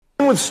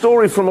Onward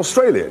story from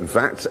Australia, in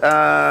fact.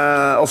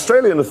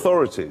 Australian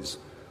authorities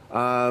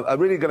are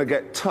really going to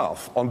get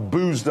tough on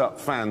boozed-up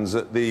fans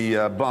at the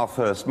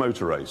Bathurst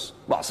motor race.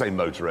 Well, I say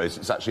motor race,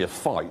 it's actually a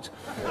fight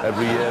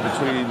every year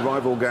between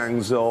rival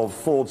gangs of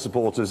Ford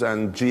supporters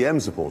and GM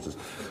supporters.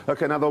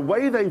 OK, now the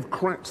way they've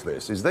cracked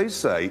this is they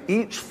say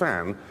each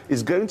fan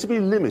is going to be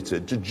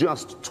limited to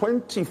just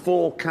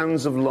 24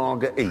 cans of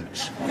lager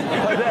each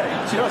per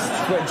day.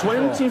 Just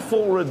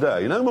 24 a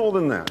day, no more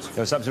than that.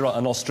 That's absolutely right,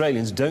 and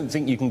Australians don't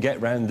think you can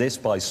get round this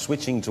by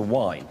switching to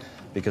wine,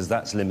 because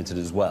that's limited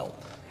as well,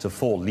 to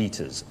 4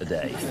 litres a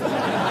day. Do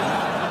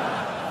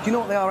you know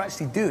what they are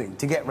actually doing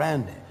to get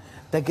round it?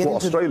 They're getting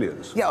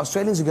Australians? Yeah,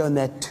 Australians are going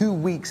there 2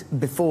 weeks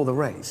before the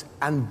race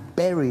and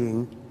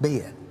burying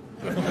beer.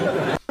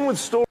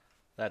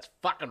 That's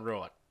fucking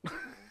right.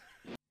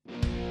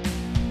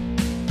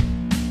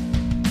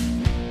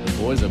 The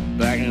boys are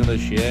back into the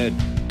shed.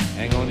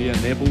 Hang on to your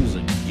nipples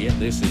and get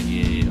this in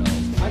your ear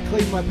holes. I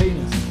clean my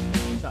penis.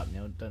 Shut up,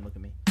 Neil. Don't look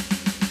at me.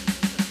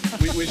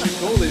 We should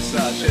call this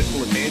Shed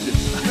Full of Banter.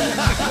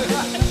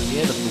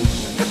 Yeah, the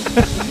bullshit.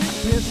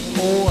 Piss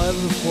all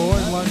over the floor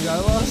in one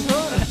go last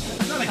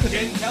night. Not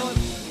again, Callum.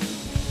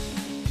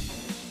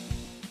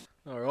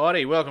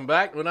 Alrighty, welcome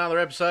back to another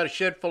episode of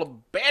Shed Full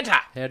of Banter.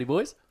 Howdy,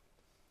 boys.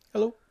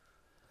 Hello.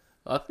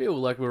 I feel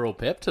like we're all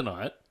pep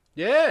tonight.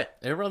 Yeah.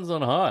 Everyone's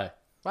on high.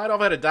 Mate,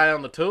 I've had a day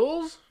on the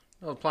tools.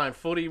 I was playing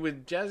footy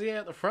with Jazzy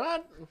out the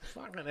front.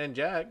 Fucking and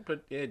Jack.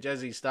 But yeah,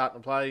 Jazzy's starting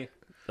to play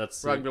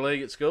That's rugby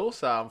league at school,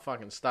 so I'm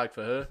fucking stoked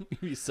for her.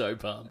 You're so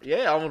pumped.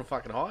 Yeah, I'm on a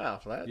fucking high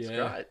after that. It's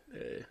Yeah. great.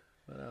 Yeah.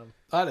 But,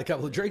 I had a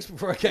couple of drinks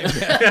before I came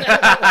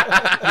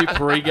down. You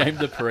pre-gamed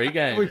the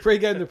pre-game. We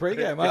pre-gamed the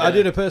pre-game. I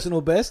did a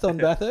personal best on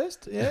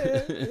Bathurst.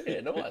 Yeah. yeah,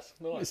 nice.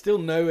 I still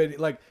know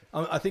it. Like,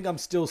 I think I'm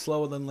still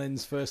slower than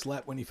Len's first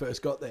lap when he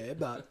first got there,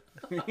 but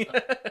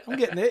I'm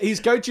getting there. He's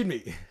coaching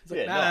me. It's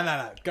like, Yeah,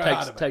 no. Go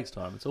harder, mate. Takes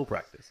time. It's all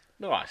practice.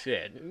 Nice,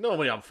 yeah.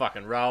 Normally I'm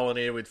fucking rolling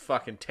here with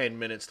fucking 10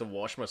 minutes to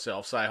wash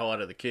myself, say hi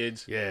to the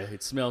kids. Yeah,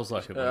 it smells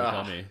like it when you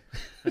come here.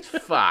 It's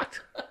fucked.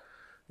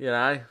 You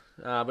know?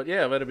 But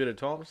yeah, I've had a bit of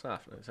time this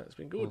afternoon, so it's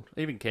been good.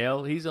 Even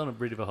Cal, he's on a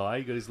bit of a high.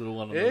 He got his little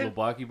one on Yeah. the little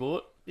bike he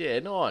bought. Yeah,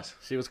 nice.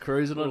 She was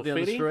cruising on Little down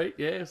the fitty. street.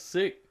 Yeah,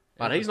 sick.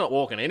 But he's not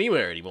walking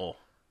anywhere anymore.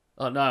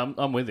 Oh, no,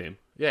 I'm with him.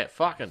 Yeah,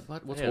 fucking.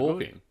 What's yeah, walking?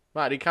 Good.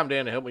 Mate, he come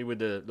down to help me with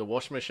the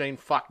washing machine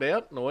fucked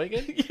out on the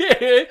weekend.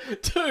 Yeah,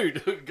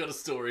 dude, I've got a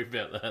story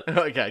about that.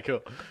 Okay,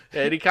 cool.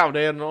 Yeah, and he come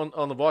down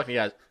on the bike and he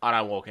goes, I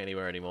don't walk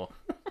anywhere anymore.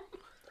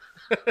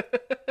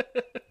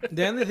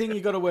 The only thing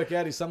you got to work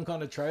out is some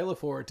kind of trailer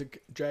for it to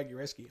drag your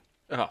rescue.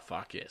 Oh,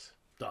 fuck yes.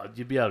 Oh,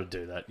 you'd be able to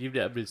do that. You'd be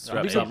able to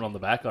strap easy. something on the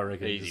back, I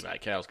reckon. Easy,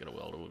 mate. Cal's going to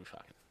weld it.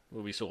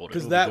 We'll be sorted.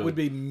 Because that would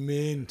be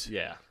mint.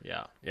 Yeah.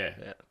 Yeah.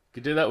 Yeah.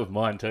 Could do that with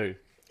mine too.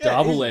 Yeah,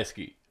 Double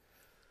esky.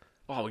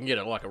 Oh, we can get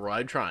it like a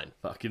road train.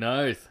 Fucking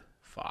oath.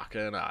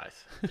 Fucking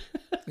oath.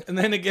 And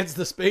then it gets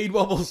the speed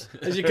wobbles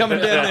as you're coming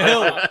down the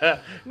hill.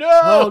 No!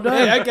 Oh, no.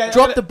 Hey, okay,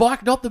 Drop the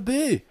bike, not the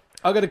beer.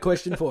 I got a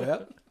question for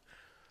you.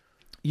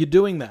 You're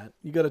doing that.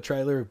 You got a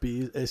trailer of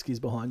beers, eskies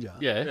behind you.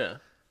 Yeah. Yeah.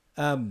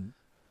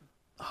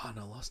 Oh,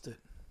 no, I lost it.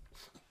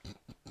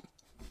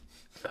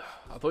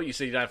 I thought you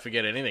said you don't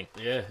forget anything.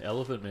 Yeah,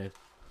 elephant man.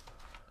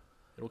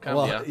 It'll come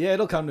Well, to you. yeah,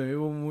 it'll come to me.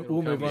 We'll move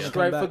on. to you. and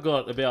Straight come back.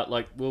 forgot about,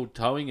 like,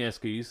 towing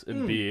eskies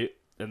and beer,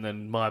 and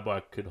then my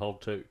bike could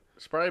hold two.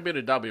 Spray a bit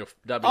of W40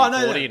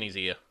 no. in his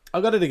ear.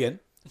 I got it again.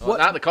 Oh,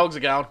 no, the cogs are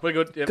going. We're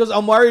good. Yep. Because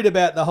I'm worried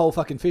about the whole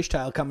fucking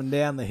fishtail coming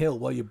down the hill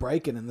while you're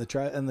braking, and the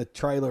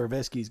trailer of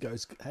eskies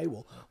goes, hey,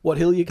 well, what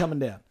hill are you coming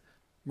down?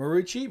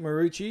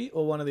 Marucci,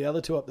 or one of the other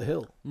two up the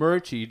hill?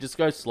 Marucci, you just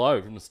go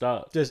slow from the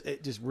start. Just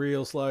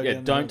real slow. Yeah,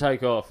 down don't the hill.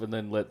 take off and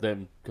then let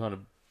them kind of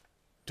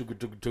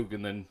tuk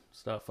and then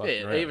start fucking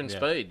Yeah, around. even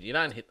speed. You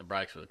don't hit the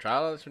brakes with the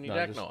trailer. That's when you No,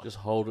 jackknife. just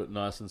hold it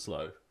nice and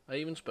slow.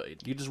 Even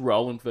speed. You just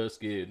roll in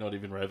first gear, not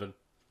even revving.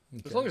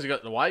 As long as you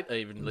got the weight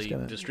evenly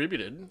gonna-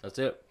 distributed, That's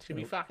it. it's going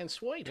to be fucking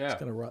sweet. Yeah.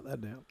 Gonna write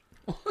that down.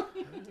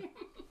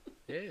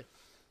 Yeah.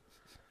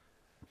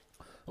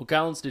 Well,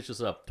 Callan stitched us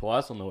up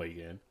twice on the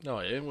weekend. Oh,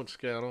 yeah. What's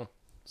going on?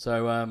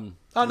 So,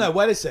 Oh no!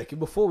 Wait a second.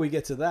 Before we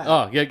get to that.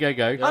 oh, go.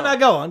 Oh no!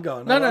 Go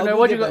on. No, We'll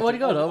what do get you got? back What to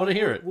do you got? I want to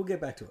hear it. We'll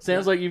get back to it.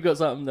 Sounds like you've got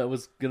something that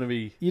was going to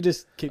be... You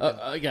just keep going.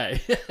 okay.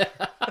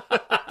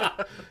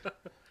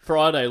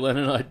 Friday, Len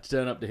and I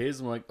turn up to his,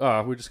 and I'm like,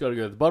 oh, we just got to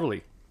go to the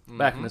Bodley.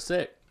 Back in a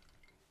sec.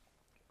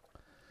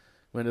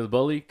 Went to the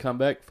Bodley, come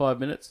back, 5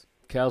 minutes,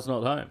 Cal's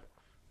not home.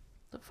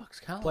 The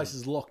fuck's Cal? Place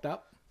is locked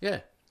up.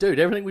 Yeah. Dude,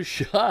 everything was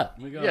shut.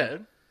 We go, Yeah. what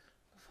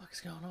the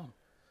fuck's going on?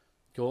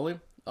 Call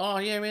him. Oh,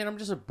 yeah, man, I'm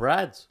just at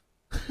Brad's.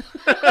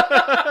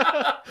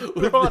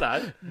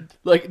 Righto.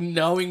 Like,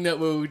 knowing that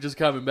we were just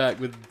coming back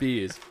with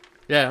beers.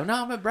 Yeah,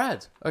 no, I'm at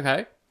Brad's.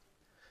 Okay.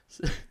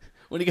 So,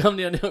 when he come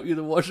down to help you with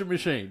the washing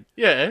machine.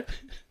 Yeah.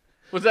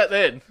 Was that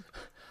then?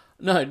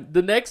 No,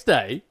 the next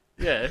day,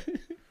 Yeah.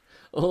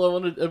 all I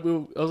wanted, I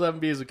was having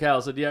beers with Cal.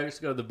 I said, yeah, I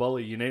just go to the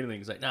Bolly. You need anything?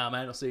 He's like, nah,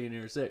 man, I'll see you in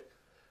here in a sec.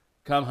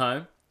 Come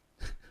home.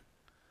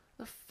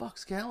 The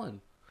fuck's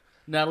Callan?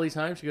 Natalie's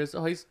home. She goes,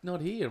 oh, he's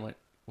not here. I'm like,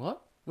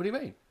 what? What do you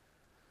mean?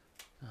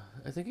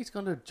 I think he's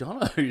gone to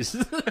Jono's.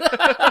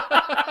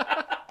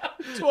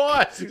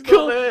 Twice. He's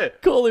not there.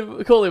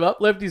 Call him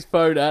up. Left his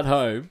phone at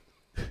home,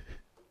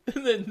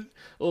 and then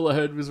all I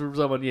heard was from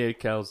someone. Yeah,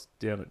 Cal's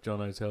down at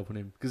Jono's helping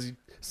him because he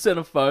sent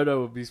a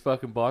photo of his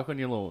fucking bike on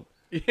your lawn.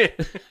 Yeah.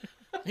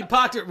 He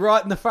parked it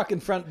right in the fucking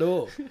front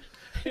door.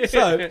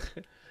 So,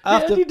 How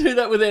after did he do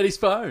that without his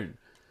phone?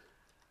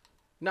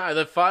 No,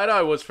 the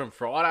photo was from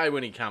Friday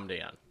when he come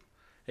down.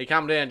 He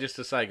come down just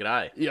to say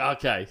g'day. Yeah,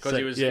 okay.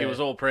 Because he was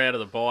all proud of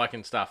the bike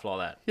and stuff like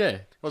that. Yeah.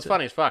 Well, it's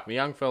funny as fuck. My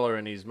young fella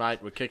and his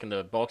mate were kicking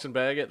the boxing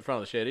bag at the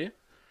front of the shed here.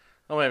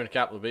 I'm having a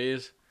couple of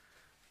beers.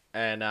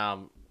 And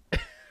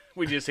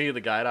we just hear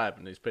the gate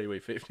open. This Pee Wee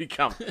 50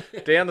 come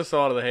down the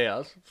side of the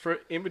house, through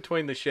in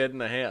between the shed and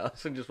the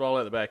house, and just roll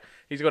out the back.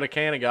 He's got a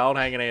can of gold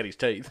hanging out his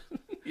teeth.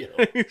 Yeah.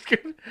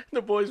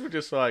 The boys were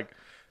just like,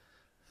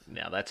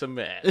 now that's a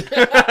man.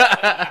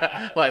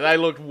 Like, they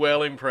looked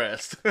well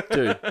impressed.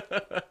 Dude,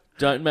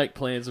 don't make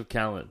plans with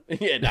Callan.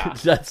 Yeah, nah.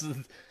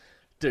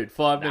 Dude,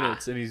 5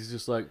 minutes, and he's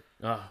just like,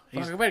 oh, I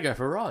better go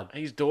for a ride.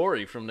 He's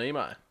Dory from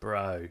Nemo.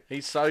 Bro.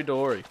 He's so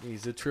Dory.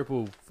 He's a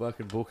triple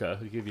fucking booker,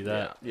 I'll give you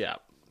that. Yeah.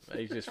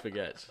 He just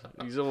forgets.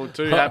 He's all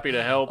too happy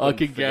to help. I and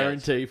can forgets.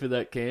 guarantee for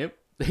that camp,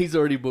 he's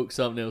already booked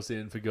something else in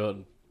and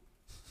forgotten.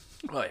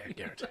 Oh, yeah,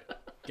 guarantee.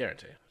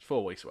 Guarantee. It's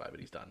 4 weeks away, but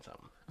he's done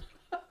something.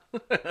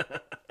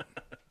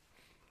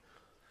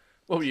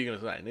 What were you going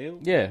to say, Neil?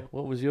 Yeah,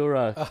 what was your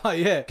oh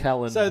yeah,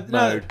 Callan so,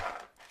 mode?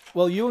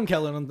 Well, you and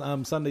Kellen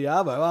on Sunday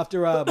Arvo,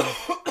 after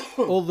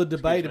all the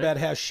debate about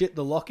how shit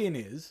the lock-in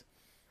is,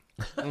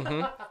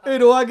 who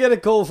do I get a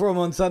call from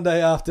on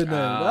Sunday afternoon?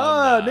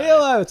 Oh, no.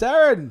 Neilo, it's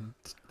Aaron.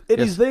 It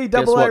is the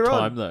double guess A what run.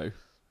 time, though?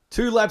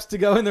 2 laps to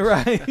go in the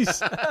race.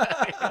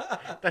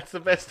 That's the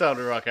best time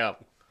to rock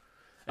up.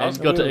 And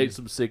got to eat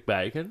some sick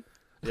bacon.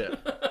 Yeah.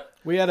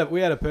 we had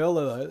a pearl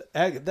though.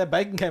 That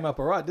bacon came up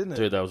all right, didn't it?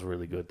 Dude, that was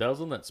really good. That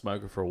was on that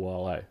smoker for a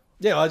while, eh?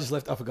 Yeah, I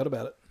forgot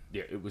about it.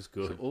 Yeah, it was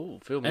good. Ooh,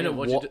 Phil, And man,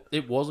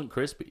 it wasn't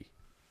crispy.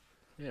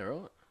 Yeah,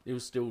 right. It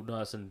was still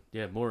nice and,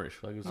 Moorish.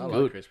 Like, it was I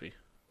good. like crispy.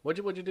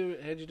 What'd you do?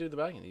 How'd you do the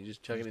bacon? You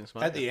just chuck it in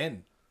smoke? At the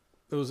end.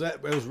 It was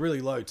really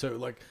low too.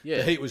 Like Yeah.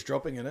 the heat was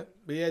dropping in it.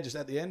 But yeah, just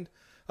at the end.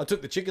 I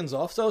took the chickens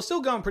off. So I was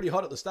still going pretty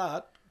hot at the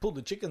start. Pulled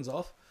the chickens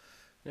off.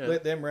 Yeah.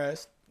 Let them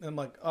rest. And I'm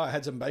like, I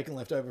had some bacon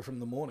left over from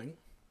the morning.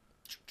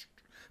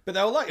 But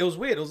they were like, it was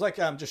weird. It was like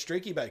just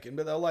streaky bacon,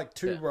 but they were like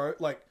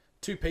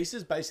two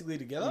pieces basically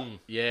together.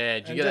 Yeah.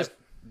 Did you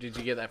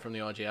And get that from the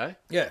IGA?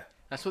 Yeah.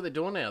 That's what they're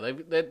doing now. They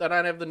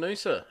don't have the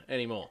noosa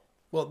anymore.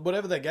 Well,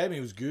 whatever they gave me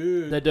was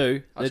good. They do.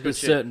 That's They're good just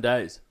shit. certain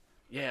days.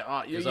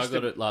 Yeah. Because I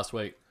got it last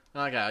week.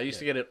 Okay, I used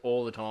to get it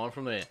all the time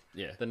from there.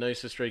 Yeah. The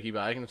noosa streaky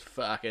bacon. It's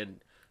fucking.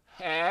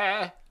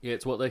 Yeah,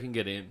 it's what they can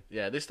get in.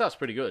 Yeah, this stuff's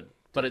pretty good.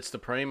 But it's the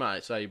primo,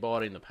 so you buy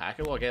it in the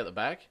packet, like out the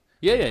back.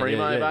 Yeah.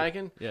 Primo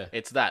bacon. Yeah.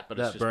 It's that, but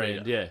it's That just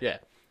brand, bigger. yeah. Yeah.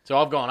 So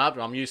I've gone up,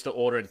 I'm used to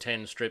ordering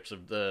 10 strips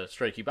of the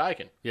streaky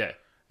bacon. Yeah.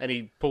 And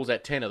he pulls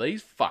out 10 of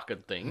these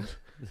fucking things.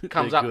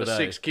 Comes They're up good, to eh?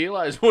 6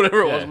 kilos,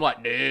 whatever it was. Yeah. I'm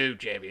like, no,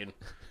 champion.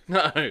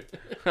 No.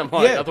 I'm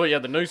like, Yeah. I thought you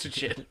had the noosa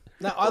shit.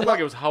 No, I looked like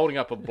it was holding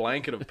up a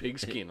blanket of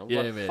pigskin. I was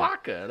Yeah, like, man.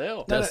 fuck it,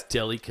 hell. That's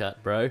deli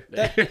cut, bro.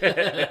 But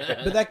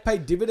that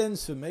paid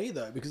dividends for me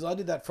though, because I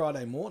did that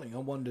Friday morning. I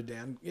wandered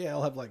down. Yeah,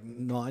 I'll have like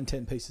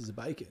 9-10 pieces of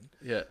bacon.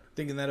 Yeah,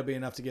 Thinking that'll be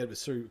enough to get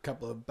us through a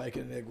couple of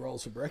bacon and egg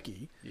rolls for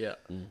brekkie. yeah.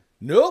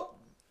 Nope.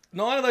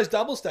 9 of those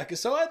double stackers.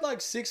 So I had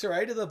like 6 or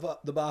 8 of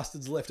the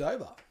bastards left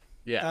over.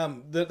 Yeah.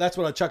 That's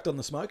what I chucked on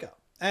the smoker.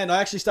 And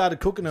I actually started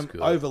cooking them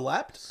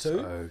overlapped too.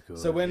 So good.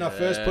 So when I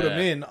first put them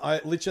in,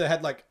 I literally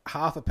had like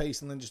half a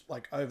piece and then just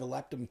like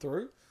overlapped them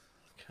through.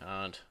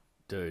 Can't.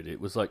 Dude, it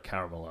was like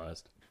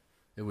caramelized.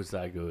 It was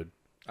that good.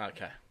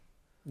 Okay.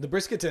 The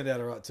brisket turned out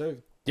all right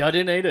too. Yeah, I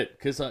didn't eat it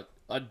because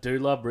I do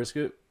love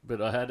brisket,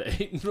 but I had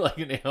eaten like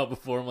an hour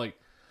before. I'm like,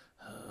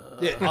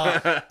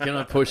 Yeah, can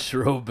I push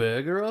through a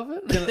burger of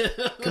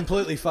it?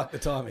 completely fucked the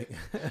timing.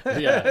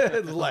 Yeah,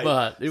 It's late.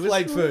 but it was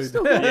late food.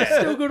 Still good,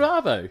 still good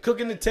arvo.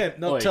 Cooking the temp,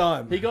 not Oi,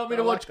 time. He got me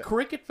to I like watch that.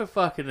 cricket for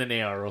fucking an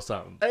hour or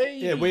something. Hey.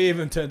 Yeah, we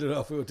even turned it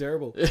off. We were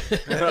terrible.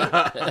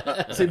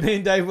 See, me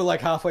and Dave were like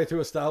halfway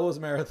through a Star Wars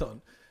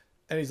marathon.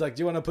 And he's like,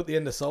 do you want to put the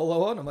end of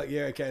Solo on? I'm like,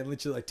 yeah, okay. And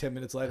literally like 10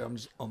 minutes later, I'm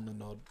just on the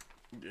nod.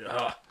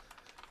 Ah,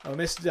 I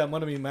messaged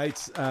one of my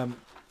mates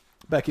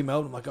back in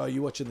Melbourne. I'm like, oh,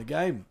 you watching the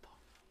game?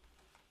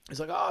 He's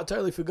like, oh, I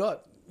totally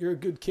forgot. You're a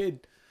good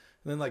kid.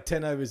 And then like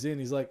 10 overs in,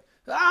 he's like,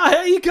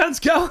 how you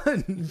cunts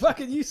going?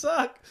 Fucking you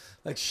suck.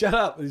 Like, shut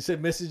up. And he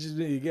said, messages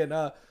me again.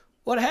 Hey,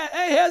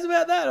 how's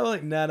about that? I'm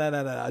like, no.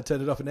 I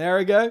turned it off an hour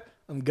ago.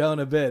 I'm going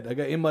to bed. I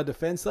go, in my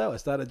defense though, I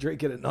started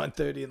drinking at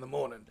 9:30 in the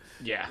morning.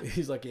 yeah.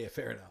 He's like, yeah,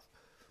 fair enough.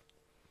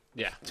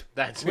 Yeah.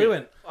 That's I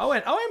good.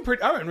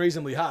 went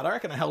reasonably hard. I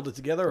reckon I held it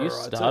together You all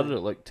right. started too.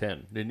 at like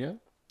 10, didn't you?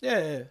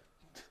 Yeah.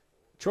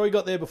 Troy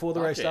got there before the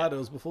race yeah. started. It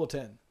was before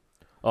 10.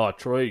 Oh,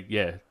 Troy,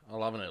 yeah. I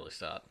love an early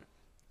start.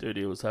 Dude,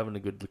 he was having a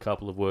good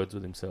couple of words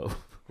with himself.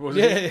 Was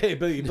Yeah,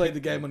 but he played the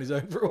game on his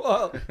own for a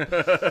while.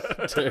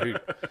 Dude,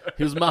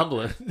 he was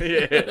mumbling.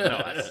 Yeah,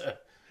 nice.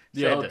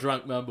 The Said old it.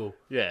 drunk mumble.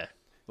 Yeah,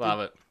 love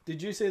it.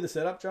 Did you see the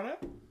setup, Jono?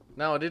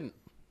 No, I didn't.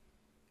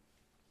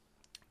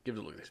 Give it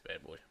a look at this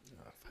bad boy.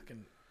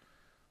 Fucking,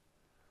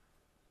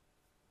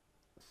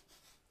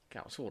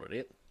 Can't sort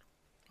it.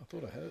 I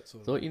thought I had it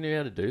sort of. Thought you knew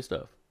how to do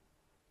stuff.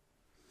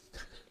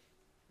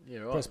 Yeah,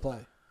 right. Press play.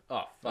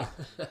 Oh, fuck.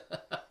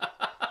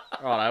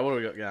 Right, what do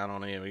we got going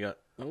on here? We got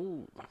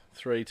 4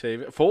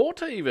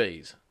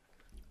 TVs.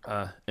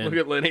 And, Look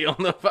at Lenny on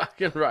the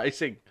fucking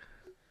racing.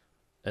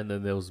 and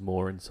then there was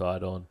more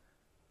inside on.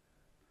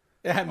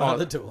 Yeah, I had my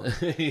other tool.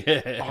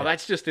 Yeah. Oh,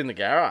 that's just in the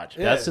garage.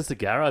 Yeah. That's just the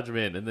garage,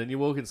 man. And then you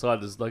walk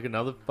inside, there's like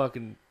another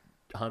fucking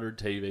 100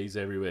 TVs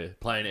everywhere,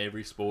 playing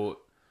every sport.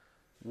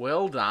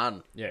 Well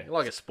done. Yeah.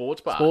 Like a sports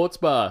bar. Sports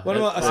bar. One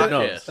of my, I, That's sent,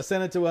 nice. I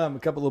sent it to a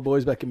couple of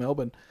boys back in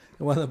Melbourne,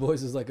 and one of the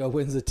boys was like, "Oh,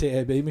 when's the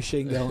TAB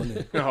machine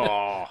going?"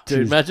 Oh,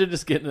 Dude, imagine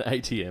just getting an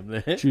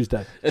ATM there.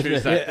 Tuesday.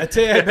 Tuesday. Yeah, a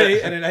TAB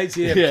and an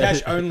ATM, Yeah.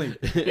 cash only.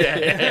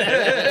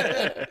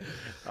 Yeah.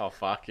 Oh,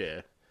 fuck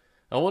yeah.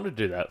 I want to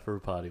do that for a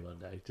party one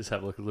day. Just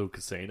have like a little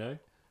casino.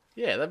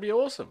 Yeah, that'd be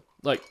awesome.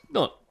 Like,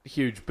 not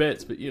huge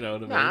bets, but you know what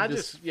I mean? Nah,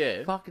 just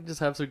yeah. Fucking just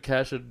have some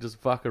cash and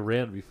just fuck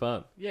around. It'd be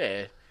fun.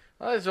 Yeah.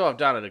 Well, that's what I've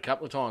done it a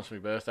couple of times for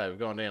my birthday. We've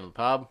gone down to the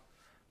pub,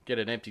 get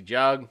an empty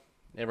jug,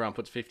 everyone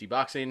puts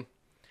 $50 in,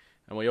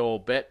 and we all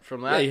bet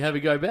from that. Yeah, you have a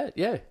go bet.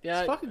 Yeah.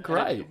 Yeah, It's fucking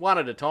great. One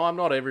at a time,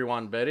 not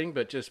everyone betting,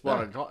 but just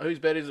one at a time. Whose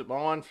bet is it?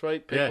 Mine?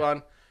 Sweet, pick Yeah.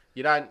 one.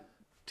 You don't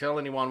tell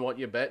anyone what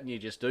you're betting, you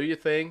just do your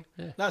thing.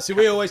 No, see,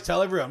 we always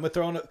tell everyone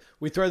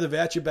we throw the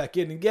voucher back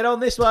in and get on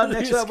this one.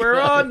 Next one, we're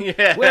on.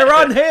 Yeah. We're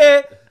on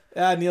here.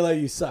 Nilo,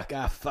 you suck.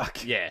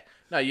 Fuck. Yeah.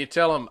 No, you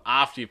tell them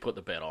after you put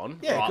the bet on.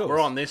 Yeah, of right, course. we're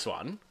on this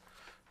one.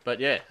 But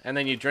yeah, and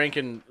then you're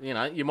drinking,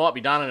 you might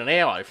be done in an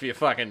hour if you're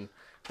fucking,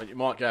 but you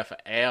might go for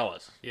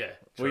hours. Yeah,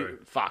 We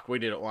true.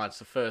 did it once,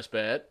 the first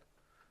bet.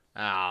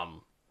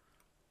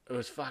 It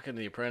was fucking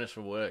The Apprentice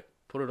for work.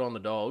 Put it on the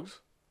dogs.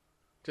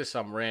 Just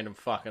some random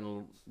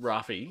fucking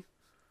roughie.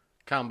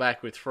 Come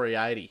back with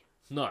 $3.80.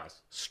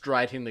 Nice.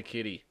 Straight in the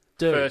kitty.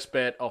 Dude. First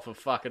bet off of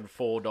fucking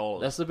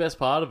 $4. That's the best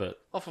part of it.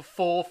 Off of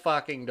 $4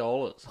 fucking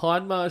dollars.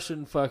 Hindmarsh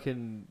and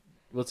fucking,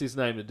 what's his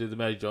name that did the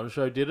Matty John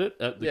show did it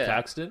at the Yeah.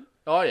 Caxton.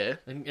 Oh yeah.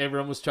 And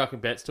everyone was chucking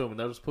bets to him and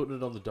they were just putting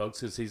it on the dogs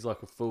because he's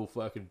like a full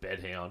fucking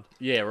bed hound.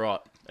 Yeah, right.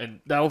 And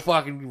they were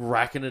fucking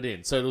racking it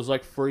in. So it was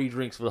like free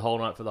drinks for the whole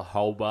night for the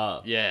whole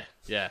bar. Yeah,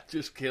 yeah.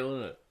 Just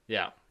killing it.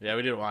 Yeah, yeah,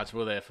 we did it once. We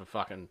were there for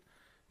fucking...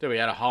 Dude, we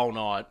had a whole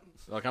night.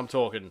 Like, I'm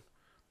talking...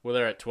 We're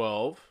there at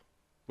 12.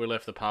 We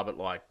left the pub at,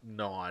 like,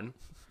 9.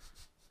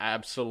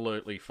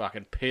 Absolutely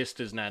fucking pissed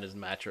as Nana's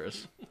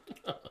mattress.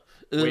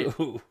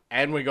 Ooh.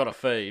 And we got a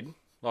feed.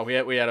 Like,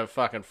 we had a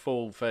fucking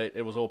full feed.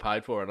 It was all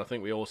paid for, and I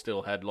think we all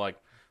still had, like,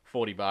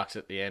 $40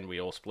 at the end. We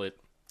all split.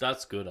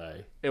 That's good,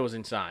 eh? It was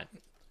insane.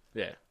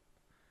 Yeah.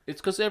 It's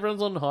because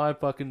everyone's on high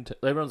fucking...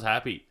 everyone's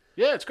happy.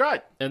 Yeah, it's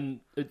great. And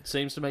it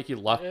seems to make your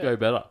luck go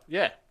better.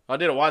 Yeah. I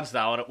did it once,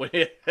 though, and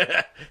it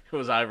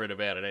was over in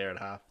about an hour and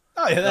a half.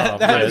 Oh, yeah, Oh,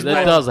 that yeah, was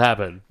that does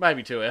happen.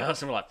 Maybe 2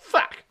 hours, and we're like,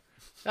 fuck.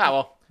 Ah,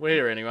 well, we're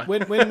here anyway.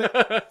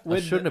 I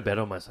shouldn't have bet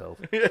on myself.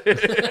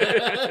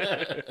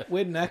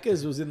 when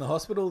Knackers was in the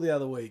hospital the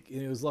other week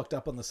and he was locked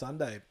up on the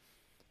Sunday,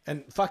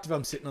 and fucked if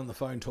I'm sitting on the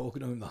phone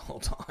talking to him the whole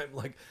time.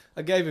 Like,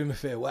 I gave him a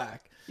fair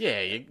whack,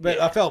 Yeah, but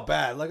yeah. I felt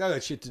bad. Like, I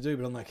got shit to do,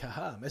 but I'm like,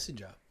 haha,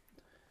 messenger,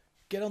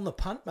 get on the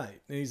punt,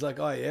 mate. And he's like,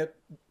 oh yeah,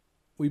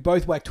 we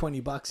both whack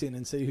 $20 in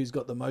and see who's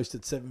got the most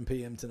at 7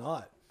 p.m.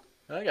 tonight.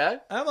 Okay.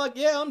 And I'm like,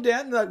 yeah, I'm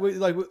down.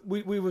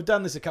 We've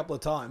done this a couple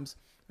of times.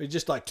 We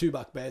just like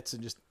 $2 bets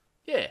and just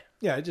Yeah.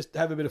 just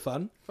have a bit of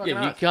fun. Fucking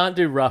Yeah, you oath. can't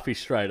do roughy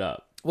straight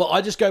up. Well,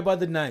 I just go by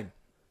the name.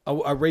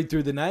 I read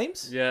through the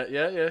names.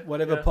 Yeah.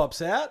 Whatever yeah.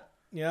 pops out,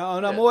 and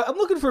I'm Yeah. I'm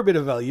looking for a bit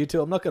of value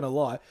too. I'm not going to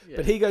lie,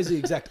 but he goes the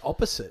exact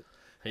opposite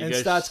He and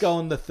goes- starts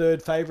going the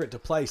third favorite to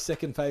place,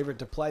 second favorite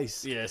to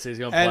place. Yeah, so he's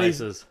going And he's-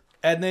 places.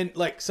 And then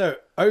so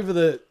I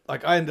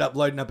ended up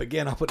loading up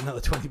again. I put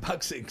another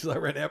 $20 in because I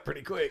ran out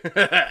pretty quick.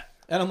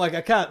 And I'm like, I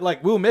can't,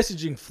 we were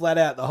messaging flat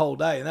out the whole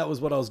day, and that was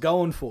what I was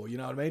going for. You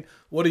know what I mean?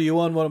 What are you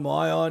on? What am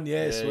I on?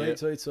 Yeah,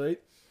 sweet.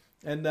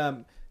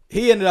 And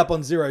he ended up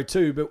on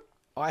 0-2, but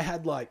I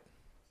had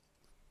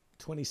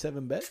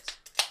 27 bets.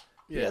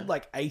 He Yeah.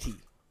 had 80.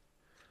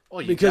 Oh,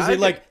 you Because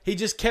joking? he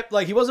just kept,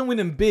 he wasn't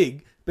winning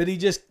big, but he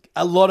just,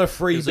 a lot of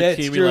free was bets.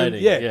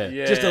 accumulating,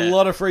 yeah. Just a Yeah.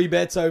 lot of free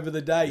bets over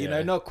the day. You Yeah.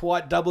 know, not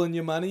quite doubling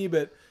your money,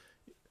 but...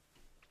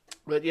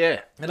 But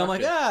yeah. And I'm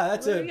like, Okay.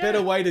 that's Well, a yeah.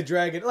 better way to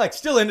drag it.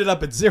 Still ended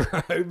up at 0,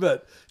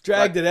 but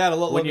dragged it out a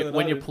lot When longer you than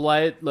when I you did.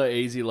 play it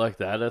easy like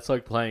that, that's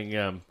like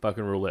playing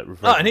fucking roulette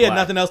with Oh, and he had black.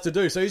 nothing else to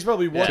do, so he's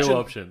probably watching. Two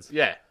options.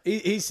 Yeah.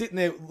 He's sitting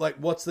there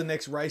what's the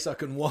next race I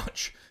can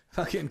watch?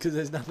 Fucking, because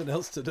there's nothing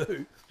else to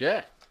do.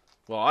 Yeah.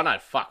 Well, I know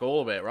fuck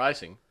all about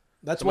racing.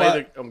 That's I'm,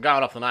 why. I'm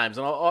going off the names,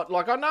 and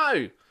I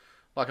know.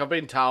 I've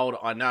been told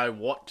I know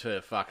what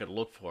to fucking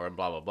look for and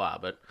blah, blah, blah,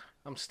 but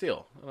I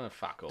don't know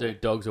fuck all. Dude,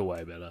 dogs are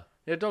way better.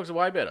 Yeah, dogs are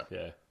way better.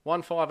 Yeah.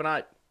 1, 5,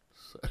 and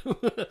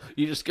 8.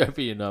 You just go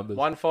for your numbers.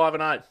 1, 5,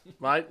 and 8,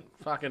 mate.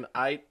 Fucking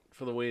 8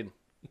 for the win.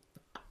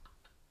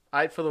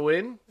 8 for the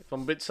win. If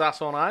I'm a bit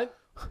sus on 8,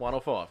 1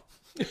 or 5.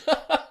 Is it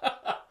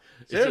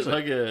Seriously.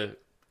 like a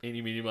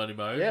any, mini, money,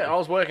 mo? Yeah, I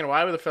was working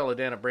away with a fella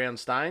down at Brown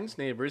Staines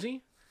near Brizzy,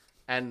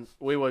 and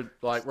we were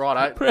like,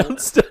 right, Brown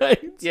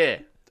stains. yeah.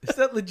 Is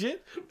that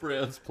legit?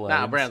 Brown's planes.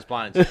 Nah, Brown's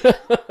Plains.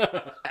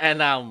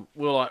 And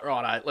we were like,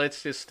 right,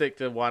 let's just stick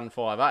to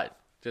 158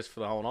 just for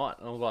the whole night.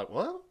 And I was like,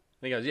 what? And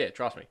he goes, yeah,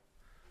 trust me.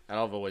 And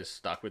I've always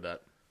stuck with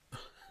that.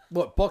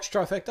 What, box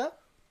trifecta?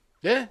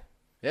 Yeah,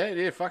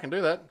 fucking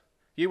do that.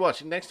 You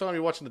watch, next time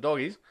you're watching the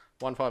doggies,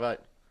 158.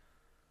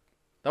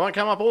 They won't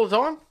come up all the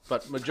time,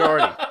 but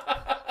majority.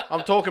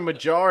 I'm talking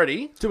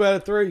majority. 2 out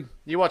of 3.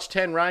 You watch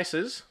 10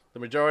 races, the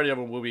majority of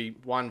them will be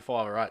 1,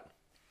 5, or 8.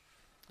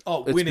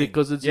 Oh, It's winning.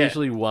 because it's Yeah.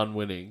 usually one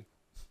winning.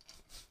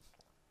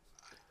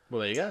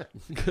 Well, there you go.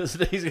 Because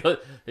he's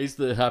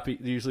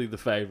usually the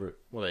favourite.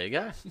 Well, there you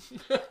go.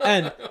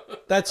 And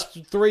that's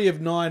 3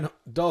 of 9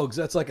 dogs.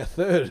 That's like a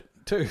third,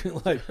 too.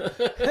 Like,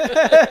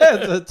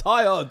 it's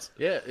high odds.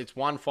 Yeah, it's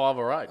 1, 5,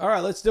 or 8. All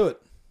right, let's do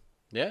it.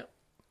 Yeah.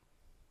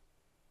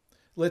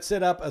 Let's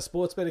set up a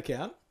sports bet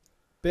account,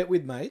 bet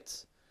with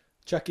mates,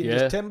 chuck in Yeah.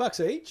 just $10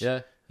 each,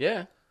 Yeah.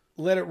 Yeah.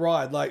 let it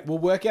ride. Like, we'll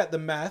work out the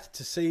math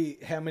to see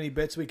how many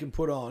bets we can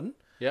put on,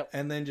 Yep.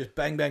 and then just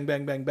bang, bang,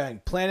 bang, bang, bang.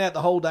 Plan out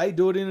the whole day,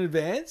 do it in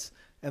advance,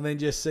 and then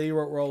just see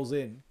what rolls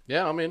in.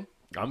 Yeah, I'm in.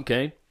 I'm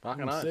keen.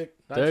 Fucking I'm oath. sick.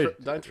 Dude.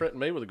 Don't threaten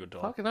me with a good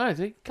time. Fucking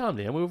oath. Calm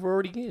down. We've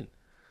already in.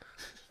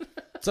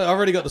 So I've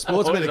already got the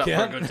sports bet Always up for a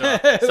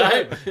account.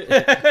 good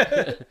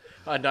time. Same.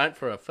 I don't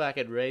for a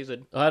fucking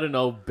reason. I had an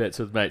old bets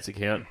with mates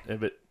account,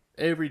 but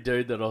every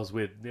dude that I was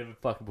with never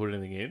fucking put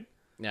anything in.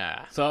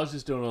 Nah. So I was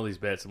just doing all these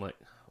bets. I'm like,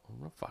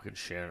 I'm not fucking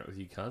sharing it with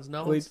you cunts.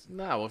 No We- one's...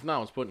 No, if no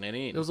one's putting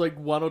any in. It was like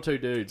 1 or 2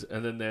 dudes,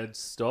 and then they'd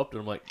stopped,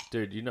 and I'm like,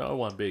 dude, you know I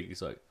won big.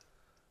 He's like,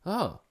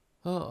 oh,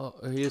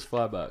 here's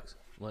 $5.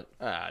 I'm like,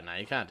 No,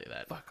 you can't do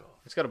that. fuck off.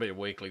 It's got to be a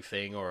weekly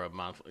thing or a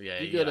month. Yeah,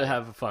 You got to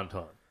have a fun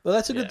time. Well,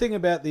 that's a good Yeah. thing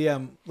about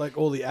the like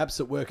all the apps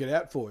that work it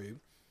out for you.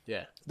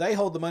 Yeah. They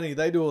hold the money,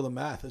 they do all the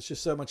math. It's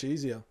just so much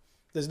easier.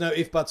 There's no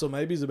if, buts, or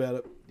maybes about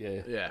it.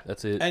 Yeah, Yeah.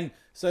 that's it. And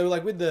so,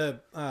 like with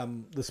the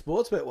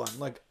sports bet one,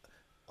 like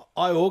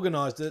I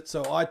organised it,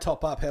 so I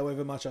top up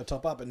however much I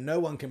top up, and no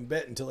one can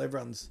bet until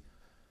everyone's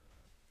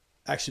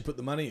actually put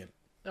the money in.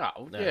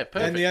 Oh, yeah, perfect.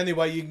 And the only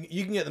way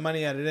you can get the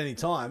money out at any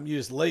time, you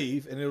just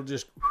leave, and it'll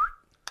just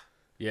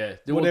yeah,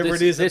 whatever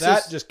it is at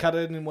that, just cut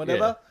it in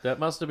whatever. Yeah, that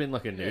must have been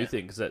like a new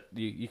thing because that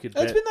you could.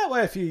 It's Bet. been that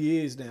way a few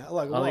years now.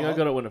 Like I think I while.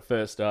 got it when it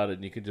first started,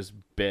 and you could just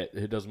bet.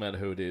 It doesn't matter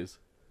who it is.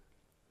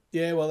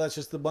 Yeah, well, that's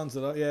just the ones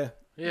that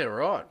Yeah,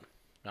 right.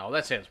 Oh,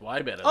 that sounds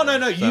way better. Oh no,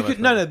 than- no, you could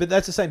no, but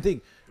that's the same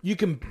thing. You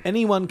can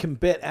anyone can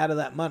bet out of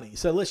that money.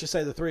 So let's just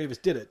say the 3 of us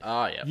did it.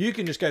 Oh, yeah. You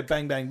can just go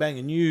bang, bang, bang,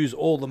 and use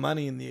all the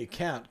money in the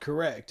account.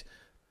 Correct,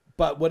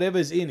 but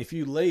whatever's in, if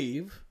you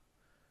leave,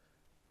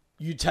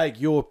 you take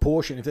your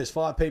portion. If there's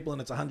 5 people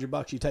and it's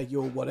 $100, you take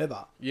your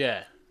whatever.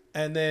 Yeah.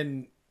 And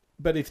then,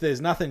 but if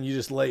there's nothing, you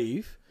just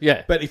leave.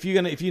 Yeah, But if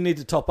you need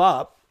to top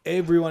up,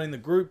 everyone in the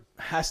group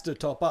has to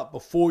top up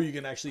before you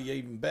can actually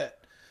even bet.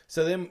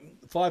 So then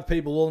 5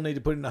 people all need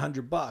to put in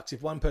 $100.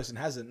 If one person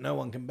hasn't, no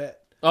one can bet.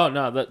 Oh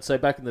no, so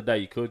back in the day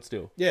you could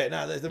still. Yeah,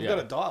 no, they've Yeah. got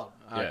it dialed.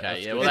 Yeah, Okay, that's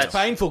yeah. good. Well, It's that's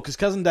painful because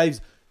Cousin Dave's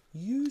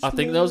useless. I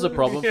think that was a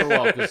problem for a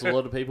while because a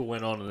lot of people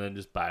went on and then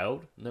just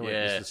bailed. And they went,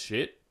 Yeah. this is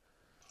shit.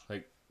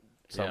 Like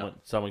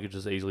someone could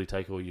just easily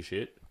take all your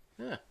shit.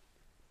 Yeah.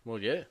 Well,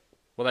 yeah.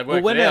 Well, they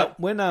Well, worked it out.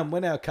 when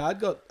our card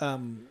got,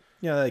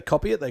 they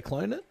copy it, they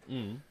clone it.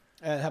 And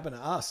it happened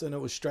to us, and it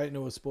was straight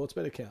into a sports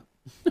bet account.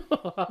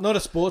 Not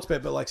a sports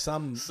bet, but like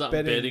some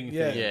betting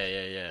yeah.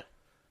 thing. Yeah.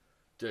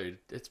 Dude,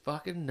 it's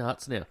fucking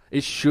nuts now.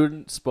 It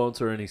shouldn't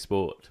sponsor any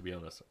sport, to be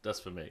honest.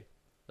 That's for me.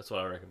 That's what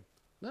I reckon.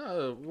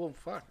 No, well,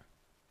 fuck.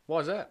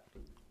 Why is that?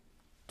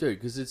 Dude,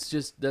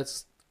 because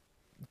that's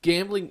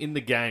gambling in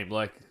the game,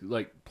 like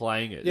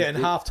playing it. Yeah, and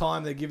half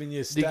time they're giving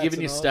you stats. They're giving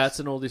you and odds. stats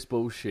and all this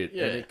bullshit.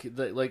 Yeah.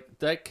 And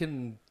that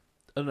can,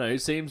 I don't know, it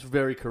seems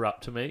very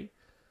corrupt to me.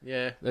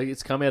 Yeah. Like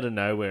it's come out of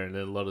nowhere and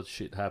a lot of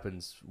shit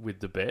happens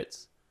with the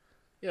bets.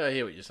 Yeah, I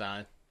hear what you're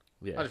saying.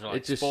 Yeah, I just feel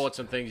like sports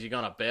and things, you're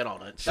going to bet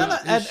on it. No,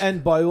 no,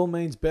 and by all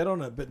means bet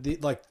on it, but the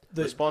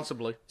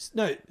Responsibly.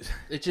 no,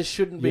 it just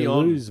shouldn't be You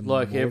on lose more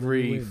like than you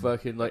every win.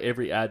 fucking like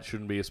every ad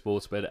shouldn't be a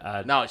sports bet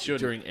ad. No, it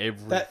shouldn't. during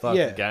every That- fucking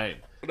yeah. game.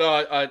 No,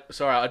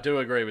 I do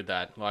agree with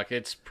that. Like,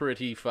 it's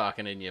pretty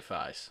fucking in your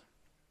face.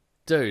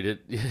 Dude,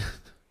 it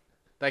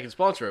They can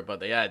sponsor it, but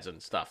the ads and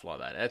stuff like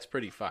that, that's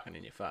pretty fucking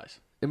in your face.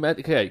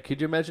 okay,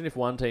 could you imagine if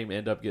one team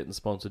end up getting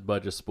sponsored by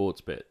just sports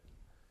bet?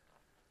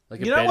 Like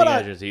a You know betting what I-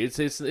 agency.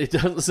 It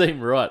doesn't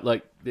seem right.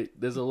 Like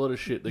there's a lot of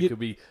shit that could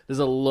be there's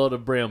a lot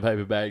of brown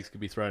paper bags could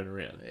be thrown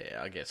around.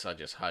 Yeah, I guess I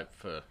just hope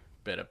for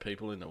better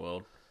people in the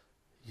world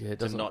Yeah, it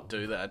to doesn't not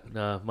do that.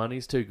 Nah,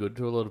 money's too good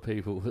to a lot of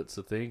people. That's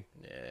the thing.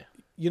 Yeah.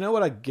 you know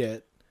what I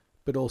get,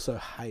 but also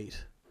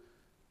hate.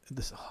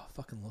 This I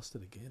fucking lost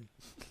it again.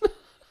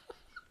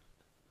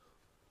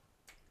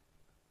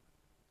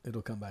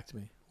 It'll come back to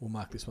me. We'll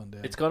mark this one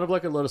down. It's kind of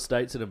like a lot of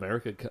states in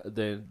America.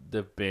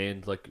 They've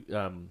banned like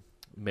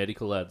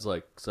medical ads,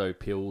 like so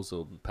pills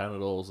or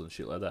Panadols and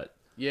shit like that.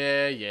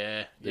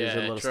 Yeah. There's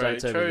a lot of true,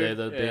 states over true, there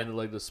that yeah. ban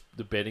like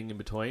the betting in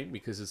between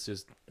because it's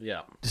just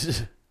Yeah.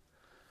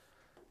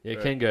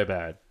 it can go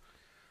bad.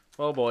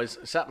 Well, boys,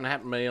 something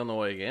happened to me on the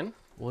weekend.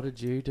 What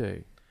did you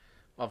do?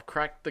 I've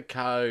cracked the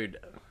code,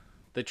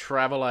 the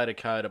Travelator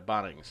code at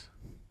Bunnings.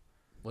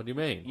 What do you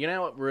mean? You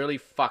know what really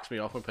fucks me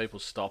off when people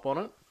stop on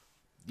it?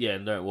 Yeah,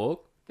 and don't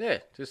walk. Yeah,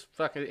 just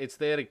fucking, it's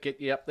there to get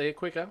you up there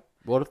quicker.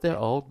 What if they're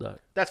old though?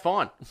 That's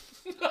fine.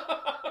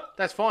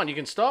 That's fine. You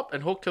can stop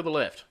and hook to the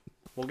left.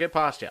 We'll get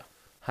past you.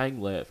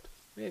 Hang left.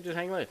 Yeah, just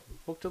hang left.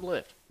 Hook to the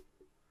left.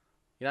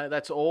 You know,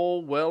 that's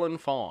all well and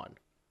fine.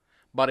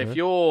 But if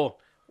you're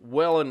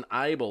well and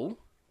able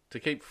to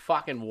keep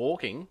fucking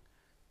walking,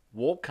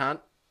 walk, cunt,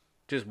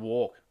 just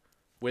walk.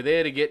 We're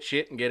there to get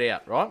shit and get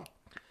out, right?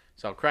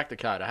 So I cracked the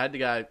code. I had to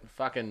go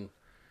fucking...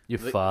 You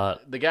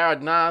fart. The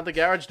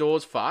garage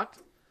door's fucked.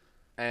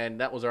 And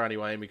that was our only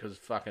way in because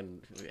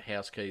fucking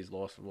house keys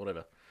lost or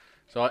whatever.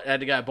 So I had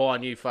to go buy a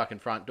new fucking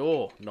front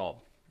door knob,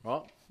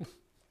 right?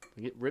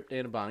 I get ripped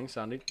down to Bunnings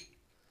Sunday.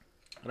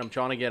 And I'm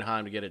trying to get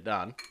home to get it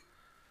done.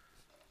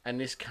 And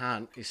this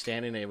cunt is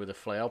standing there with a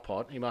flower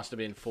pot. He must have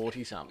been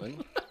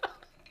 40-something.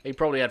 He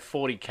probably had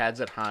 40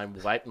 cads at home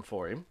waiting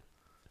for him.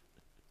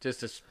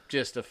 Just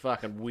a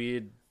fucking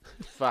weird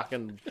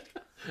fucking...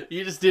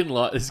 You just didn't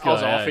like this guy. I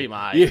was off him,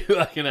 mate. You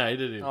fucking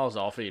hated him. I was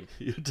off him.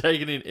 You're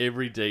taking in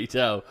every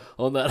detail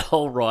on that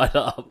whole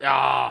write-up.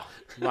 Ah,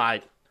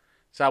 mate.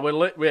 So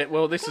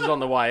well, this is on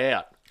the way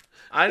out.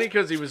 Only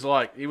because he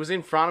was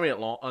in front of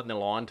me on the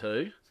line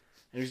too.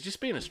 And he was just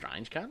being a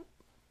strange cunt.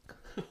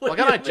 Like,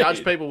 I don't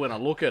judge people when I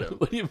look at him.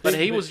 What do you But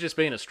mean, he man? was just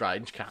being a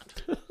strange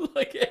cunt.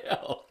 Like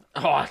how?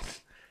 Oh,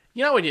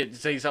 you know when you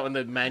see something,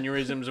 the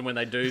mannerisms and when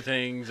they do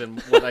things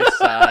and what they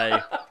say.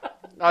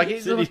 Like,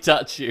 Did he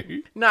touch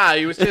you? No,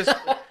 he was just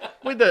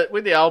with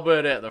the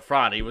Albert out the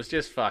front. He was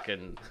just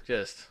fucking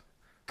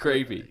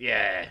Creepy.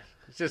 yeah.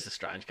 It's just a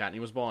strange cunt. He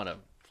was buying a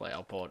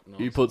flower pot. And I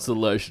You was put some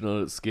lotion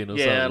on its skin or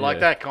something. yeah,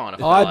 like that kind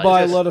of. I'd fella. buy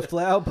a He just- lot of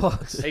flower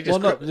pots. He just Well,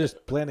 not cre-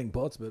 just planting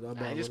pots, but I'd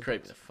buy He a just lot of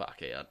creeped the fuck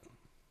out.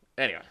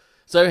 Anyway,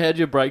 So how'd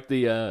you break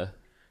the...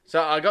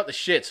 so I got the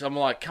shits. I'm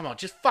like, come on,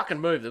 just fucking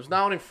move. There was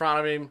no one in front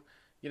of him.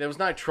 There was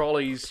no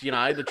trolleys. You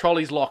know, the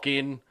trolleys lock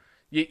in.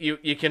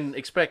 You can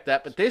expect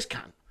that, but this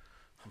cunt.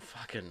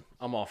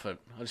 I'm off it.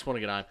 I just want to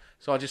get home.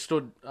 So I just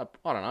stood up,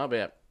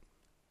 about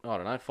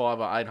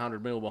 500 or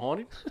 800 mil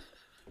behind him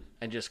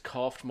and just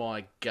coughed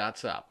my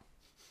guts up.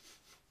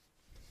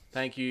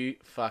 Thank you,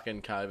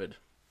 fucking COVID.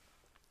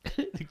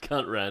 You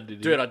can't run, did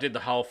you? Dude, I did the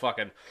whole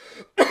fucking...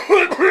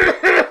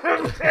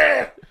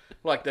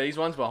 like these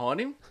ones behind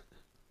him.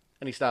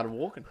 And he started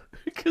walking.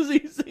 Because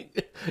he's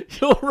thinking,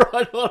 you're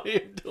right on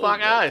him. doing Fuck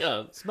that,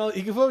 oath. cunt. Smell.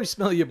 You can probably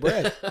smell your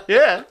breath.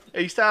 Yeah,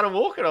 he started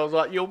walking. I was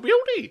like, you're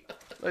beauty.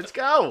 Let's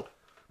go.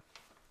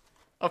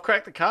 I've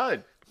cracked the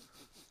code.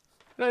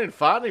 You don't even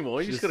fart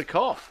anymore. You just got to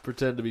cough.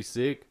 Pretend to be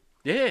sick.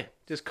 Yeah,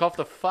 just cough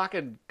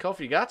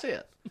your guts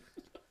out.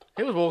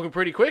 He was walking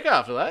pretty quick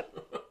after that.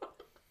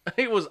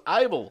 He was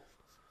able.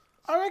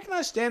 I reckon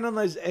I stand on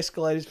those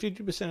escalators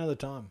 50% of the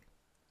time.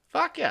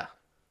 Fuck yeah.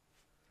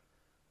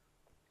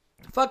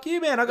 Fuck you,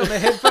 man. I got my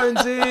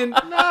headphones in.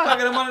 Fucking,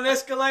 I'm on an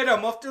escalator.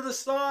 I'm off to the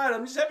side.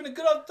 I'm just having a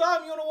good old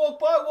time. You want to walk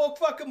by? Walk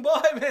fucking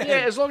by, man.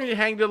 Yeah, as long as you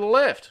hang to the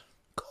left.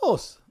 Of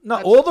course.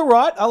 No, or the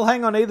right. I'll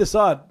hang on either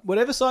side.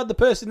 Whatever side the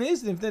person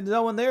is, if there's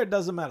no one there, it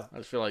doesn't matter. I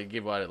just feel like you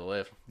give way to the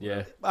left.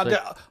 Yeah.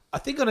 I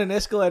think on an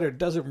escalator, it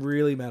doesn't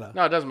really matter.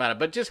 No, it doesn't matter,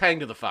 but just hang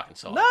to the fucking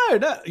side.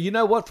 No. You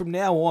know what? From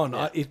now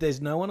on, if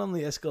there's no one on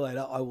the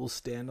escalator, I will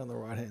stand on the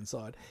right-hand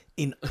side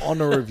in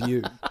honor of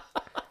you.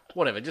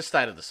 Whatever, just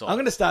stay to the side. I'm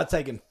going to start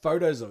taking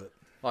photos of it.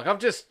 Like,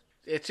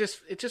 it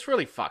just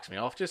really fucks me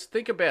off. Just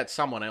think about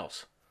someone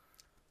else.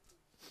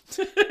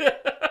 You know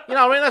what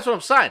I mean? That's what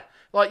I'm saying.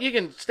 Like, you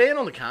can stand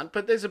on the cunt,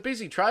 but there's a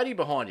busy tradie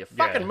behind you.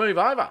 Fucking move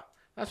over.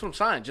 That's what I'm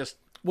saying. Just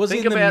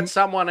think about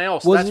someone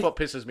else. That's what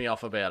pisses me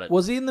off about it.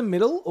 Was he in the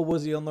middle or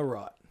was he on the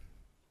right?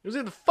 It was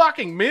in the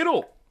fucking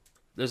middle.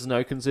 There's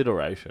no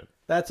consideration.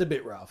 That's a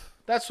bit rough.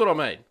 That's what I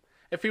mean.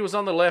 If he was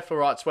on the left or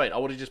right, sweet, I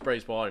would have just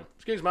breezed by him.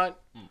 Excuse, mate.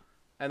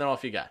 And then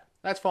off you go.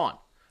 That's fine.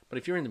 But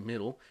if you're in the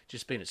middle,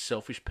 just being a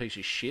selfish piece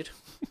of shit,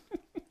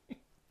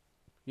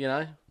 you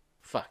know,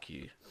 fuck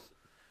you.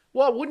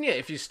 Why wouldn't you,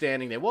 if you're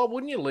standing there, why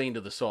wouldn't you lean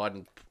to the side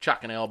and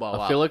chuck an elbow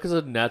up? I feel like it's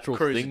a natural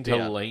Cruise thing it to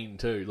down. lean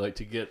too, like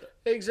to get...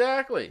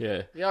 Exactly.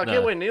 Yeah. Yeah, I No.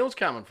 get where Neil's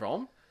coming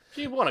from. If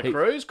you want to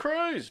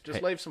cruise.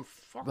 Just leave some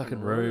fucking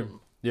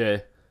room. Yeah.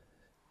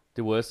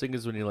 The worst thing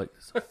is when you're like,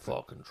 it's a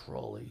fucking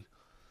trolley.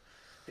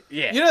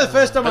 Yeah. You know, the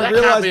first time But I that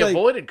can't realised be they...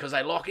 avoided because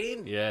they lock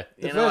in. Yeah.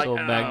 You know, It's all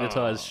like,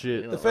 magnetized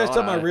shit. The first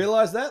time I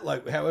realised that,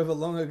 like, however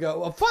long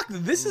ago, oh, fuck,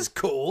 this is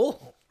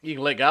cool. You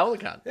can let go of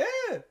the cunt.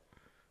 Yeah.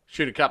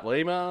 Shoot a couple of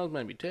emails,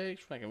 maybe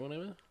text, fucking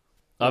whatever.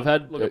 I've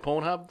had... Look at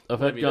Pornhub. I've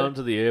whatever had you going do.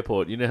 to the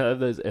airport. You know how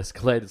those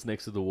escalators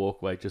next to the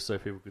walkway just so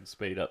people can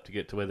speed up to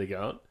get to where they're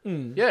going?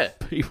 Yeah.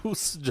 People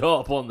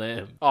stop on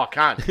them. Oh, I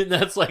can't. And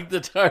that's like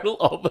the total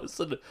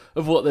opposite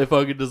of what they're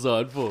fucking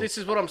designed for. This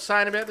is what I'm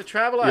saying about the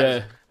travel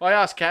agent. I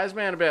asked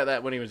Kazman about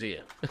that when he was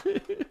here.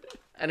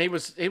 And he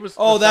was.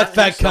 Oh, that he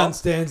fat was cunt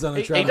stands on a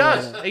He travel.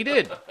 does. He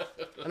did.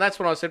 And that's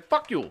when I said,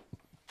 fuck you.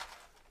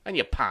 And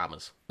you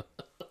palmers.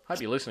 Hope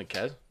you're listening,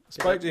 Kaz.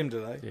 Spoke to him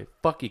today. Yeah,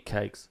 fuck your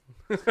cakes.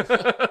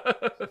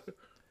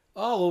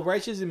 Oh, well,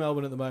 Rachel's in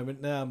Melbourne at the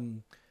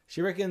moment.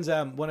 She reckons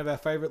one of our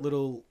favourite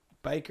little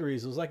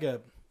bakeries, it was like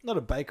not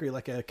a bakery,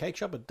 like a cake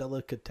shop, a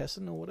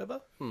delicatessen or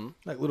whatever.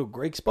 Like little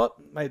Greek spot.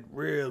 Made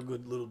real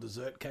good little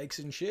dessert cakes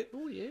and shit.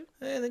 Oh, yeah.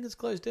 Yeah, I think it's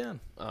closed down.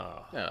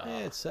 Oh, Yeah,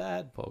 it's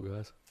sad. poor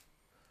guys.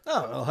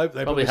 Oh, I hope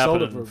they Probably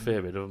sold happened it a for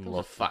fair bit of It them.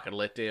 was a fucking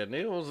letdown,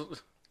 Neil. Was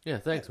it? Yeah,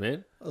 thanks,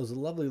 man. It was a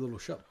lovely little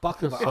shop.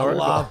 Baklava. I Sorry,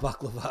 love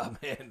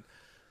baklava, man.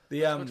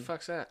 The What the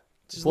fuck's that?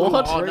 just What?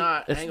 little Oh, Greek-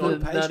 no, It's hang the on.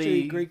 little pastry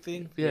nutty- Greek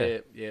thing. Yeah.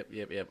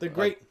 Yep.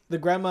 The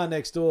grandma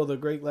next door, the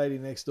Greek lady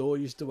next door,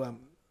 used to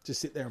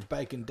just sit there and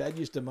bake, and Dad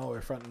used to mow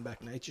her front and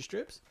back nature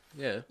strips.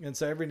 Yeah. And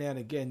so every now and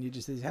again, you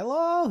just say,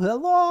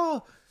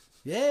 hello,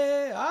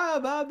 yeah,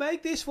 I'll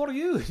make this for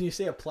you. And you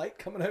see a plate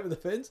coming over the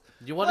fence.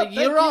 You want a Thank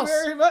you gyros?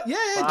 very much. Yeah,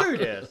 Fuck dude.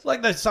 yes.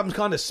 Like there's some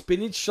kind of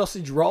spinach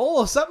sausage roll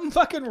or something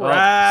fucking Oh,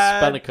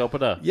 rad.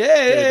 spanakopita. Yeah,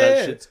 Dude,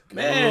 that shit's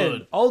man.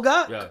 good.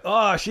 Olga, Yeah.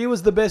 oh, she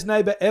was the best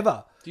neighbour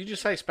ever. Did you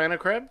just say spanner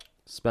crab?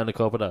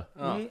 Spanakopita.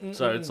 Oh.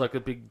 So it's like a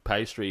big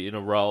pastry in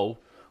a roll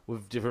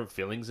with different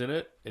fillings in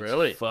it. It's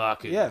Really?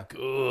 fucking Yeah.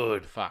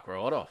 good. Fuck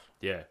right off.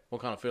 Yeah. What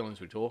kind of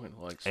fillings we talking?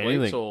 Like sweets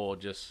Anything. or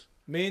just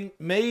Meat,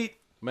 meat?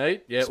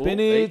 Yeah.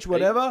 spinach,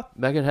 whatever.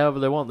 Make it however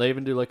they want. They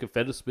even do like a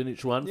feta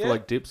spinach one Yeah. for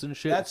like dips and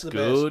shit. That's it's the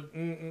good.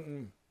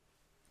 best.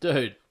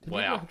 Dude,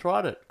 Wow. I've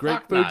tried it. Greek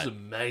Fuck food's no.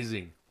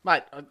 amazing.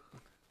 Mate, I'm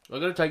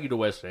going to take you to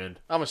West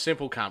End. I'm a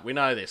simple cunt. We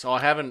know this. I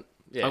haven't.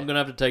 Yeah. I'm going to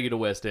have to take you to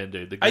West End,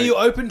 dude. The Are Greek, you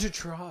open to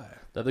try?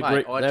 They're the Mate,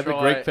 Greek, I they have a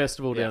try- Greek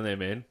festival yeah. down there,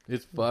 man.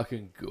 It's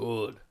fucking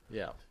good.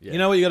 Yeah. Yeah. You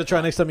know what you got to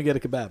try next time you get a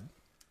kebab?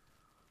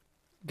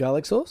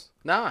 Garlic sauce,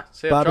 Nah.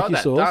 See, I've tried Barbecue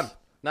that. sauce? Done.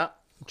 Nah.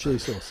 chili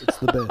sauce. It's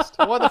the best.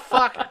 What the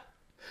fuck?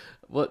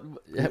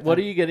 What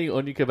are you getting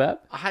on your kebab?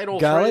 I hate all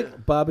Garlic, three.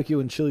 barbecue,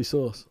 and chili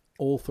sauce.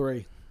 All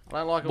three. I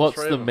don't like all What's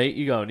three the of them. meat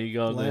you going? Are you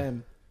going there?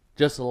 Lamb.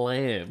 Just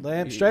lamb.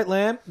 Lamb. Straight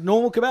lamb.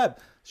 Normal kebab.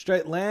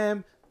 Straight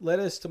lamb,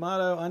 lettuce,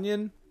 tomato,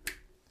 onion.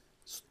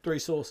 3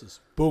 sauces.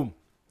 Boom.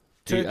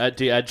 Do you add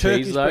Turkish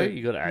cheese though? bread.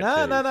 You got to add No,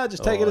 cheese. no, no.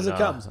 Just take it as it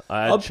comes.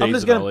 I add I'm cheese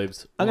just and gonna-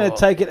 olives. I'm going to Oh.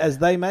 take it as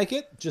they make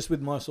it, just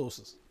with my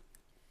sauces.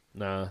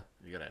 Nah,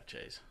 You gotta have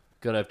cheese.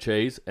 gotta have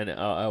cheese, and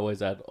I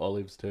always add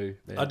olives too.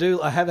 Man. I do.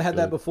 I haven't had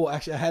that Good. before.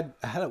 Actually, I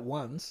had it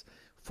once.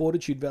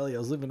 Fortitude Valley. I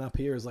was living up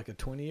here as like a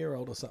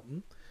 20-year-old or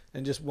something,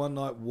 and just one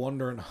night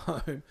wandering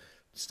home,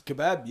 just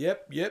kebab.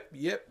 Yep.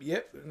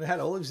 And it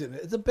had olives in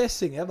it. It's the best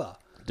thing ever.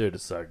 Dude,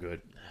 it's so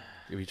good.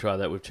 If you try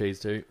that with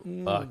cheese too,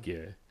 fuck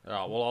yeah. All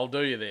right, well, I'll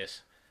do you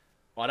this.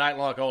 I don't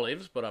like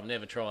olives, but I've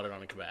never tried it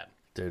on a kebab.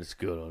 Dude, it's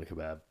good on a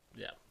kebab.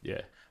 Yeah.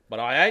 Yeah. But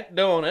I ain't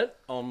doing it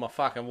on my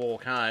fucking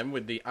walk home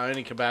with the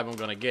only kebab I'm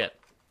going to get.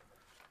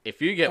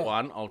 If you get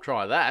one, I'll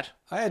try that.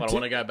 I had but two- I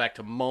want to go back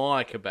to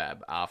my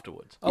kebab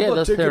afterwards. I Yeah, bought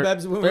that's 2 fair-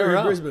 kebabs when we fair were in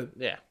enough. Brisbane.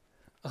 Yeah.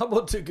 I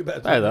bought 2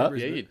 kebabs Hey, when we were in that. Yeah,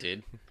 Brisbane. you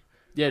did.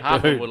 Yeah, Half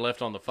of them dude. were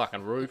left on the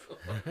fucking roof.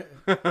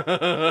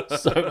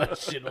 So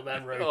much shit on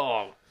that roof.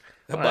 Oh.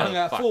 A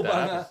banger, Fuck full that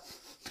banger, up.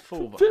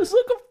 Full bu- Feels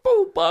like a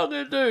full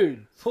banger,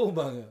 dude. full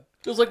banger.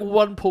 There's like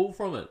one pull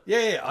from it.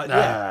 Yeah.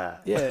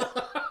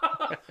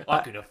 I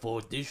can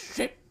afford this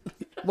shit.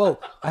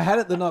 Well, I had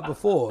it the night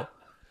before,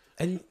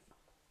 and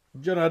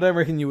John, I don't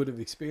reckon you would have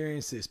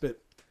experienced this, but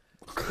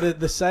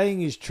the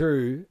saying is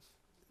true.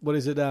 What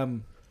is it?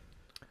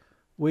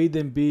 Weed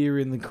then beer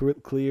in the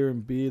clear,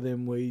 and beer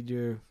then weed.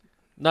 You're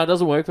No, it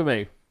doesn't work for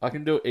me. I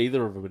can do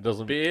either of them. It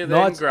doesn't. Beer, No,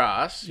 then it's-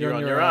 grass, you're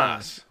on your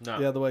ass. No.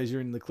 the other ways.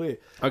 You're in the clear.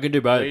 I can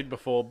do both. Weed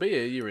before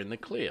beer, you're in the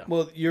clear.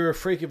 Well, you're a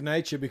freak of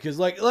nature because,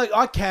 like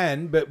I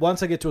can, but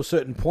once I get to a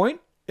certain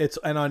point,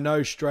 and I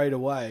know straight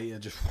away. I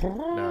just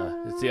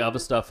Nah, it's the other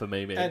stuff for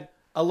me, man. and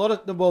a lot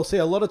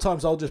of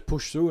times I'll just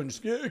push through and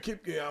just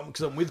keep going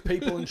because I'm with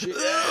people and shit.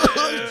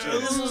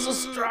 This is a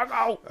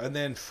struggle. And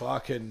then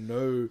fucking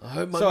no. I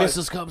hope my So I-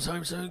 missus comes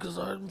home soon because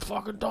I'm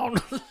fucking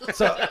done.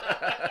 So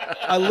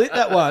I lit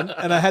that one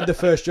and I had the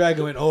first drag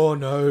and went, oh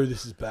no,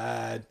 this is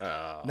bad.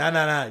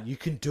 No, you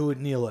can do it,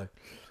 Nilo.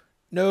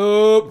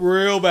 Nope,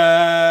 real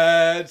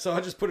bad. So I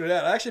just put it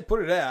out. I actually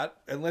put it out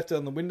and left it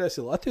on the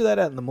windowsill. I threw that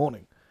out in the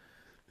morning.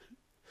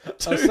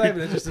 I was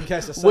saving it just in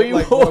case I We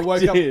I walked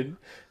woke up. in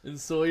and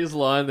saw his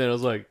line there. I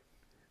was like,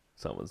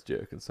 someone's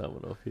jerking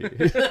someone off here.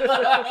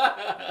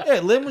 Yeah,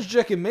 Len was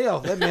jerking me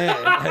off. That man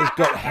has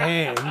got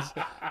hands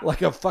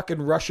like a fucking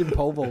Russian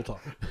pole vaulter.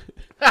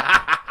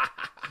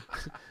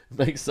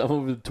 Makes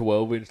someone with a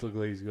 12-inch look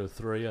like he's got a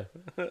 3er.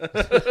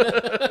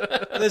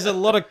 There's a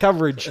lot of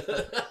coverage.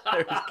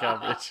 There is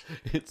coverage.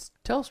 It's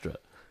Telstra.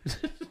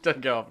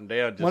 Doesn't go up and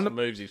down, just One-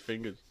 moves his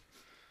fingers.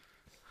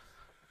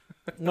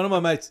 One of my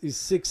mates is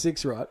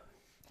 6'6", right?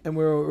 And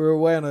we were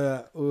away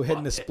we were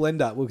heading to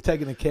Splendor. We were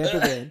taking a camper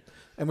van,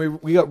 and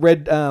we got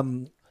red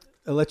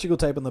electrical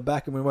tape on the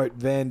back, and we wrote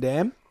Van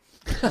Dam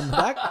on the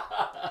back,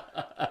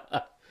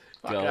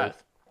 Fuck Gold.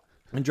 oath.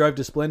 and drove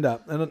to Splendor.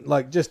 And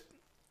like just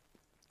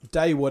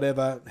day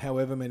whatever,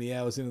 however many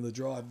hours into the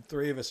drive,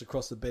 3 of us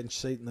across the bench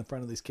seat in the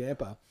front of this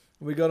camper.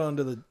 And we got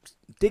onto the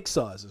dick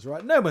sizes,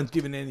 right? No one's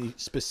given any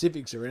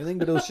specifics or anything,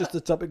 but it was just a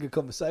topic of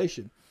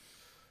conversation.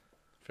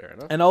 Fair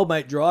enough. An old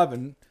mate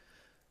driving,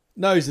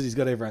 knows that he's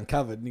got everyone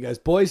covered. And he goes,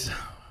 boys,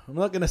 I'm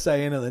not going to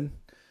say anything,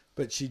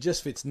 but she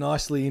just fits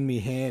nicely in me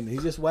hand. He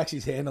just whacks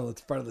his hand on the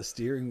front of the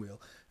steering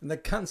wheel. And the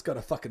cunt's got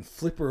a fucking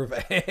flipper of a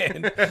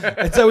hand.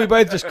 And so we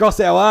both just cross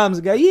our arms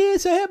and go, yeah,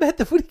 so how about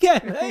the footy game?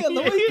 Hey, on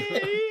the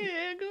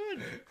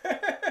weekend.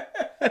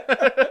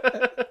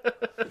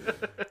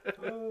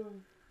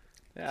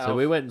 Yeah, So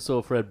we went and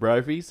saw Fred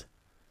Brophy's.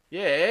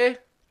 yeah.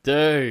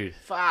 Dude.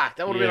 Fuck,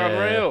 that would have been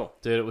unreal.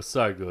 Dude, it was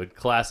so good.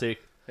 Classic.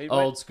 He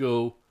Old went-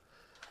 school.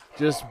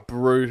 Just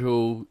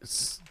brutal.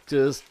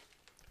 Just...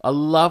 I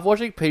love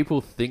watching people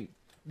think...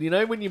 You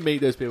know when you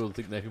meet those people who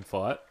think they can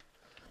fight?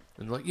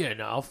 And like, yeah,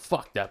 no, I'll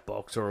fuck that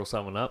boxer or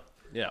someone up.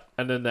 Yeah.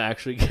 And then they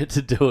actually get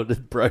to do it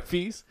at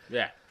Brophy's.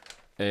 Yeah.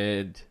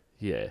 And,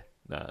 yeah,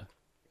 no.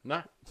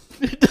 No.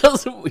 It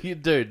doesn't what you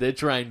do. They're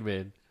trained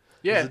men.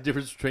 Yeah. There's a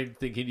difference between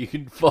thinking you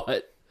can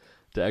fight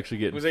to actually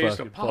get Was in there used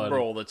a fucking pub fighting.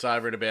 brawl that's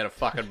over in about a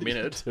fucking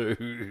minute?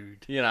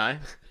 Dude. You know?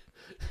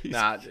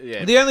 Nah,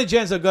 yeah. The only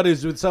chance I've got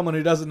is with someone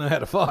who doesn't know how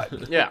to fight.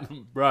 Yeah.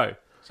 Bro.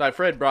 So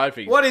Fred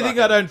Brophy. Why do you think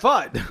I don't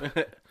fight?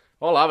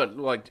 I love it.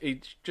 Like,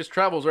 he just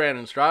travels around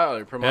in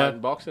Australia promoting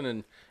Yeah. boxing,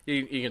 and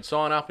you can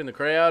sign up in the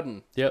crowd,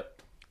 and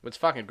Yep. it's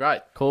fucking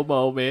great. Called my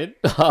old man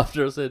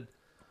after I said,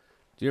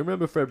 do you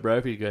remember Fred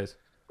Brophy? He goes,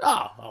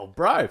 oh,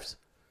 Bropes.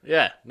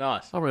 Yeah,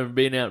 nice. I remember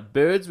being out in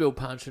Birdsville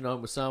punching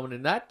on with someone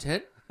in that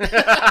tent.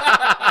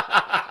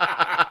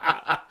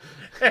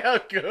 How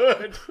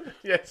good.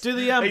 Yes. Do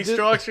the, he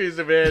strikes me as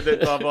a man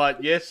that I'm like,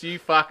 yes, you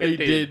fucking He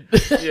did.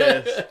 did.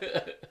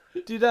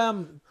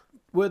 Yes.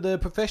 Were the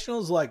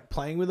professionals like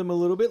playing with them a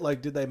little bit?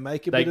 Like, did they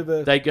make a bit of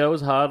a? They go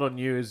as hard on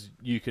you as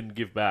you can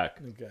give back.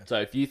 Okay.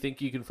 So if you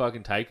think you can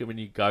fucking take them and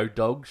you go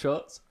dog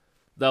shots,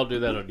 they'll do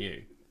that on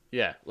you.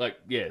 Yeah. Like,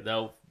 yeah,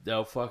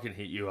 they'll fucking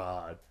hit you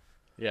hard.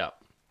 Yeah.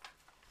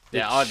 The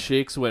Yeah,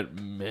 chicks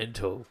went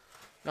mental.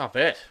 I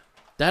bet.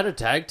 They had a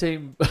tag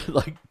team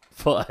like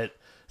fight.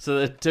 So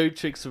there are two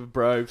chicks from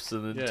Bropes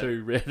and then Yeah.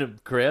 two random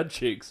crowd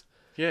chicks.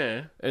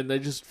 Yeah. And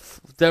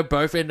they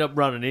both end up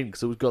running in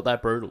because it got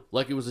that brutal.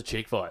 Like it was a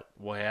chick fight.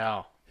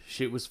 Wow.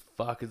 Shit was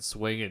fucking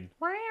swinging.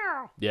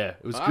 Wow. Yeah,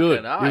 it was Fucking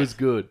good. nice. It was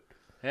good.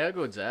 How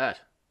good's that?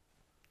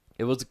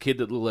 It was a kid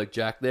that looked like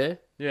Jack there.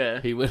 Yeah.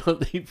 He went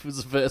on, he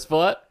was the first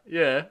fight.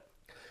 Yeah.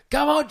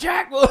 Come on,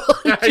 Jack!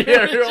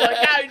 Yeah, you're like,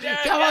 go,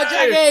 Jack, Come on, go."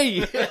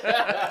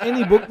 Jackie!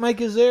 Any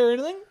bookmakers there or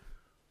anything?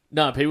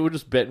 No, people were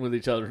just betting with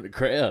each other in the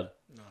crowd.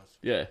 Nice.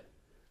 Yeah.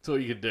 That's all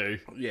you could do.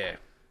 Yeah.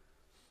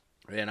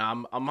 And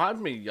I'm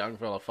hoping my young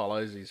fella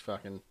follows his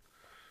fucking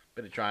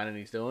bit of training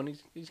he's doing.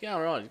 He's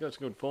going right. He's got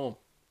some good form.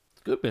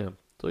 It's good, man.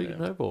 That's all you can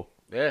hope for.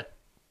 Yeah.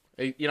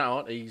 You know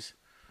what? He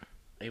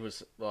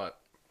was like,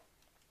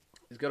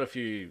 he's got a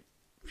few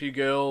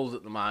girls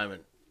at the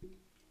moment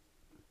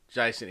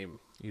chasing him.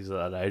 He's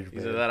at that age,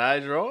 He's man. at that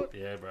age, right?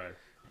 Yeah, bro.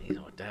 He's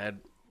like, Dad,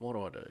 what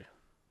do I do?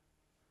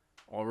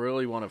 I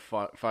really want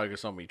to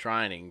focus on my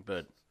training,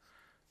 but,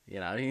 you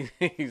know,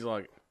 he's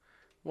like,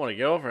 I want a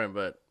girlfriend,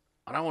 but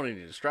I don't want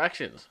any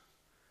distractions.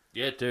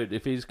 Yeah, dude,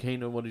 if he's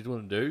keen on what he's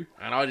want to do,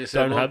 And I just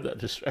said, don't look, have that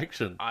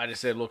distraction. I just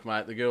said, look,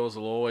 mate, the girls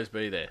will always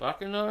be there.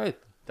 Fucking oath.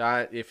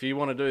 If you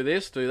want to do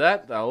this, do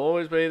that. They'll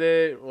always be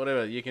there.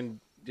 Whatever. You can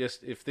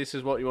just, if this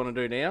is what you want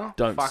to do now,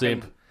 Don't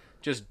fucking simp.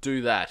 just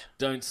do that.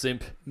 Don't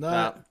simp.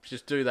 No,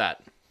 just do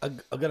that. I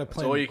got a That's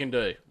plan. all you can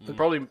do.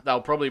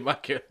 They'll probably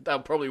make you. They'll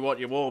probably want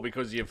you more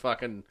because you're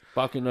fucking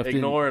Fucking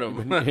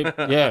ignoring them.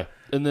 Yeah.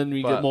 And then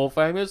we But- get more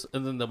famous,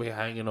 and then they'll be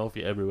hanging off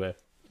you everywhere.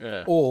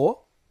 Yeah. Or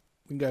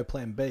we can go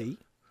plan B.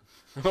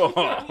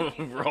 Oh,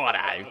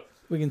 righto.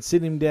 We can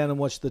sit him down and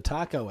watch the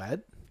taco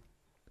ad.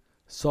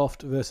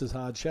 Soft versus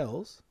hard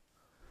shells.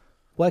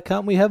 Why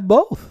can't we have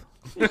both?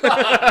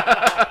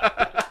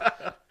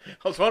 I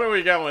was wondering where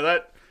you're going with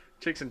that.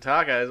 Chicks and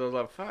tacos. I was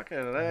like,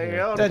 fucking, there you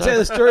go. Did I tell you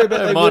the story about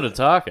Don't they mind a would,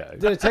 taco.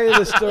 Did I tell you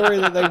the story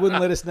that they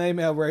wouldn't let us name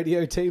our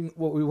radio team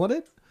what we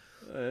wanted?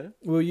 Yeah.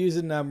 We were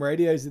using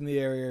radios in the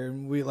area,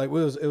 and it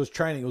was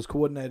training. It was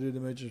coordinated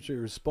emergency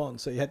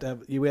response. So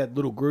you had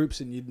little groups,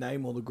 and you'd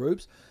name all the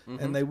groups,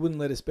 and they wouldn't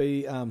let us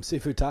be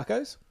seafood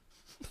tacos.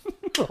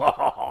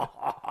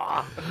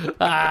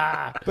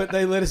 But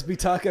they let us be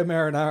taco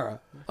marinara.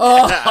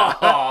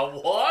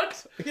 Oh,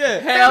 what? Yeah,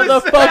 How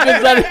the fuck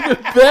is that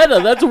even better?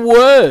 That's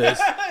worse.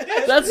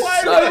 That's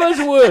so much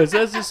worse.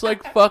 That's just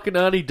like fucking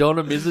Auntie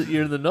Donna visit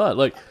you in the night.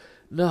 Like,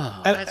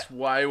 no. That's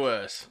way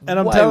worse. and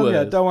I'm Way telling you,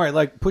 worse. don't worry.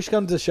 Like push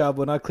comes to shove,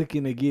 when I click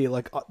in a gear,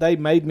 like they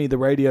made me the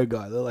radio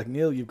guy. They're like,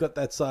 Neil, you've got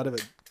that side of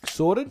it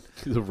sorted.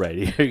 The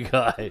radio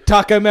guy.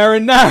 Taco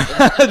marinara.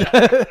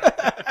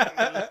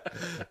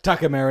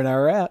 Taco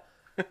marinara out.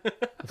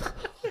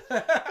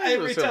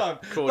 Every Sort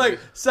of time. called Like you-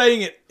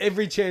 saying it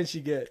every chance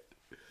you get.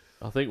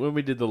 I think when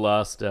we did the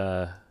last,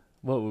 when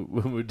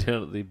we were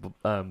down at the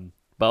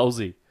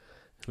Ballsy.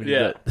 we did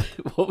Yeah.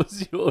 that- what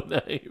was your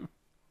name?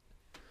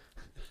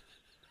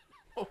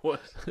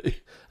 What?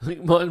 I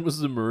think mine was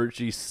the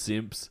Marucci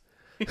Simps.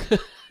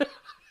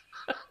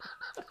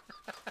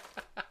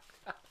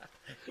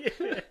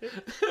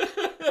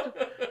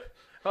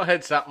 I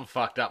had something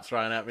fucked up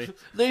thrown at me.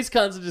 These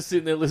cunts are just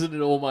sitting there listening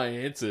to all my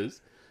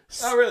answers.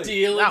 Oh, really?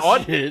 Stealing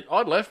No, shit.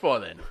 I'd left by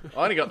then.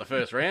 I only got the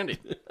first round in.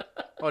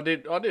 I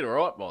did all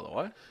right, by the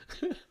way.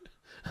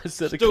 I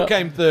said Still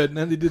came third and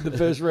only did the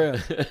first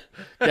round.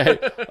 Okay,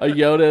 I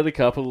yelled out a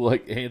couple of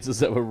like answers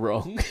that were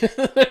wrong.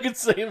 I could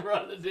see him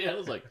writing it down. I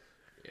was like,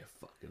 "Yeah,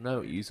 fucking know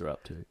what you're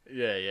up to."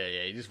 Yeah.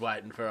 You're just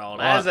waiting for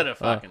old Hazard to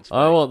fucking speak.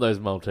 I want those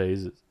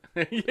Maltesers,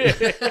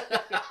 Yeah.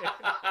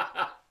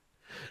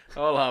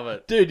 I love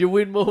it. dude. You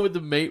win more with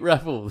the meat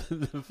raffle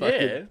than the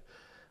fucking.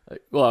 Yeah.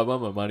 Well, I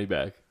won my money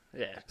back.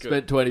 Yeah,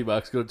 good. Spent $20,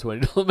 got a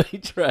 $20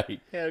 meat tray.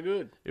 How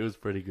good. It was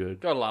pretty good,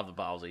 Gotta love the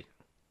ballsy.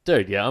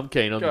 dude. Yeah, I'm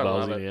keen on Gotta the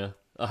love ballsy it. now.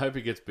 I hope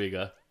it gets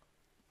bigger.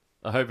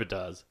 I hope it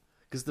does,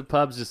 because the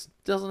pubs just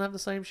doesn't have the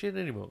same shit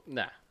anymore.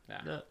 Nah.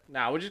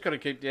 No. We just gotta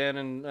keep down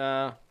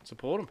and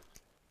support them.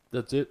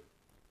 That's it.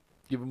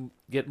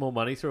 Get more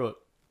money through it.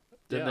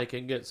 Then Yeah. they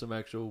can get some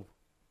actual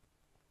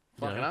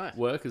Fucking oath.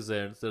 workers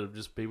there instead of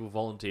just people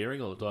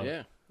volunteering all the time.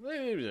 Yeah.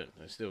 They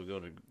still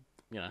got a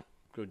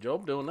good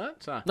job doing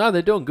that. So No,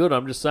 they're doing good.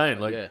 I'm just saying,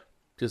 like, yeah.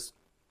 just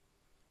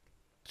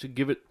should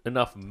give it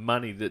enough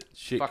money that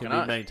shit Fucking can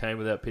be oath. maintained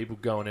without people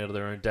going out of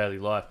their own daily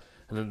life,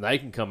 and then they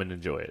can come and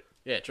enjoy it.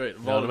 Yeah, true.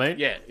 know what I mean?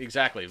 Yeah,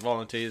 exactly.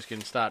 Volunteers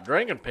can start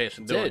drinking piss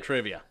and doing it.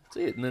 trivia. That's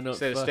it. And they're not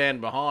Instead of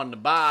standing behind the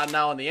bar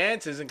knowing the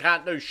answers and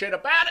can't do shit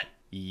about it.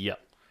 Yep.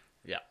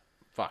 Yeah.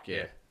 Fuck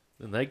yeah.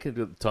 And they can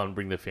do the time to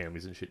bring their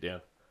families and shit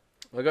down.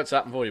 I got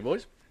something for you,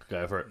 boys.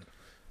 Go for it.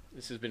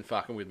 This has been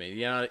fucking with me.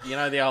 You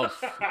know the old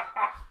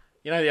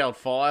the old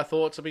fire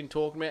thoughts I've been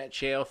talking about?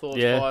 Shower thoughts,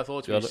 Yeah, fire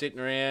thoughts, when got you're it. sitting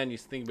around, you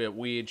think about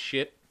weird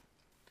shit.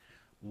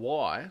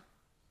 Why?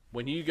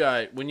 When you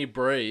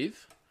breathe,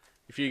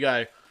 if you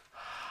go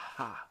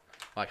ha,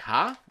 like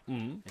ha,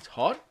 it's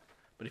hot,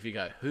 but if you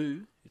go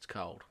who, it's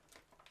cold.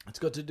 It's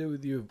got to do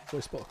with your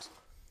voice box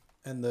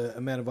and the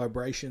amount of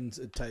vibrations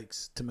it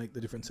takes to make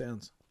the different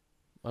sounds.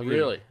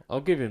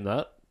 I'll give him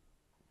that.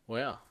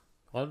 Wow.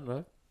 I don't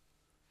know.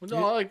 Well,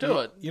 no, do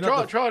it. you're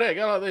not Try it out.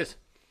 Go like this.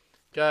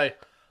 Go,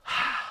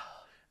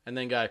 and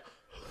then go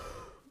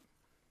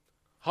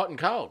hot and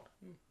cold.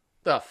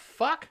 The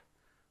fuck?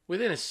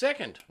 Within a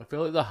second. I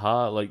feel like the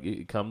heart, like,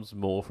 it comes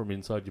more from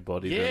inside your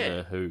body Yeah. than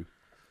the who.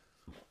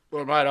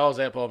 Well, mate, I was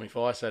out by my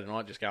fire Saturday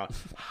night just going,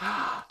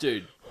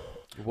 Dude,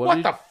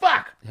 what the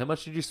fuck? How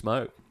much did you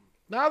smoke?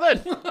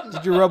 Nothing.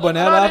 Did you rub one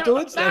out I don't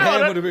afterwards? even- That no, I hand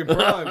don't- would have been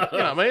prime. You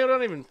know me, I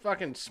don't even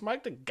fucking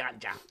smoke the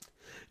ganja.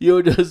 You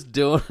were just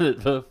doing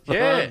it for fun.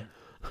 Yeah.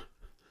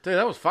 Dude,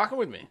 that was fucking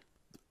with me.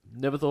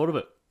 Never thought of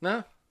it.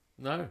 No?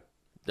 No.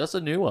 That's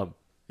a new one.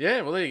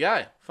 Yeah, well, there you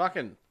go.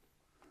 Fucking,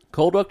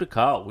 Call Dr.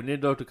 Carl. We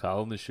need Dr.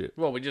 Carl on this shit.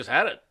 well, we just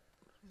had it.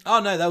 Oh,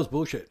 no, that was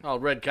bullshit. Oh,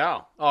 Red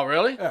Carl. Oh,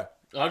 really? Yeah.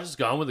 I was just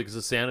going with it because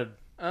it sounded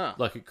Oh.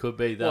 like it could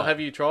be that. Well, have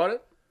you tried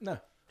it? No.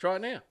 Try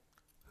it now.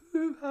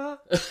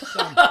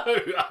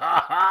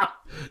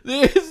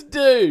 This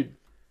dude.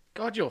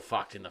 God, you're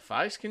fucked in the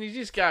face. Can you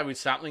just go with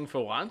something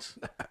for once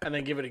and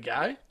then give it a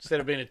go instead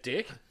of being a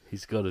dick?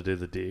 He's got to do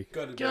the dick.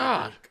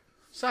 God,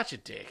 such a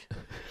dick.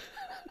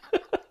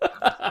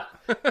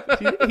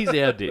 He's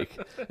our dick.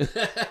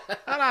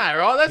 I know,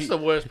 right? That's the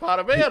worst part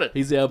about it.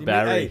 He's our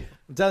Barry. Hey,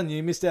 I'm telling you,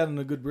 you missed out on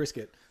a good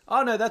brisket.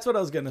 Oh, no, that's what I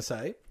was going to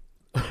say.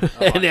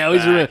 And now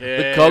he's back. the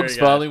Here cogs we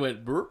go. finally went.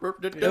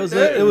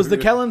 It was the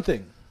Callan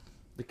thing.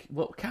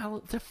 What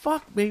Callan?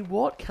 Fuck me.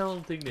 What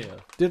Callan thing now?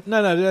 Did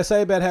I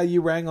say about how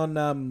you rang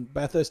on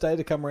Bathurst Day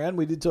to come around?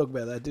 We did talk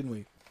about that, didn't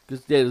we?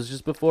 Because it was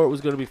just before it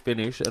was going to be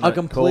finished, and I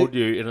called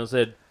you and I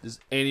said, "Does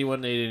anyone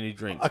need any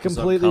drinks? I 'Cause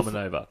completely I'm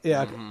coming over."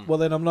 Yeah. Well,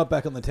 then I'm not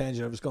back on the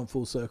tangent. I've just gone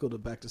full circle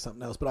back to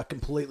something else. But I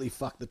completely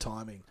fucked the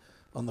timing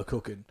on the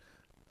cooking.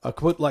 I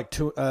put like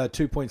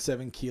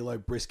 2.7 kilo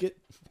brisket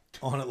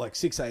on at like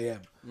 6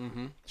 a.m.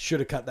 Mm-hmm. Should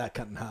have cut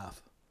in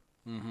half.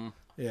 Mm-hmm.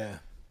 Yeah.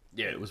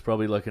 Yeah, it was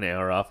probably like an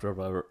hour after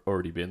I've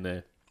already been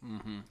there.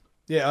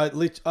 Yeah,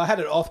 I had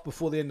it off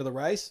before the end of the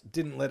race.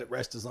 Didn't let it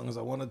rest as long as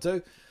I wanted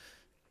to.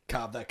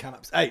 Carved that cunt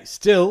up. Hey,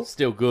 still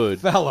good.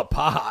 Fell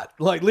apart.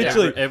 Like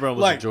literally, everyone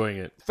was enjoying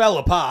it. Fell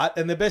apart,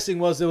 and the best thing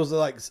was there was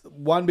like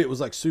one bit was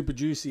like super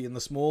juicy, and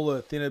the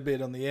smaller, thinner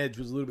bit on the edge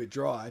was a little bit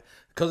dry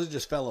because it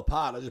just fell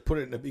apart. I just put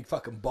it in a big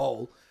fucking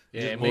bowl.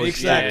 Yeah,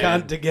 Mix that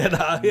cunt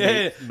together.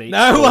 Meat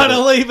No one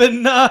will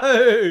even know.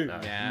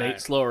 No.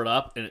 Meat, slow it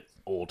up, and it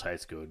all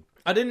tastes good.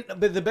 I didn't.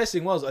 But the best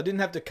thing was I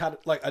didn't have to cut it.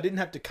 Like I didn't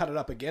have to cut it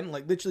up again.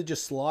 Like literally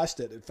just sliced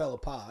it. It fell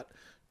apart.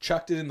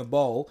 Chucked it in the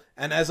bowl,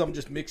 and as I'm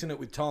just mixing it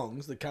with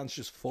tongs, the cunt's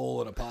just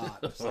falling apart.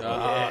 It's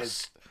like,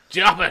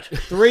 Stop it.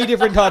 3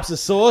 different types of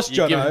sauce,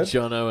 You're giving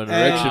Jono. Jono an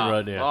erection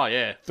right now. Oh,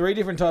 yeah. 3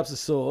 different types of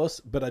sauce,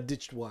 but I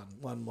ditched one.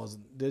 One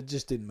wasn't. It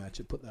just didn't match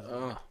it. Put that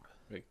on.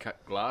 We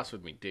cut glass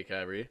with me dick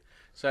over here.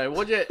 So,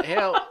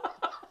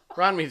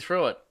 run me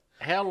through it.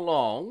 How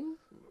long?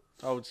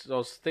 I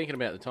was thinking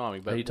about the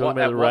timing, but Are you talking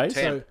about at the what race?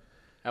 temp?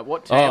 At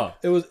what temp?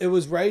 It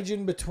was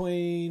raging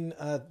between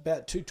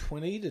about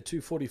 220 to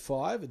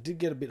 245. It did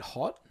get a bit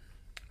hot.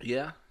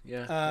 Yeah.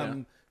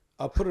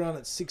 I put it on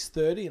at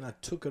 6:30 and I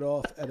took it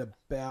off at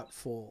about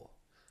 4.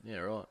 Yeah,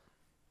 right.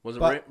 Was it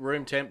But-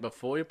 room temp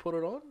before you put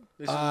it on?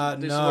 This is what I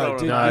No, wanna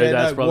dude, know. No, yeah,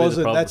 that's it probably the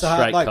wasn't. problem, That's a hard,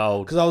 straight like,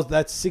 cold. because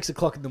that's 6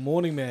 o'clock in the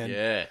morning, man.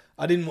 Yeah.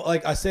 I didn't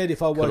like. I said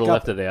if I woke Could have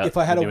up, left it out if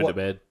I had when a you went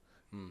to bed.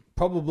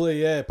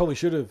 probably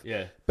should have.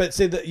 Yeah. But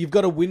see that you've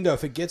got a window.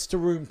 If it gets to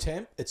room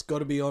temp, it's got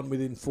to be on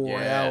within 4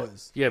 Yeah.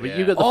 hours. Yeah, but Yeah.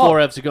 you got the Oh. 4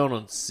 hours to go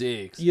on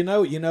 6. You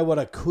know what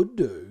I could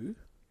do?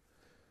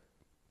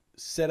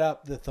 Set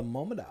up the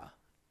thermometer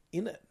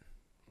in it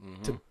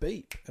to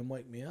beep and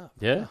wake me up.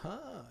 Yeah?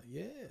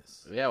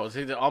 Yes. Yeah, well,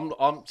 see,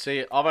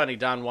 I've only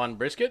done one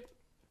brisket,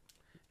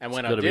 and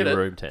when It's I got to be did it,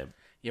 room temp.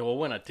 yeah, well,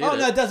 when I did Oh it,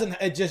 no, it doesn't.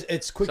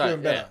 It's quicker so,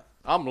 and better.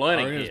 yeah, I'm I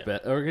learning reckon here. it's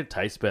better. I reckon it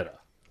tastes better.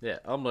 Yeah,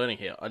 I'm learning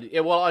here.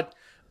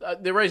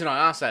 The reason I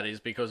ask that is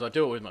because I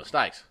do it with my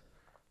steaks.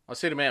 I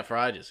sit them out for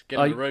ages, get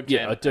them to room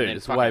yeah, I temp, do. and then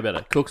It's fucking- way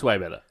better. Cooks way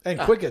better. And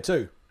quicker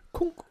too.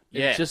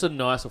 Yeah, It's just a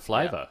nicer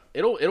flavour.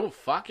 it'll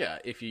fuck you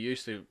if you're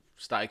used to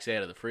steaks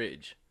out of the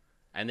fridge,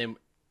 and then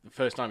the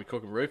first time you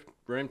cook them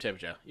room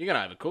temperature, you're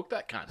gonna overcook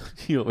that cunt.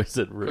 You always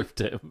said roof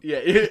temp.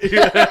 Yeah,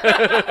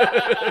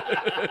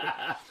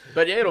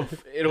 but yeah,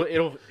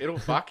 it'll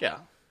fuck you.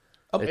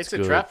 It's a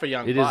good. trap for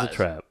young It players. is a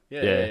trap.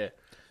 Yeah.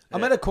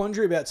 I'm at a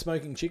quandary about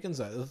smoking chickens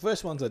though. The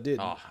first ones I did,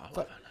 Oh, I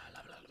love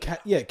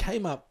it.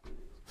 came up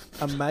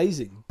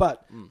amazing,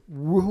 but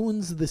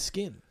ruins the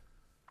skin.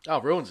 Oh,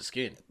 ruins the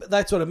skin. But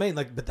that's what I mean.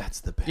 Like, but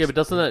that's the best. Yeah, but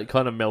doesn't that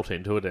kind of melt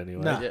into it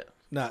anyway? no, Yeah.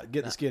 no,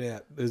 get the skin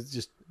out. It's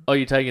just, Oh,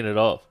 you're taking it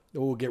off?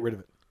 or get rid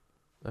of it.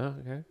 Oh,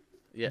 okay.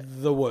 Yeah.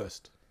 The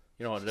worst.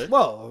 You know what I do?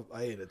 Well,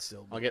 I eat it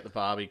still. I get the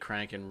barbie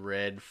cranking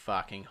red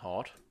fucking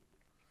hot.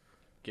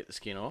 Get the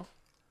skin off.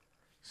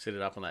 Sit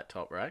it up on that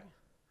top rack.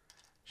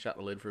 Shut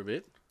the lid for a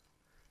bit.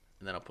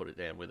 And then I put it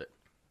down with it.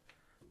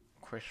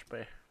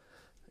 Crispy.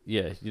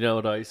 Yeah, you know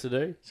what I used to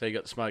do? So you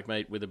got the smoked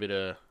meat with a bit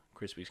of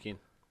crispy skin.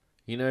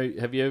 You know,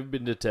 have you ever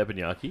been to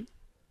teppanyaki?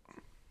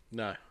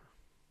 No.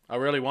 I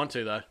really want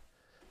to, though.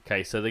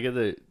 Okay, so they get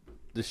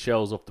the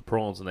shells off the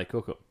prawns and they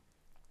cook them.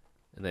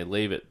 And they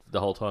leave it the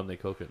whole time they're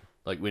cooking.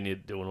 Like when you're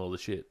doing all the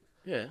shit.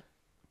 Yeah.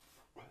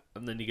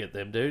 And then you get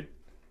them, dude.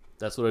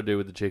 That's what I do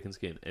with the chicken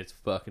skin. It's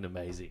fucking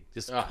amazing.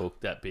 Just Ah. cook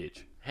that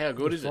bitch. How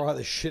good is it? Fry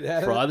the shit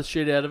out Fry of it. the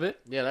shit out of it.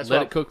 Yeah, that's Let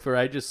what it cook for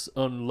ages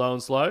on low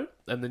and slow.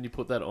 And then you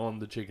put that on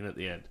the chicken at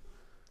the end.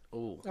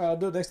 Ooh. I'll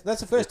do it next.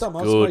 That's the first time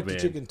I'll good, smoke the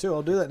man. chicken too.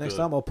 I'll do that next Good.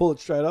 time. I'll pull it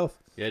straight off.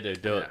 Yeah,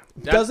 dude, do it.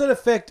 Does it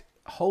affect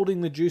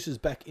holding the juices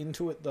back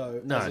into it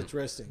though No. as it's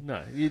resting?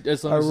 No,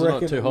 as long I as it's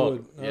reckon not too it hot.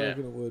 would. I Yeah.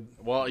 reckon it would.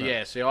 Well,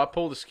 yeah, see, I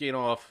pull the skin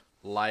off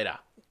later.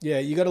 Yeah,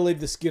 you got to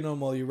leave the skin on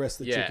while you rest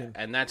the Yeah, chicken.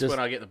 and that's Just- when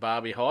I get the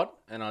barbie hot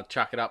and I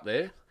chuck it up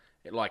there.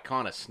 It like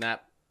kind of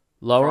snap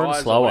Lower and fries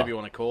or slower. whatever you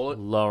want to call it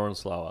Lower and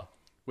slower.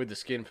 with the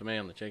skin for me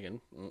on the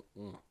chicken.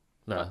 Mm-mm.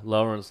 No,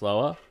 lower and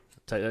slower.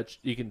 Take that.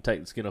 You can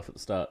take the skin off at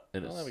the start,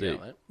 and Oh, it's there we sick.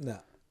 go, mate. No,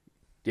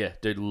 Yeah,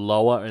 dude,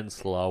 lower and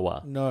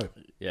slower. no.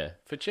 Yeah,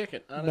 For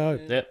chicken. I don't- No.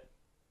 yep,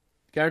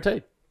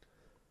 guaranteed.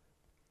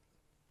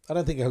 I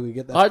don't think I could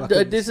get that.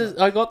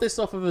 fucking- I got this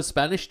off of a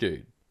Spanish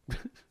dude. Oh,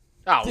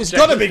 well, It's check-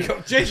 got to be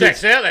good. Jesus.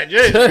 Checks out then.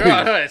 Jesus.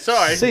 Right,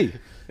 sorry. See,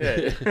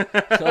 Yeah.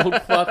 Old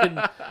fucking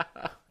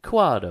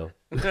Quado.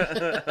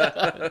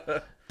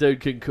 Dude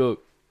can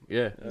cook.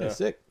 Yeah, yeah,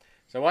 sick.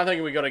 So one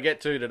thing we got to get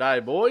to today,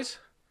 boys,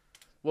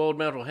 World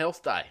Mental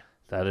Health Day.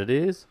 that it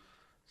is.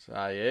 So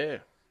yeah,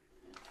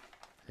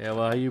 How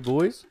are you,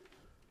 boys?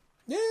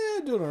 Yeah,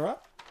 doing all right.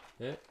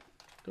 Yeah,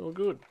 doing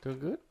good, doing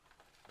good.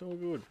 doing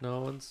good.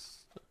 No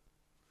one's.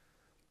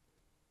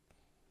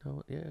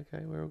 No, yeah,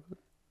 okay, we're all good.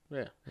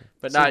 Yeah,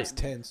 but no, Seems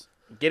tense.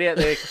 get out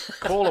there,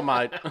 call a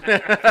mate.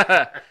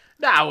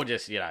 No, we'll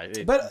just But,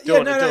 do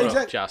yeah, it, no, do it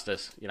exact- off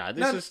justice. This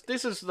No.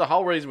 this is the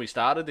whole reason we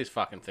started this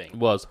fucking It thing.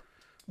 was.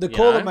 The You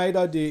call know? a mate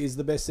idea is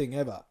the best thing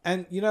ever.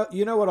 And you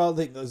know what I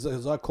think is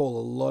I call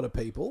a lot of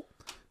people,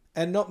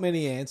 and not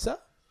many answer,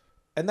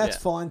 and that's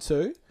Yeah. fine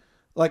too.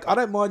 Like I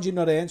don't mind you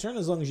not answering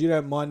as long as you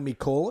don't mind me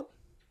calling.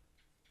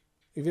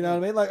 If you know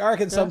what I mean. Like I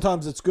reckon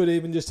sometimes it's good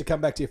even just to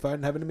come back to your phone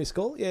and having a missed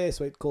call. Yeah,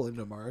 sweet, call him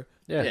tomorrow.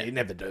 Yeah. Yeah, you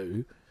never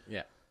do.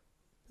 Yeah,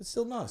 It's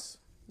still nice.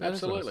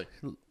 absolutely.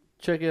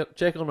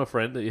 Check on a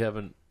friend that you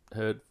haven't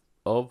heard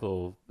of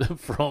or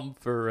from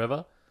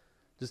forever.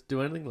 Just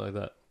do anything like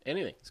that.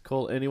 Anything. Just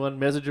call anyone,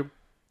 message them.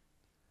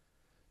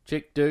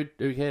 Chick, dude,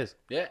 who cares?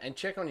 Yeah, and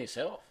check on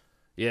yourself.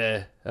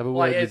 Yeah, have a word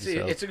Like with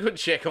yourself. it's a good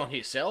check on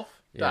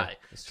yourself. Yeah, Day.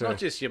 it's It's true. not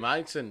just your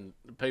mates and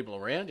the people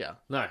around you.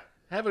 No,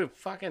 Have a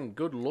fucking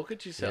good look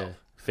at yeah. yourself.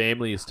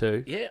 Family is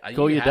too. Yeah, are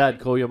Call you your happy?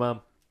 dad, call your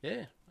mum.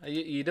 Yeah. Are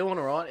you doing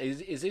all right?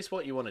 Is this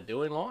what you want to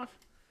do in life?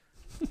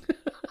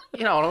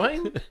 You know what I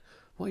mean?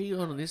 Why are you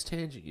going on this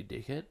tangent, you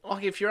dickhead?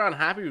 Like, if you're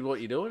unhappy with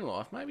what you do in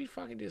life, maybe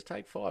fucking just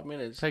take 5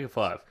 minutes, Take a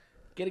 5.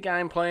 get a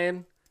game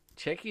plan,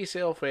 check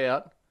yourself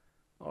out.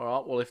 All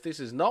right, well, if this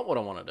is not what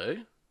I want to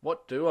do,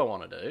 what do I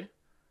want to do?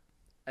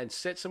 And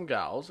set some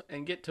goals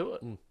and get to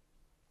it.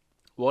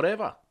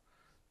 Whatever.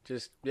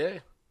 Just, yeah.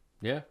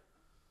 Yeah.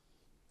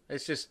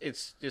 It's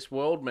just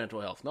world mental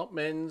health, not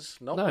men's,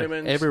 not No,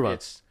 women's. everyone.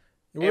 It's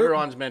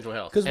everyone's mental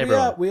health. Because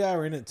Everyone. we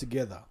are in it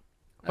together.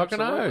 Fucking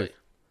Absolutely. oath.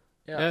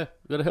 Yeah.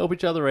 Got to help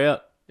each other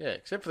out. Yeah,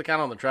 except for the cunt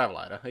on the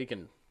travelator. He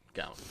can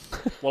go.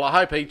 Well, I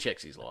hope he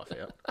checks his life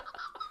out.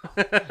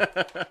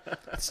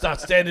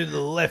 Start standing to the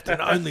left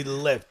and only the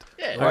left.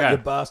 Yeah. Right, Okay. you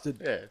bastard.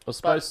 Yeah. I was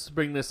supposed to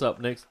bring this up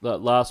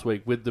last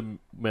week with the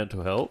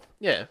mental health.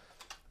 Yeah.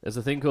 There's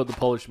a thing called the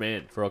Polished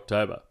Man for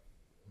October.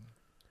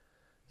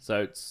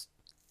 So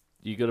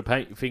you got to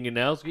paint your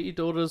fingernails. Get your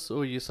daughters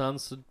or your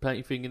sons to paint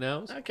your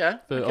fingernails Okay.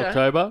 for okay.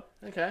 October.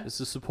 Okay. It's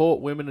to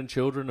support women and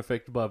children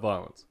affected by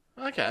violence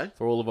Okay.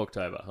 for all of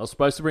October. I was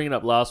supposed to bring it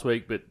up last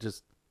week, but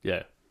just,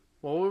 yeah.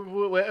 Well,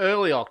 we're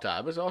early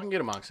October, so I can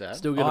get amongst that.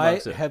 Still get I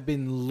amongst it. have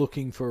been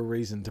looking for a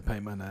reason to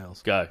paint my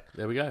nails. Go.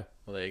 There we go.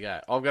 Well, there you go.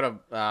 I've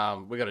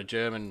got we got a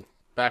German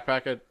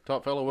backpacker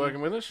type fella working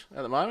with us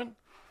at the moment.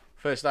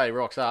 First day he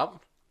rocks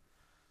up.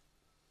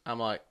 I'm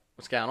like,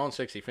 what's going on,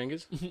 sexy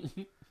fingers?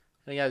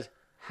 And he goes,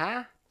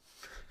 huh?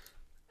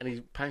 And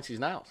he paints his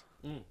nails.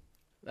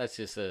 That's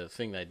just a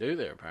thing they do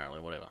there, apparently,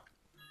 whatever.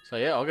 So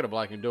yeah, I've got a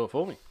bloke who can do it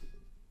for me.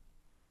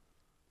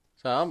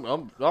 So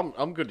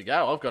I'm good to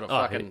go. I've got a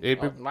fucking he'd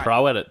be mate,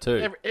 pro at it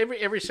too.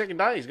 every second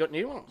day he's got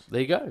new ones.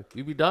 There you go.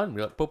 You'll be done.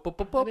 You're like, pop, pop,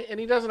 pop, pop. And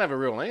he doesn't have a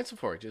real answer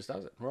for it, just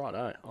does it.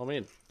 Right, I'm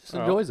in. Just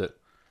All enjoys it.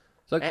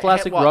 It's like right.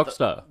 classic What, rock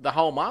star. The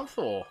whole month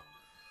or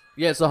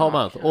Yeah, it's the whole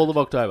month. All of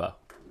October.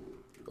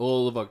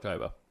 All of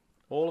October.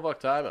 all of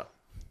October?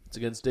 It's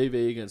against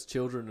DV, against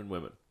children and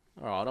women.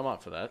 All right, I'm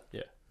up for that.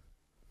 Yeah.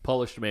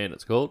 Polished Man,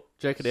 it's called.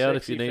 Check it out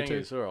if you need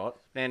fingers, to. all right.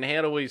 And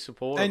how do we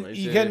support them?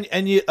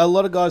 And a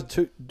lot of guys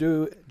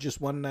do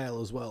just one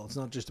nail as well. It's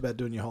not just about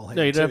doing your whole hand.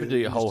 No, you don't have too. to do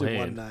your You just whole do hand.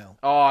 one nail.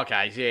 Oh,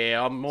 okay.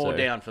 Yeah, I'm more So-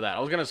 down for that. I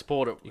was going to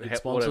support it. You can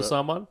sponsor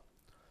someone,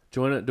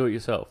 join it, do it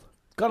yourself.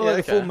 Kind of Yeah,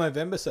 like a okay. full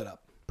Movember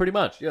setup. Pretty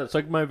much. Yeah, it's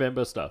like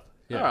Movember stuff.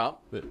 Yeah. All right.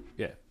 But,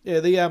 yeah.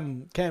 Yeah,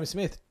 the Cam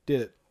Smith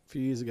did it a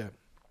few years ago.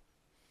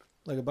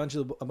 Like a bunch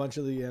of the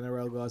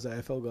NRL guys, the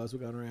AFL guys were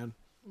going around.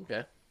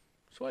 Okay.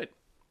 Sweet.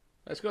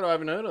 That's good. I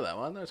haven't heard of that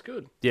one. That's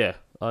good. Yeah.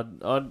 I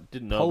didn't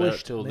know about it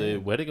Polished till the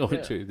Man. wedding I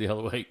went Yeah. to the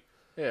other week.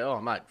 Yeah. Oh,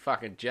 mate.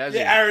 Fucking jazzy.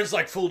 Yeah, Aaron's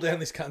like full down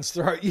this cunt's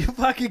throat. You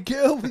fucking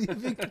girl. What do you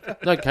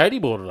think? No, Katie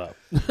brought it up.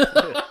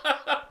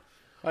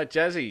 Hey,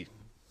 Jazzy.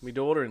 My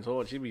daughter and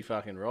thought she'd be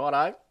fucking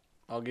right, eh?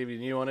 I'll give you a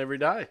new one every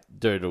day.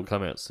 Dude, it'll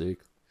come out sick.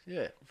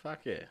 Yeah. Fuck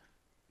yeah.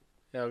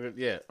 Yeah.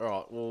 Yeah. All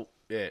right. Well,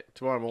 yeah.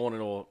 Tomorrow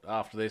morning or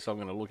after this, I'm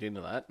going to look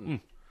into that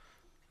and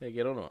yeah,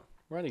 get on it.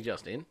 We're only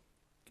just in.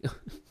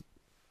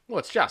 Well,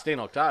 it's just in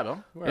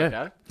October. We're Yeah.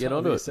 okay. Get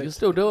onto Totally it. You sex can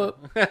still do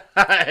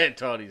it.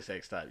 Tiny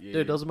sex tape. Yeah.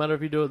 Dude, it doesn't matter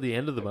if you do it at the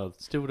end of the month.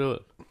 Still do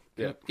it.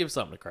 Yeah. Give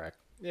something a crack.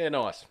 Yeah,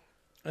 nice.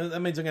 And that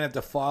means I'm going to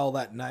have to file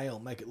that nail,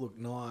 make it look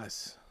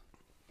nice.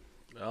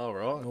 All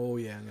right. Oh,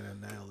 yeah, I'm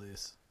going to nail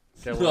this.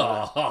 Okay,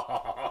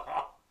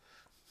 well,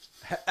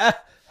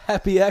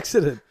 Happy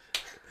accident.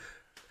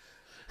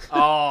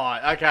 oh,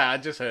 okay. I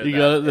just heard You that.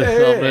 got it.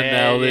 Yeah, I'm gonna yeah,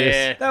 nail this.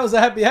 yeah. That was a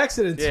happy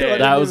accident, too. Yeah. I didn't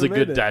That was a even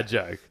good mean it. dad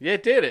joke. Yeah,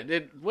 it did.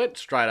 It went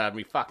straight over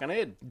me fucking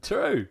head.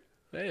 True.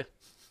 Yeah.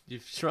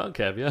 You've shrunk,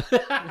 have you?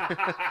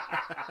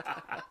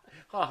 I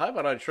hope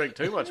I don't shrink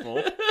too much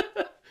more.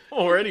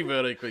 Already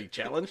vertically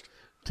challenged.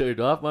 Dude,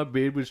 half my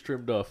beard was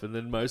trimmed off, and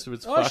then most of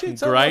it's Oh, fucking shit,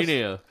 so grey was-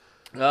 now.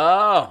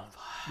 Oh,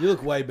 You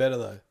look way better,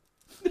 though.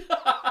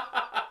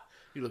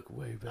 You look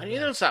way better. you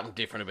know something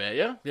different about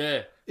you.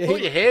 Yeah. Thought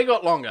your hair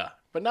got longer,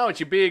 but no, it's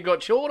your beard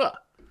got shorter.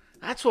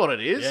 That's what it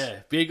is. Yeah.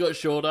 Beard got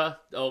shorter.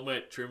 Old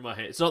mate trimmed my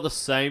hair. It's not the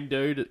same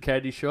dude at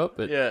Caddy Shop,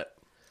 but yeah,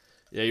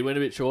 Yeah. he went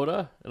a bit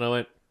shorter, and I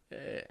went, Yeah.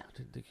 I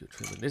didn't think you were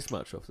trimming this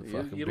much off the You-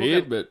 fucking you're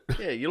beard, looking- but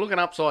Yeah, you're looking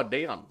upside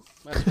down.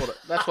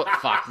 That's what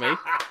fucked me.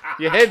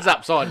 Your head's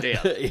upside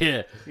down.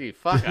 yeah. You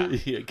fucker.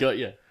 Yeah, got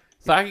you.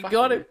 Fucking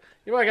got him.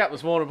 You wake up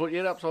this morning and put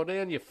your head upside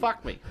down, you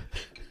fuck me.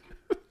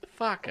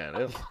 Fucking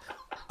hell.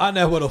 I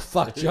know what'll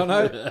fuck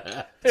Jono.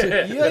 To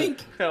yoink.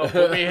 I'll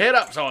put my head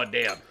upside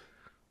down.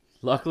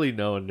 Luckily,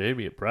 no one knew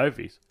me at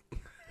Profies.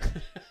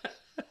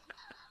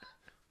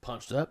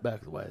 Punched that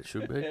back the way it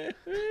should be.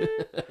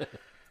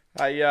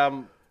 Hey,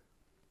 are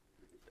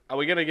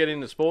we going to get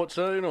into sports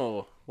soon,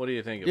 or what do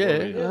you think? Yeah,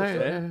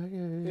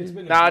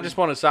 No, I just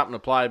wanted something to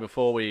play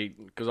before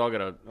because I'm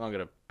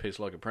gonna piss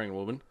like a pregnant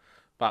woman.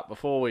 But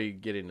before we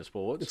get into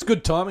sports, It's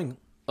good timing,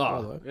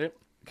 by the Oh, way. yep,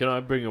 can I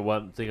bring a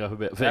one thing up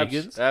about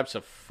vegans?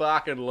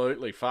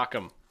 absolutely, fuck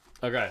them.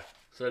 Okay.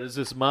 So there's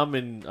this mum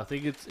in, I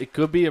think it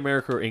could be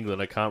America or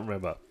England, I can't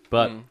remember.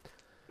 But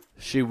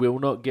she will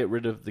not get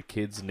rid of the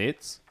kids'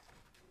 nits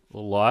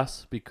or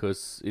lice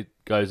because it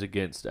goes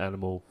against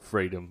animal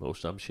freedom or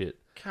some shit.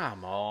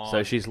 Come on.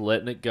 So she's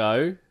letting it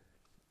go,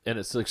 and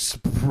it's like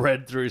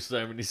spread through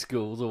so many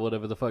schools or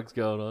whatever the fuck's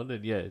going on.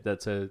 And yeah,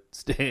 that's her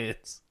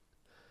stance.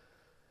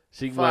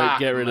 She won't Fuck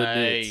get rid of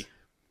me. nits.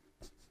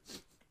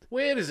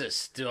 Where does it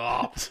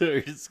stop?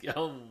 Dude, it's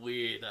going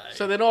weird, eh?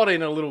 So they're not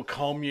in a little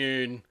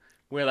commune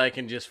where they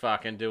can just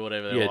fucking do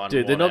whatever they Yeah, want.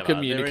 dude, they're not whatever.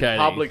 They're communicating. in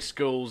public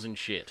schools and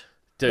shit.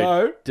 dude,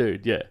 No.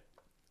 dude, yeah.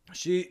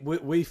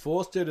 We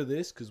forced her to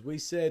this because we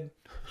said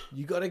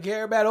you got to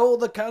care about all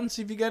the cunts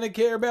if you're going to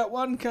care about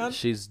one cunt.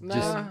 She's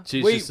Nah.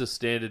 she's We- just a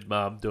standard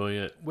mum doing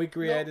it. We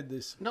created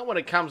this. Not when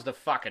it comes to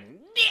fucking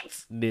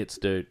nits. Nits,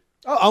 dude.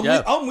 Oh,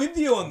 Yeah. I'm with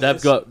you on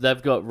They've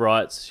this. got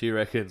rights. She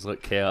reckons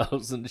like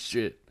cows and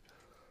shit.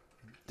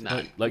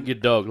 No. Like your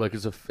dog, like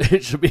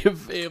it should be a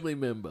family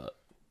member.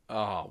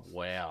 Oh,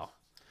 wow.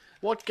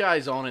 What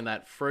goes on in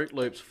that Fruit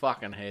Loops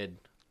fucking head?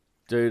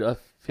 Dude, I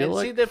feel And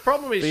like see, the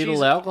problem is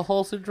fetal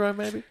alcohol syndrome,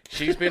 maybe?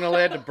 she's been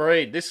allowed to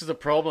breed. This is the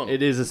problem.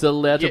 It is. It's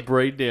allowed Yeah. to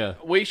breed now.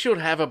 We should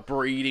have a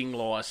breeding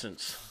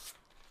license.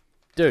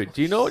 Dude,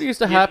 do you know what used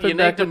to You happen need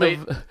back to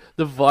in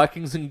the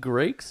Vikings and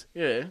Greeks?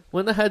 Yeah.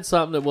 When they had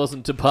something that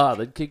wasn't to par,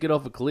 they'd kick it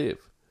off a cliff.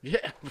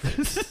 Yeah.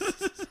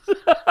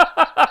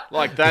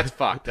 Like, that's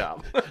fucked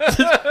up.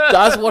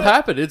 That's what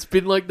happened. It's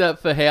been like that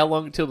for how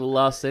long? Till the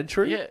last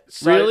century? Yeah,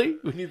 so- Really?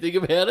 When you think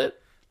about it?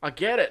 I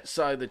get it.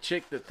 So the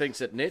chick that thinks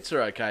that nets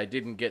are okay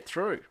didn't get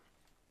through.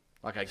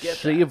 Like, I get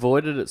She that.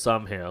 avoided it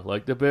somehow.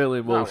 Like the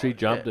Berlin Wall, Oh, she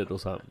jumped yeah. it or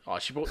something. Oh,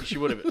 she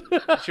would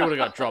have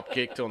got drop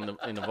kicked in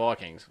the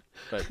Vikings.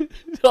 But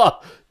Oh,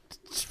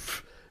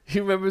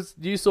 you remember?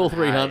 You saw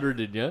 300,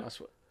 didn't you? I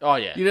swear, oh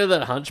yeah, You know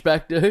that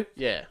hunchback dude?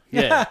 yeah.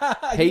 Yeah.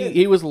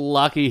 He was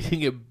lucky he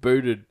didn't get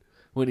booted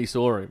when he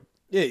saw him.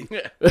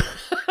 Yeah.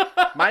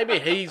 Maybe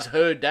he's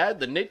her dad,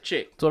 the net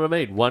chick. That's what I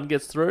mean. One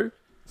gets through.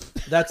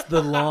 That's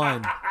the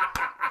line.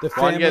 The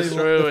One family, gets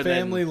through the and then-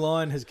 family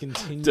line has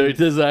continued. Dude,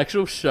 there's an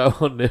actual show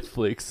on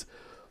Netflix.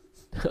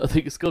 I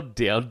think it's called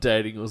Down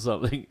Dating or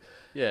something.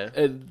 Yeah.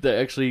 And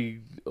they're actually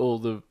all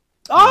the...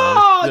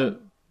 Oh!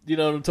 You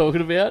know what I'm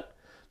talking about?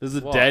 There's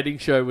a What? dating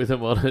show with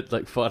him on it,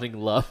 like Finding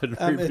Love and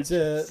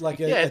It's like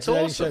a, Yeah, a it's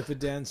dating awesome. show for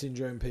Down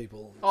syndrome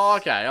people. Oh,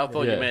 okay. I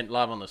thought Yeah. you meant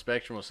Love on the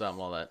Spectrum or something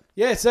like that.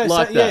 Yeah,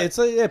 Like yeah, that. it's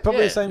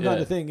probably Yeah, the same kind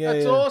yeah. of thing. Yeah,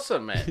 That's yeah.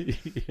 awesome, man.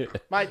 Yeah.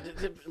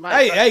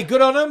 Mate, Hey,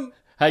 good on them.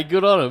 Hey,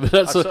 good on him.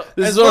 That's I what, saw-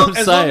 this As is what long, I'm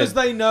as saying. long as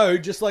they know,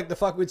 just like the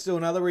fuckwits do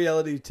another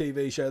reality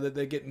TV show, that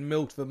they're getting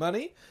milked for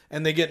money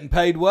and they're getting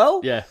paid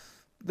well. Yeah.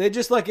 They're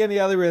just like any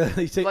other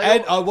reality TV. Like,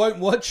 And I won't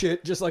watch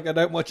it, just like I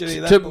don't watch any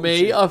of that. To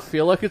bullshit. me, I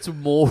feel like it's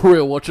more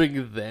real watching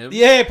them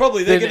yeah,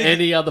 probably than they're gonna,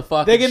 any other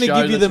fucking they're going to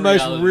show give you that's the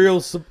most reality.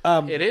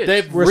 real. it is.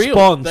 They're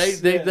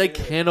response. real. They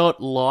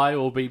cannot lie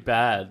or be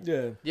bad.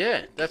 Yeah.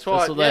 Yeah, that's why.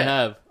 That's what they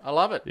have. I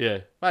love it. Yeah.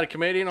 Mate, a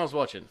comedian I was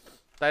watching.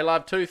 They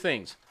love two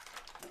things: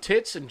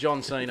 tits and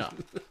John Cena.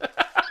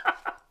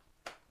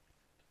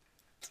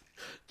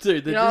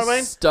 Dude, they're You know just what I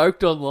mean?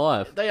 stoked on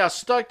life. They are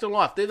stoked in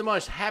life. They're the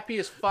most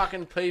happiest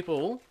fucking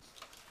people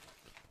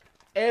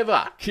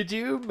ever. Could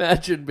you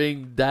imagine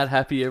being that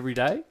happy every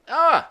day?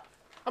 I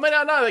mean,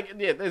 I know.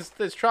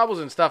 There's troubles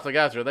and stuff they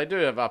go through. They do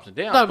have ups and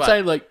downs. No, I'm but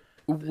saying, like,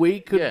 we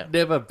could Yeah.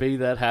 never be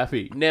that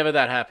happy. never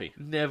that happy.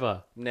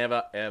 Never.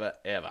 Never, ever,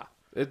 ever.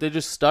 They're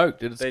just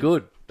stoked, and it's They-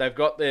 good. They've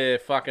got their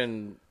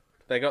fucking.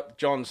 They got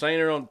John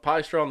Cena on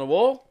poster on the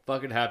wall.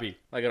 Fucking happy.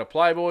 They got a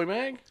Playboy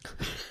mag.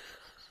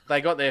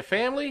 They got their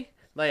family.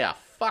 They are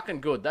fucking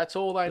good. That's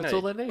all they That's need.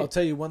 all they need. I'll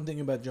tell you one thing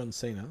about John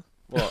Cena.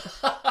 What?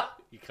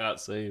 You can't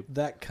see him.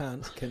 That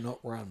cunt cannot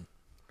run.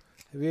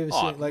 Have you ever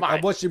Oh, seen? Like mate, I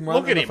watched him run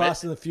look on at the him,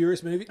 Fast and the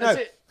Furious movie. No, That's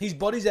it. his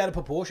body's out of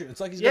proportion. It's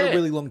like he's got Yeah. a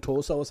really long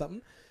torso or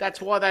something.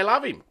 That's why they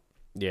love him.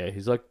 Yeah,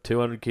 he's like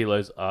 200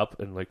 kilos up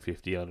and like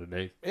 50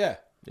 underneath. Yeah.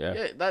 Yeah.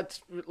 Yeah,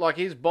 that's like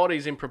his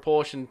body's in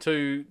proportion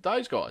to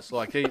those guys.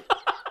 Like he.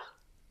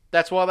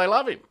 That's why they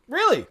love him.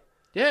 Really?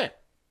 Yeah.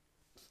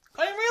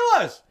 I didn't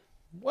realize.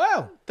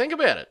 Wow. Think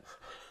about it.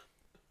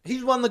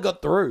 He's one that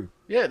got through.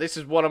 Yeah, this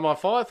is one of my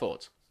fire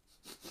thoughts.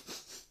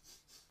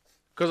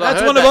 Because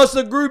That's one of us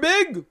that grew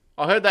big.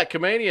 I heard that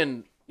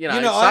comedian,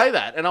 say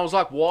that, and I was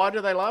like, why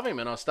do they love him?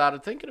 And I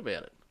started thinking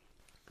about it.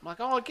 I'm like,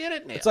 oh, I get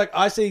it now. It's like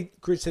I see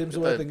Chris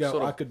Hemsworth The and go,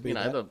 sort of, I could be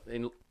that.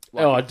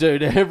 Oh,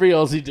 dude, every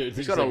Aussie dude.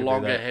 he's got a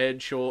longer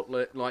head, short,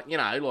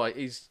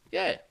 he's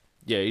Yeah,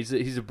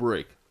 he's a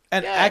brick.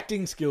 And Yeah.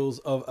 acting skills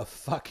of a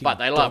fucking but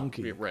they love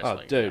donkey. wrestling.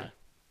 Oh, dude. you know.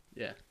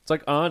 Yeah. It's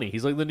like Arnie.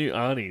 He's like the new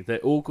Arnie. They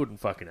all couldn't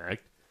fucking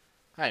act.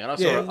 Hang on, I Yeah,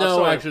 saw, I No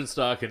saw him, action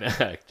star can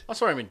act. I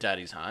saw him in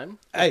Daddy's Home.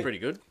 That's Hey. pretty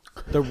good.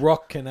 The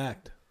Rock can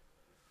act.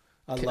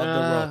 I love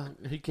The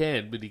Rock. He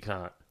can, but he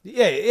can't.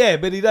 Yeah,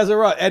 but he does it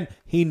right. And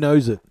he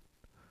knows it.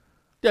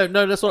 Yeah,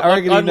 no, that's what I I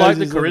reckon he like knows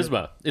the his limit.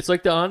 charisma. It's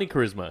like the Arnie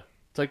charisma.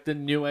 It's like the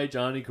new age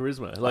Arnie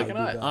charisma. Like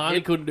Fucking oath.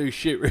 Arnie couldn't do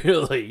shit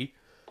really.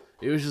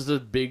 He was just a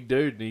big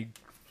dude and he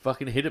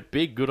fucking hit it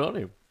big. Good on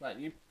him.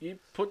 Mate, you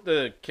put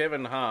the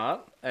Kevin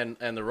Hart and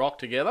The Rock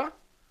together,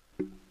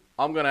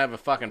 I'm going to have a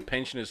fucking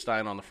pensioner's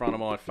stain on the front of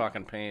my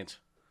fucking pants.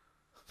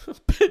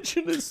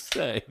 Pensioner's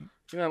stain.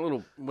 You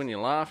know, when you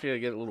laugh, you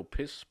get a little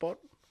piss spot.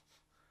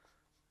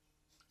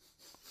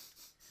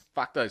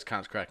 Fuck, those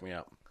cunts crack me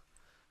up.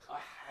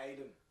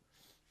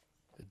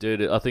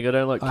 Dude, I think I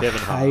don't like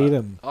Kevin I Hart. hate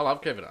him. I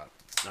love Kevin Hart.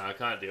 No, I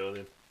can't deal with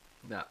him.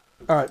 No.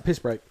 All right, piss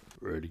break.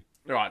 Rudy.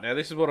 Right, now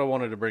this is what I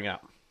wanted to bring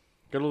up.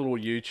 Got a little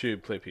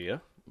YouTube clip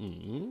here.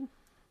 Mm-hmm.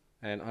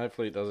 And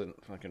hopefully it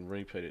doesn't fucking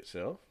repeat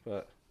itself.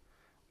 But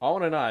I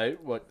want to know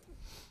what...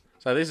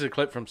 So this is a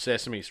clip from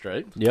Sesame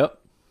Street. Yep.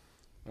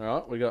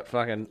 Alright, we got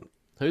fucking...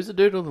 Who's the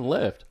dude on the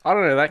left? I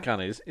don't know who that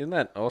cunt is. Isn't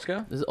that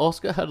Oscar? Is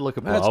Oscar had like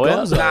a That's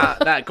blowout?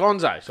 Gonzo.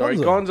 Gonzo. Sorry,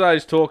 Gonzo.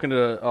 Gonzo's talking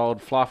to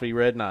old fluffy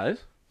red nose.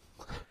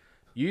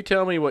 You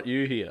tell me what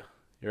you hear.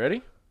 You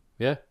ready?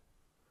 Yeah.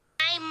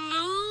 I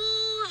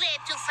move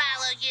it to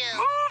follow you.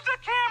 Move the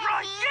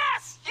camera!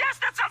 Yes! Yes,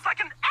 that sounds like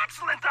an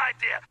excellent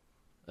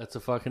idea! That's a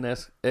fucking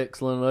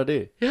excellent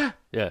idea. Yeah.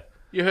 Yeah.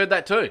 You heard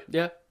that too?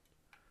 Yeah.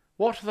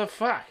 What the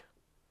fuck?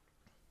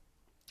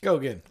 Go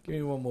again. Give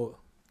me one more.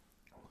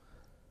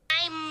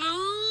 I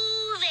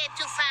move it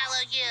to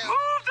follow you.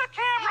 Move the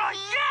camera!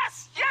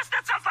 Yes! Yes,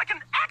 that sounds like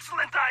an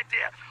excellent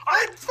idea!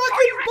 That's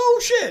fucking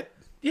bullshit.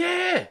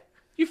 Yeah.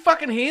 You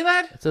fucking hear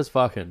that? It says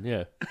fucking,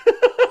 yeah.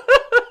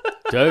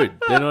 Dude,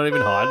 they're not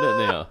even hiding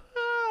it now.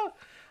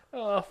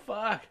 Oh,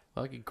 fuck.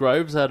 Fucking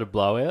Groves had a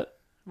blowout.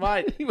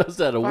 Mate. He must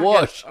have had a fucking-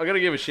 wash. I got to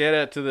give a shout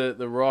out to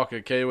the Rock,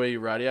 a Kiwi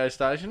radio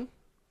station.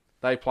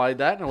 They played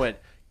that and I went,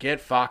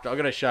 get fucked. I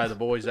got to show the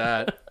boys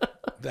that.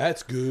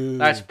 That's good.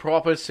 That's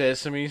proper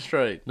Sesame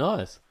Street.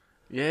 Nice.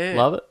 Yeah.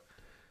 Love it.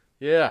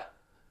 Yeah.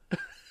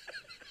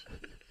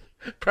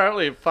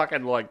 Apparently it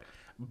fucking like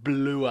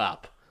blew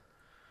up.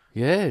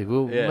 Yeah,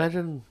 well, Yeah.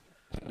 imagine...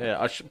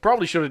 Yeah, I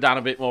probably should have done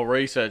a bit more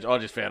research. I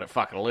just found it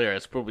fucking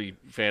hilarious. Probably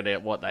found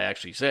out what they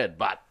actually said.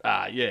 But,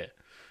 yeah.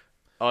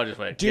 I just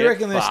went, Do you get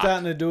reckon they're fucked.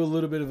 starting to do a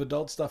little bit of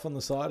adult stuff on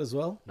the side as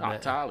well? Oh,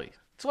 totally.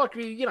 It's like,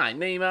 you know,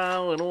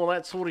 Nemo and all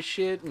that sort of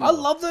shit. And I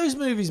love those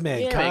movies,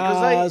 man. Yeah, man, 'cause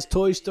Cars,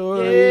 Toy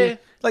Story. Yeah.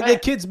 Like, they're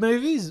kids'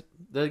 movies.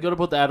 They've got to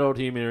put the adult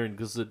humor in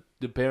because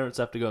the parents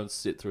have to go and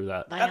sit through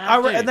that. They And,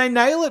 have to. and they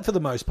nail it for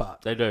the most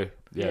part. They do.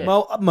 Yeah.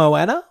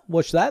 Moana,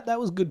 watch that. That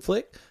was a good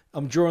flick.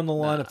 I'm drawing the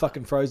line at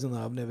fucking Frozen,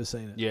 though. I've never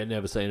seen it. Yeah,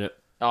 never seen it.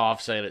 Oh,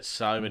 I've seen it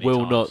so many Will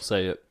times. not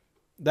see it.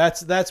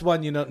 That's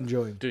one you're not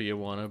enjoying. Do you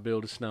want to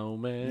build a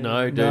snowman?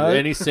 No, dude. No.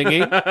 Any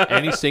singing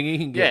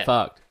can get Yeah.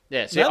 fucked.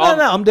 Yeah, see, No,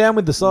 I'm down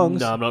with the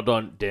songs. No, I'm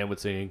not down with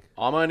singing.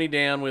 I'm only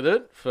down with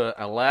it for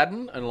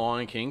Aladdin and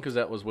Lion King because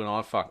that was when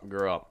I fucking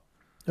grew up.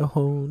 A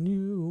whole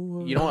new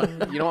world. You know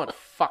what? You know what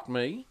fucked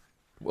me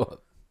What?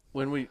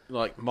 when we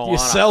like Moana.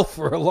 Yourself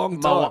for a long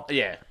time.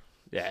 Yeah.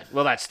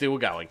 Well, that's still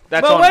going.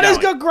 That's Moana's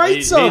ongoing. got great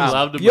He songs.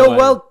 loved it, You're Moana.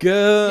 welcome.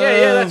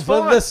 Yeah, that's for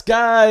fine. the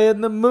sky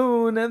and the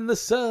moon and the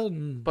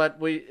sun. But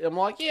I'm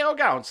like, yeah, I'll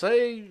go and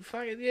see.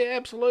 Fucking yeah,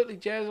 absolutely,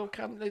 Jazz. I'll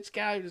come. Let's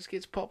go. Just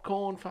get some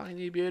popcorn. Fucking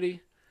you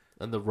beauty.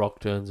 And the Rock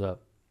turns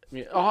up.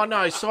 Yeah. Oh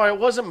no, sorry, it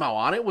wasn't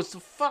Moana. It was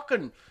the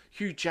fucking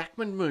Hugh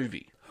Jackman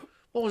movie.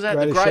 What was that?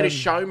 The Greatest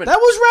Showman. That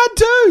was rad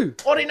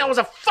too. I didn't know it was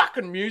a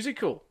fucking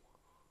musical.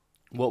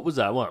 What was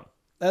that one?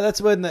 That's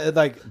when,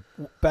 like,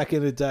 back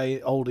in the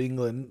day, old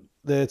England,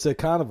 it's a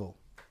carnival.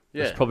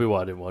 Yeah. That's probably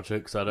why I didn't watch it,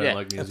 because I don't Yeah.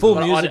 like music. full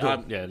But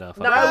musical. Yeah, no.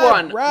 Fuck No that.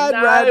 one. rad,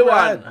 no rad, one.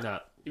 rad. No.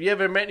 Have you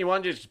ever met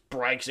anyone just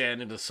breaks out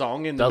into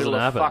song in the Doesn't middle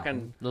of happen.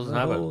 fucking? Doesn't Oh,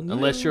 happen. no.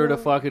 Unless you're at a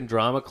fucking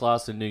drama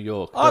class in New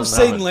York. I've Doesn't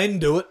seen happen. Len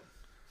do it.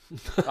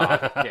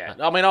 Yeah,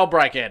 I mean, I'll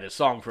break out a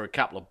song for a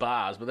couple of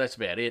bars, but that's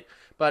about it.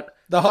 But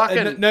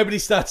And nobody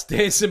starts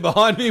dancing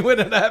behind me when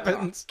it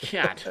happens.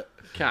 can't.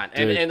 And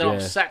Dude, then yeah.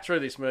 I've sat through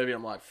this movie.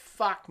 I'm like,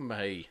 fuck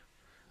me.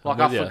 Like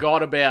with I ya.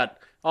 forgot about.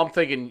 I'm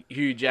thinking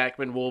Hugh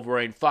Jackman,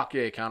 Wolverine. Fuck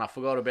yeah, cunt. I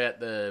forgot about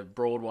the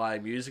Broadway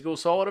musical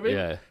side of it.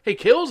 Yeah. He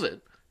kills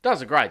it.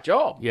 Does a great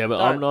job. Yeah, but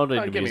Don't- I'm not don't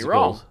into get me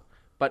musicals. wrong.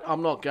 But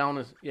I'm not going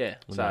to. Yeah.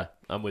 So No,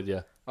 I'm with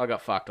you. I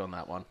got fucked on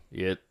that one.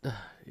 Yeah,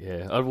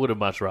 yeah. I would have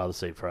much rather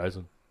seen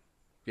Frozen.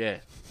 Yeah.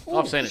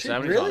 I've seen it so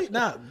many Really? times.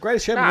 No,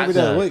 greatest showman Nah, every day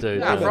of the no, week. dude.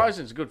 No, Yeah.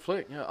 Frozen's a good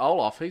flick. Yeah,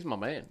 Olaf, he's my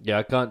man. Yeah,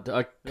 I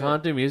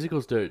can't do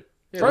musicals, dude.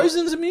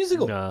 Frozen's a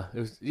musical. Nah, it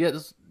was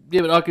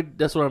yeah, but I could.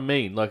 That's what I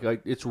mean. Like,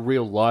 it's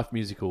real life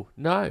musical.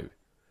 No,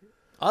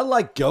 I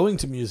like going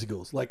to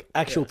musicals, like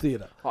actual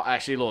theatre. Oh,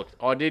 actually, look,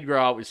 I did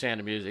grow up with Sound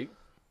of Music.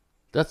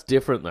 that's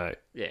different though.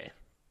 Yeah.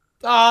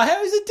 Oh,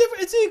 how is it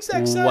different? It's the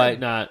exact same. Wait,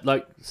 nah.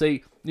 Like,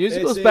 see,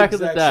 musicals It's the back in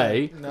the exact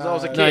day. same. Because I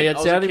was a kid. No, you I had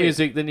was a Sound of kid.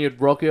 Music, then you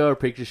had Rocky Horror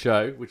Picture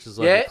Show, which is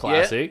like Yeah, a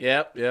classic.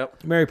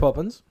 Yep. Mary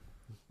Poppins.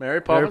 Mary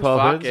Mary Poppins,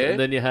 Poppins, fuck yeah. and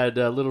then you had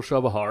Little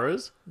Shop of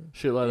Horrors,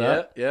 shit like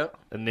that. Yeah.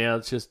 And now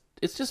it's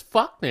just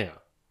fucked now.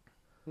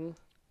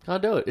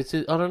 Can't do it.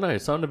 I don't know.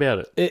 Something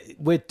about it.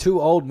 We're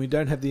too old and we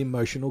don't have the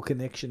emotional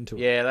connection to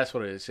it. Yeah, that's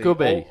what it is. See, Could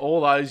be.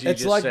 All those you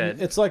It's just like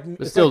said. it's like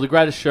But it's still, like- The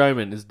Greatest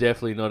Showman is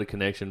definitely not a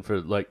connection for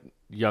like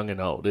young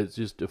and old. It's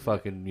just a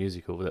fucking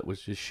musical that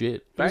was just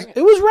shit. Bang it.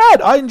 it was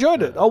rad. I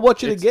enjoyed it. I'll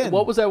watch it It's- again.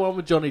 What was that one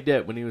with Johnny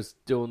Depp when he was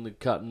doing the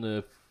cutting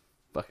the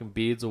fucking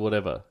beards or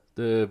whatever?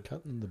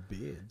 Cutting the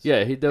beards?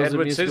 Yeah, there was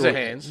Edward a musical.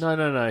 Scissorhands.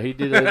 No. He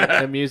did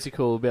a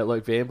musical about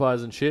like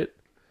vampires and shit,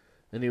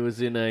 and he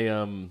was in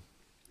a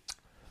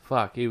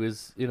he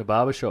was in a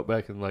barber shop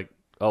back in like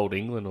old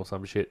England or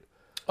some shit.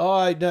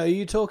 Oh no, are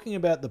you talking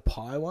about the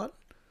pie one?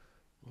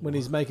 When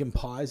he's making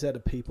pies out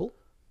of people?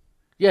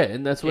 Yeah,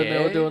 and that's when they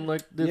were Yeah. doing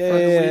like the Yeah,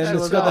 fucking yeah, weird and shit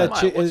it's like got that. that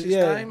chick. What's his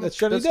Yeah, name? that's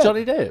Johnny That's Depp.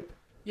 Johnny Depp.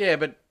 Yeah,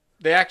 but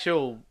the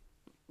actual,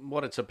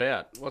 what it's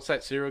about. What's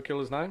that serial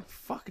killer's name?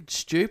 Fucking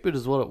stupid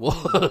is what it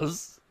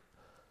was.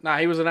 No,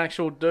 he was an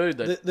actual dude.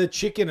 That The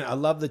chick in it. I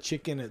love the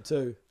chick in it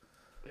too.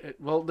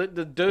 well, the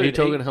dude. Are you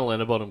talking he,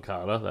 Helena Bonham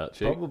Carter? That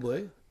chick.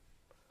 Probably.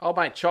 oh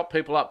mate, chopped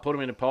people up, put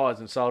them into pies,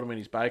 and sold them in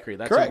his bakery.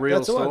 That's Correct. a real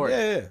That's the one. story.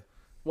 Yeah.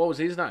 What was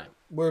his name?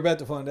 We're about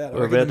to find out.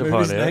 We're I reckon about the to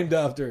movie's find out. named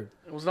after him.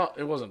 It was not.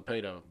 It wasn't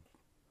Peter.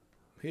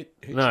 Hit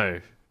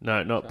No,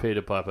 No, not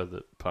Peter Piper,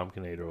 the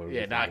pumpkin eater. Or whatever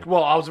Yeah, his no. name is.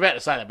 Well, I was about to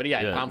say that, but he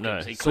ate Yeah,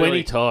 pumpkins. no. He Sweeney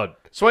clearly- Todd.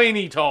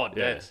 Sweeney Todd.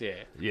 Yeah. That's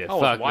yeah. Yeah, I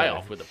was fuck way that.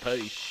 off with the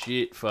P.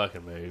 Shit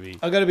fucking movie.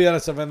 I got to be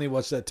honest, I've only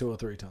watched that 2 or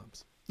 3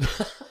 times.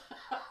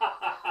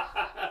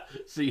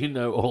 So you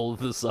know all of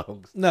the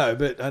songs. No,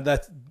 but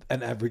that's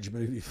an average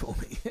movie for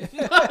me.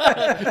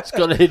 It's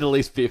got to hit at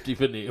least 50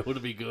 for Neil to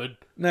be good.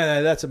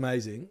 No, that's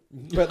amazing.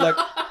 But like,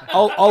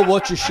 I'll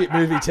watch a shit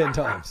movie 10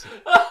 times.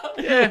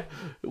 Yeah.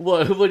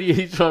 What are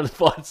you trying to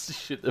find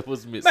shit that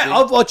was missing? Man,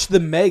 I've watched The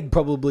Meg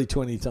probably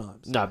 20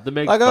 times. No, the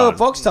Meg's Like, fun.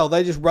 Foxtel,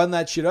 they just run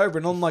that shit over,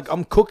 and I'm like,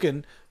 I'm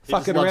cooking,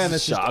 fucking loves around.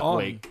 It's just Shark on.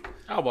 Week.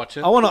 I'll watch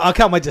it. I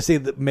can't wait to see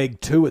the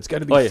Meg 2. It's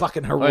going to be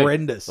fucking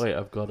horrendous. Wait,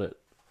 I've got it.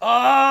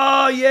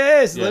 Oh,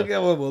 yes. Yeah.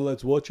 Well,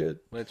 let's watch it.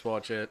 Let's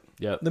watch it.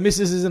 Yep. The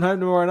missus isn't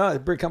home tomorrow night.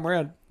 Brick, come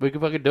around. We can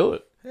fucking do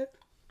it.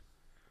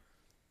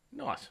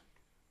 Nice.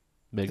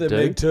 Meg The 2.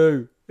 Meg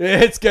 2. Yeah,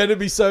 it's going to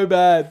be so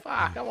bad.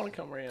 Fuck, I want to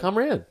come around. Come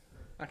round.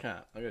 I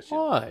can't. I got shit.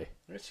 Why?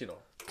 I got shit on.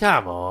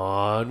 Come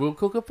on, we'll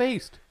cook a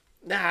feast.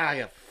 Nah, I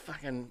got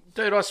fucking...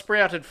 Dude, I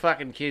sprouted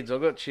fucking kids. I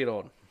got shit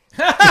on.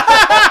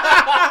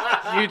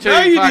 You two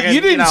No, fucking...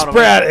 you didn't know what I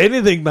sprout mean.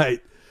 anything,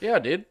 mate. Yeah, I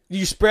did.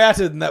 You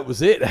sprouted, and that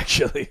was it,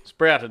 actually.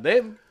 Sprouted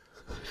them.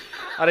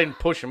 I didn't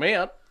push them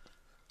out.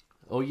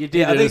 Oh, you did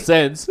Yeah, I in a think-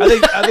 sense. I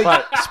think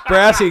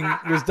sprouting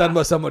was done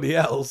by somebody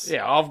else.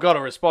 Yeah, I've got a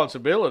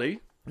responsibility.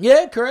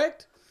 Yeah,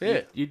 correct.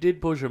 Yeah. You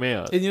did push them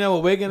out. And you know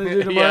what we're going to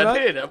do tomorrow Yeah, I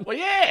night? did. Well,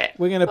 yeah.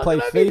 We're going to play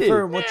know you did.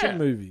 FIFA and watch Yeah. a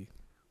movie.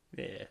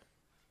 Yeah.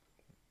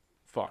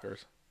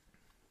 Fuckers.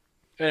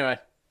 Anyway,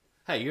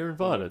 Hey, you're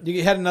invited.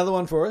 You had another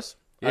one for us?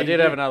 I you did did.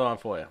 have another one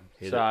for you.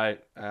 Hit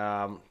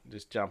So,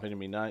 just jump into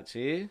my notes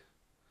here.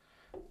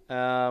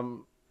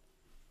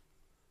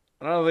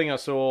 Another thing I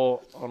saw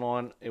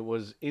online, it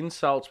was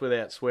insults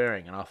without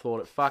swearing, and I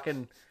thought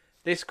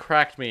this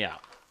cracked me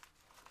up.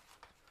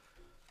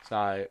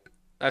 So,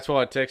 that's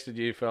why I texted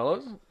you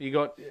fellas.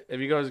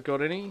 Have you guys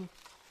got any?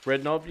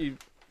 Red Knob, you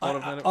might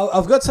have had it?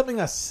 I've got something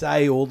I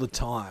say all the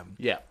time,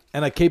 Yeah.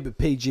 and I keep it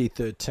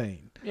PG-13.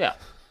 Yeah.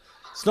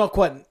 It's not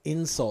quite an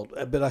insult,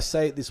 but I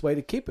say it this way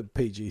to keep it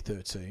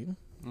PG-13.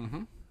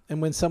 Mm-hmm.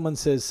 And when someone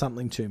says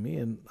something to me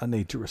and I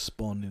need to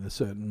respond in a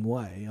certain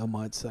way, I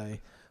might say,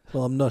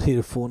 well, I'm not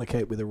here to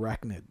fornicate with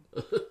arachnid.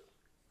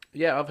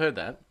 Yeah, I've heard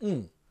that.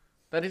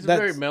 That is a That's-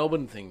 very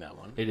Melbourne thing, that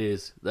one. It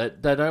is. They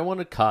don't want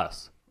to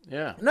cuss.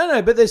 Yeah.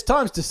 No, but there's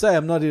times to say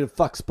I'm not here to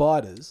fuck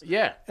spiders.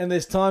 Yeah. And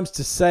there's times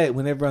to say it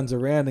when everyone's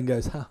around and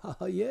goes, ha, ha,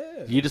 ha,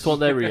 yeah. You just want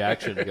their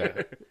reaction to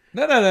go.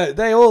 No.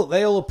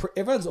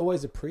 Everyone's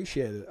always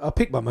appreciated it. I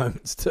pick my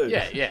moments too.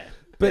 Yeah, yeah.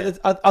 But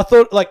I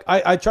thought, like,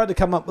 I tried to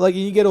come up, like,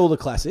 you get all the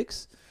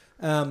classics.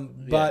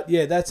 But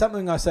yeah, that's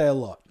something I say a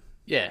lot.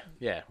 Yeah,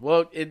 yeah.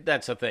 Well,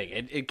 that's the thing.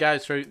 It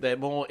goes through, they're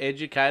more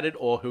educated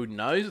or who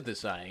knows the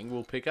saying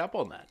will pick up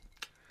on that.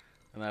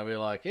 And they'll be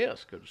like,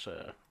 yes, good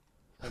sir.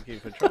 Thank you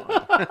for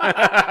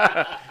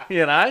trying.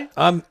 You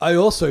know? I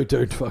also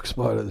don't fuck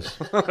spiders.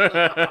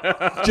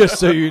 Just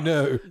so you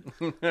know.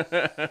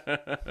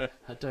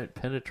 I don't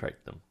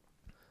penetrate them.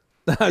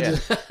 I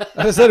just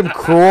let them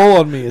crawl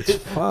on me. It's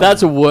fun.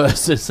 That's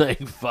worse than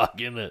saying fuck,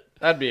 isn't it?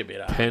 That'd be a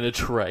bit hard.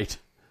 Penetrate.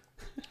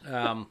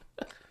 I'll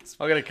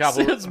get a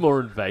couple. Sounds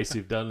more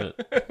invasive, doesn't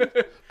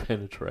it?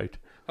 Penetrate.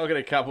 I'll get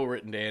a couple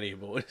written down here,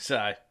 boys.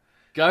 So,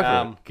 Go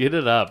for it. Get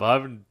it up. I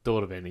haven't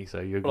thought of any, so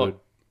you're good.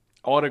 look,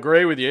 I'd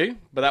agree with you,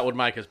 but that would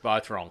make us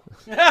both wrong.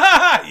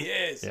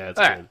 Yes. Yeah, it's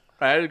Hey, good.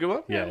 that's a good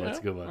one. Yeah, that's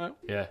a good one. Right.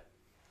 Yeah.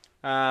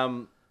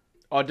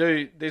 I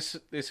do. This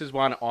is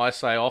one I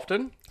say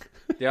often.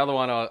 The other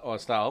one I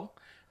stole.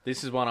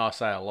 This is one I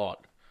say a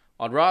lot.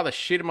 I'd rather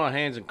shit in my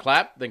hands and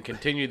clap than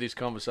continue this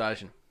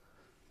conversation.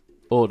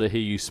 Or to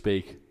hear you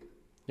speak.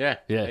 Yeah,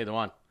 Yeah. either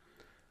one.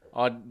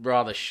 I'd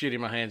rather shit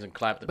in my hands and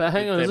clap than, But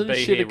hang on, than isn't be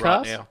shit here a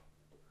right cuss? now.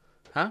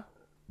 Huh?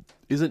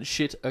 Isn't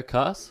shit a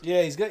cuss?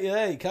 Yeah, he's got.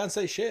 Yeah, you can't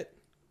say shit.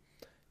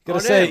 You Oh,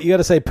 gotta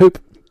damn. say poop.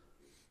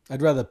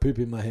 I'd rather poop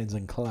in my hands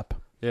and clap.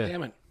 Yeah.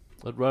 Damn it.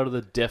 I'd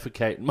rather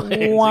defecate in my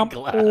hands and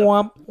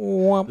clap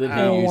than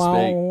hear you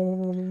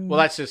speak. Well,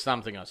 that's just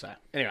something I say.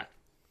 Anyway.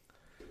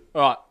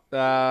 All right.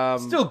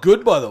 Still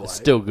good, by the way.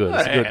 Still good.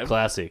 It's a Yeah. good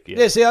classic. Yeah.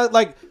 Yeah, see,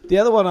 like the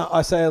other one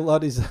I say a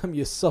lot is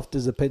you're soft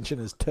as a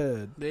pensioner's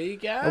turd. There you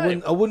go.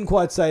 I wouldn't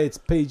quite say it's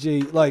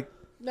PG. Like,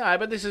 No,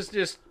 but this is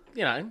just,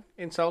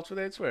 insults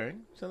without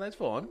swearing. So that's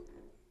fine.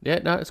 Yeah,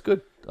 no, it's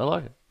good. I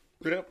like it.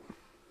 Yep.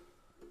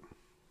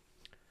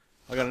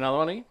 I got another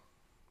one here.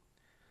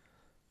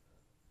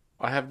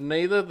 I have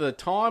neither the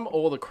time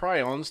or the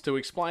crayons to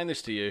explain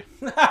this to you.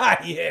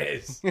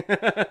 yes.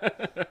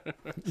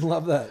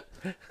 Love that.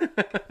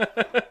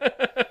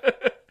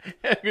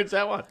 How good's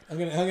that one? I'm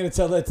gonna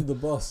tell that to the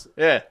boss.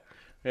 Yeah.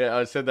 Yeah,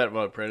 I said that to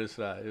my apprentice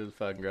today. It was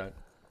fucking great.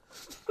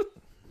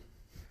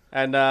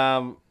 And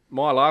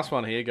my last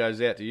one here goes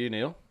out to you,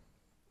 Neil.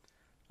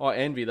 I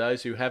envy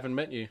those who haven't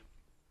met you.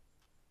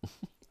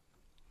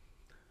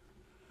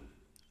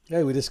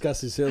 Hey, we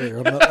discussed this earlier.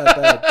 I'm not that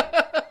bad.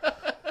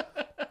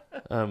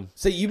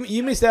 So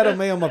you missed out on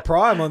me on my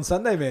prime on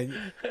Sunday,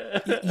 man.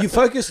 You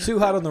focused too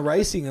hard on the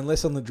racing and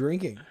less on the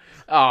drinking.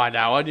 Oh,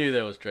 no, I knew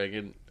there was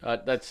drinking.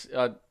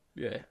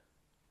 Yeah.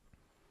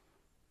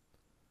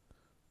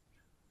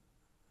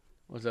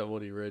 Was that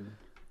what he read?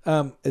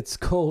 It's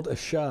called a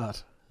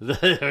shart.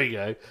 There we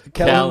go.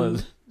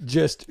 Callan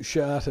just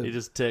sharted. He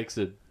just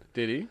texted.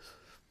 Did he?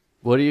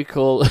 What do you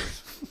call...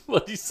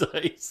 what did he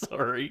say?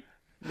 Sorry.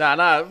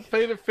 No,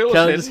 Phil Callan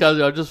said... just goes,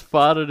 I just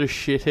farted a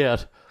shit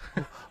out.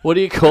 What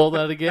do you call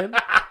that again?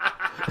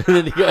 And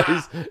then he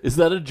goes, is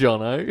that a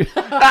Jono?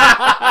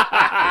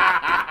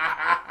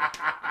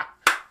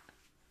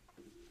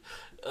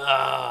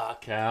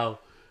 Cal.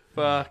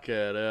 Fuck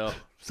it hell.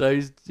 So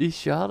he's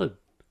sharted.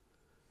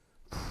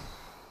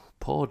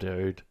 Poor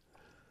dude.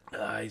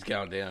 He's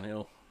going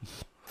downhill.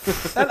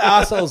 That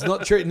arsehole's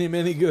not treating him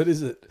any good,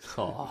 is it?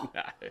 Oh.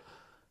 No.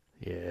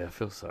 Yeah, I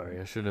feel sorry.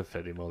 I shouldn't have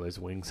fed him all those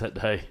wings that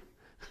day.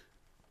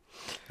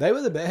 They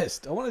were the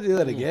best. I want to do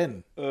that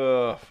again.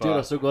 Fuck. Dude,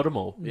 I still got them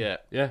all. Yeah.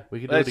 Yeah, we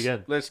can do it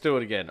again. Let's do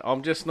it again.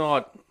 I'm just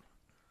not...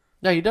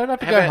 No, you don't have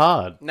to go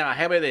hard. No,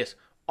 how about this?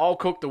 I'll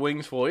cook the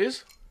wings for you.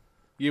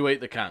 You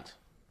eat the cunt.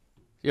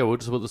 Yeah, we'll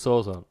just put the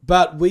sauce on.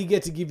 But we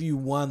get to give you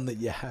one that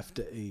you have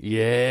to eat.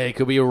 Yeah, it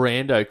could be a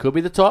rando. Could be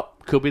the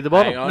top. Could be the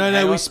bottom. Hang on, No,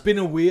 hang we on. spin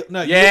a wheel.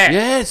 No,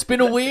 Yeah,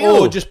 spin a wheel.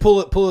 Or just pull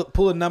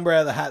a number out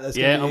of the hat. That's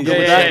Yeah, gonna I'm be good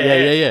with easy. that.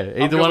 Yeah, Yeah.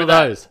 I'm Either good one of with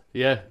that. those.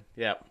 Yeah.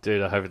 Yeah.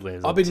 Dude, I hope it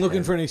lands on I've been 10.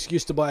 looking for an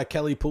excuse to buy a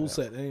Kelly pool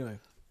set anyway.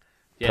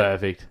 Yeah.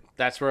 Perfect.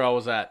 That's where I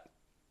was at.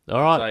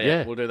 All right, So,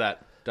 yeah. we'll do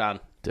that. Done.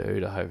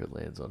 Dude, I hope it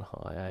lands on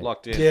high, eh?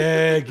 Locked in.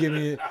 Yeah, give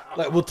me...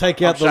 Like, we'll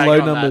take out the shaking low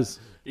on that. numbers.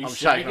 He's I'm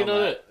shaking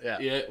on it.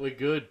 that. Yeah, we're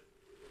good.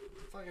 What the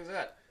fuck is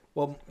that?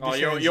 Well, Oh,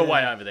 this you're sounds,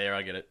 way over there.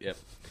 I get it. Yep.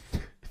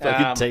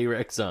 Fucking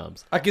T-Rex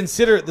arms. I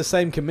consider it the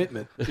same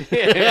commitment.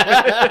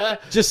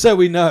 Just so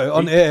we know,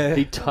 on air,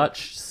 He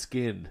touched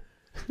skin.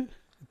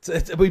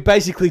 we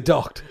basically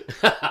docked.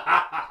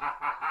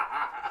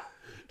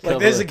 Like,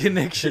 there's a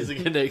connection. There's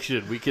a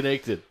connection. We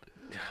connected.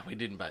 We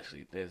didn't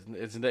basically.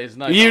 There's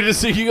no. You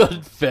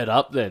got fed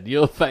up then.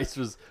 Your face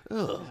was...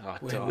 Oh,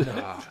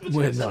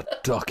 We're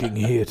not docking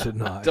here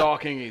tonight.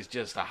 docking is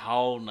just a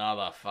whole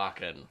nother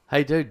fucking.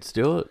 Hey, dudes,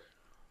 do it.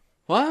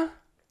 What?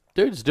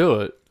 Dudes,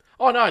 do it.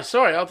 Oh no,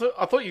 sorry. I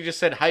thought you just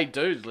said, "Hey,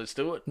 dudes, let's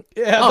do it."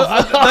 Yeah,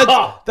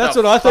 that's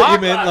what I thought you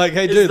meant. Like,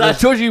 hey, Is dude,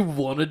 that what you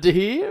wanted to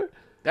hear?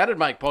 That'd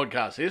make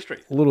podcast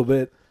history. a little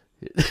bit.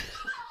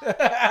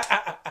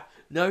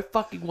 No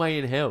fucking way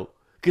in hell.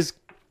 Because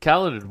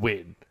Callan would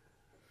win.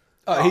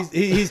 Oh,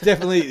 he's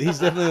definitely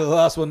the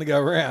last one to go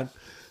around.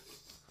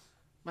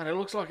 Man, it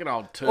looks like an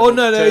old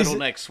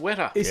turtleneck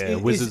sweater. Yeah,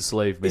 wizard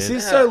sleeve, man. Is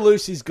this so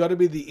loose? He's got to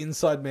be the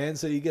inside man,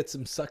 so you get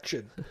some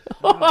suction.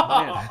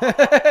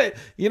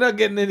 You're not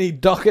getting any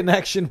docking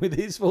action with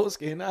his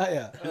foreskin, are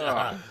you?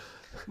 Oh.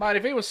 Mate,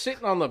 if he was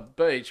sitting on the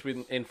beach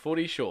in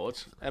footy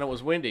shorts and it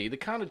was windy, the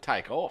cunt would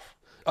take off.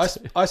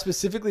 I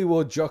specifically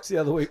wore jocks the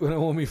other week when I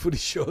wore my footy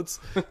shorts,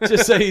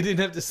 just so you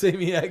didn't have to see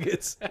me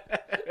agates.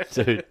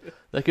 Dude,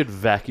 they could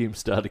vacuum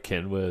start a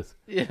Kenworth.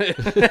 Yeah.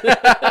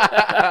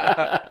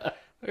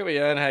 Look at me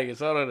own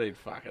haggis. I don't need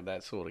fucking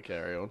that sort of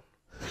carry on.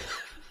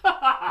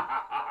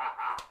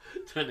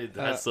 Don't need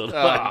that sort of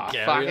Fuck, fucking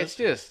carry on. it's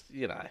just,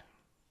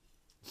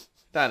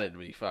 don't need to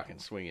be fucking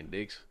swinging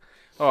dicks.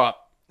 All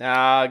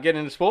right, get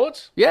into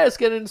sports. Yeah, let's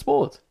get into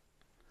sports.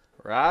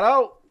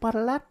 Righto.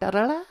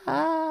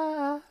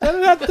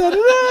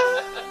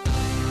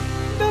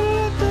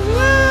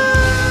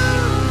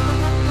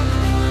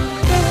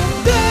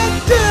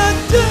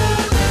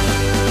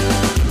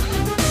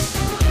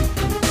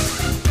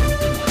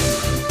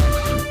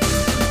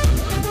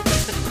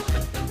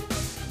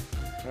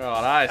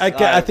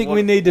 Okay, I think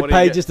we need to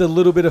pay just a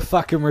little bit of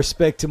fucking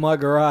respect to my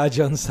garage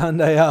on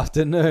Sunday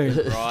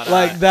afternoon.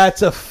 Like,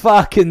 that's a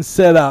fucking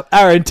setup.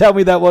 Aaron, tell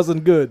me that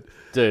wasn't good.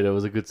 Dude, it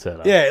was a good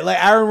setup. Yeah, like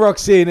Aaron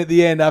rocks in at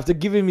the end after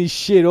giving me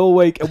shit all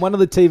week, and one of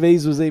the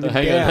TVs was even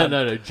Hang down.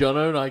 on, no.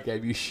 Jono and I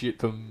gave you shit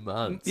for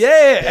months.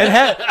 Yeah,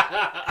 and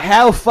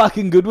how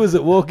fucking good was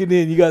it walking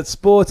in? You got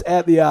sports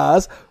out the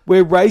arse.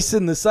 We're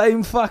racing the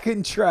same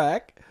fucking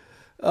track.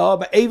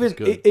 But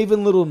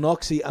even little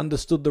Noxie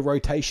understood the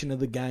rotation of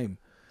the game.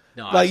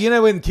 Nice. Like, you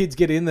know when kids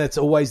get in, that's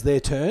always their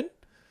turn?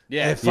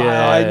 Yeah.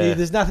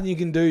 There's nothing you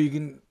can do. You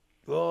can...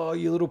 Oh,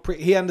 you little prick.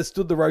 He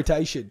understood the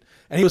rotation.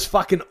 And he was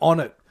fucking on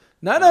it.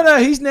 No,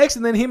 he's next,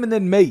 and then him, and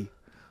then me.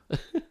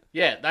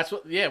 Yeah, that's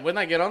what. Yeah, when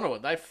they get onto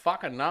it, they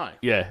fucking know.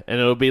 Yeah, and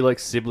it'll be like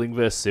sibling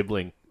versus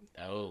sibling.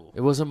 Oh. It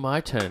wasn't my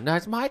turn. No,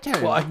 it's my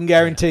turn. Well, I can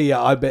guarantee you,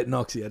 I bet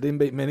Noxie. I didn't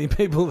beat many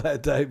people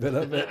that day, but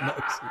I bet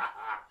Noxie.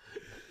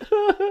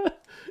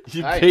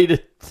 You beat a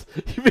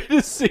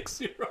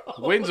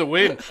 6-year-old. Win's a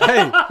win. Hey,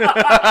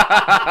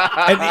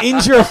 an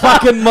inch or a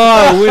fucking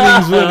mile,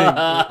 winning's winning.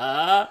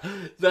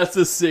 That's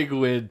a sick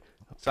win.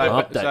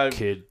 Pump that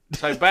kid.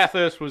 So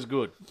Bathurst was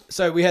good.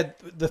 So we had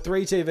the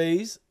 3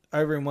 TVs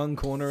over in one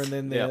corner, and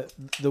then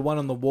the one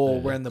on the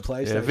wall around the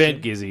PlayStation. Yeah,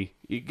 Van Gizzy.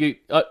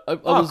 I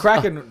was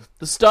cracking.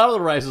 The start of the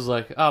race was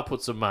like, I'll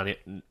put some money.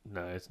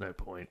 No, it's no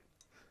point.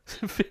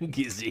 Van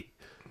Gizzy.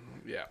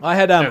 Yeah. I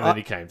had And then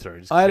he came through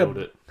and just I had killed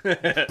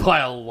it by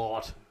a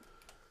lot.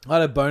 I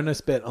had a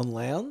bonus bet on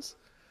Lowndes.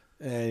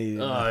 And he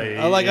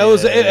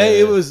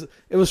didn't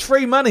it was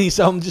free money,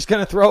 so I'm just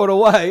going to throw it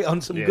away on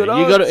some good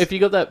odds. If you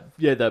got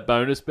that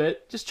bonus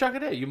bet, just chuck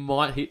it out. You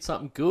might hit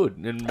something good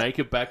and make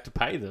it back to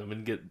pay them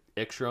and get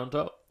extra on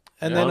top.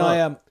 And then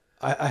I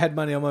had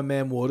money on my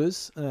man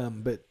Waters,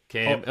 but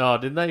Cam,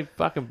 didn't they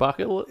fucking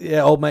bucket it?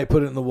 Yeah, old mate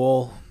put it in the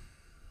wall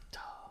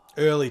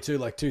early too,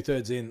 like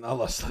 2/3 in. I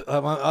lost.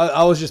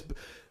 I was just.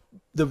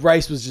 The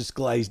race was just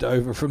glazed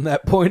over from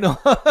that point on.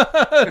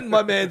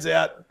 My man's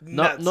out.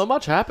 Not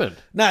much happened.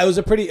 No, it was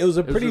a pretty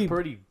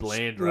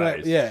bland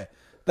race. Yeah,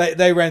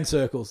 they ran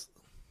circles.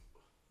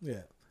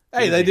 Yeah,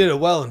 hey, they did it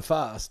well and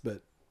fast,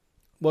 but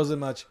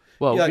wasn't much.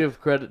 Well, give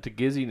credit to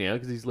Gizzy now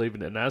because he's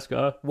leaving at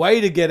NASCAR.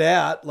 Way to get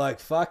out! Like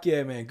fuck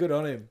yeah, man, good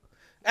on him.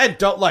 And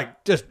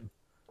just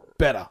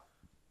better,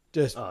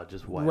 just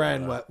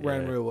ran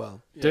real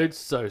well. Dude's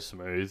so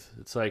smooth.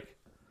 It's like.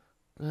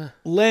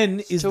 Len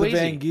is the easy.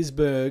 Van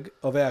Gisberg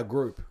of our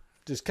group.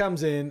 Just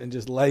comes in and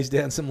just lays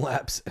down some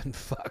laps and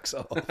fucks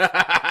off.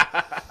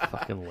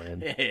 Fucking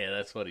Len. Yeah,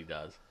 that's what he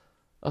does.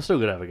 I've still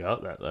got to have a go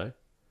at that, though.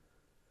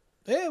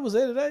 Yeah, it was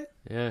there today.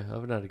 Yeah, I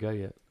haven't had a go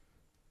yet.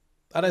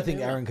 I don't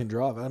think Aaron can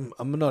drive.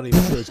 I'm not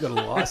even sure he's got a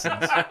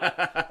license.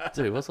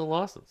 Dude, what's a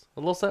license?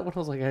 I lost that when I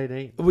was like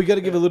 18. We got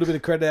to give a little bit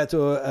of credit out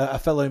to a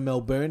fellow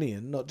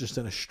Melburnian, not just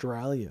an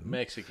Australian.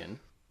 Mexican.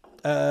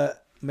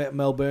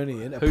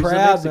 Melburnian, a Who's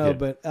proud the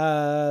Mexican?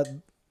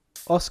 Melbourne.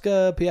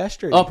 Oscar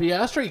Piastri. Oh,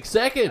 Piastri,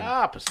 second.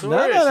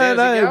 Pistorius.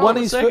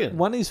 No.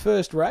 Won his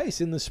first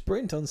race in the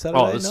sprint on Saturday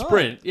night. Oh, the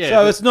sprint, yeah.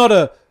 So it's not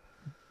a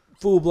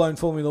full-blown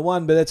Formula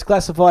One, but it's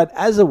classified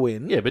as a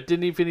win. Yeah, but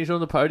didn't he finish on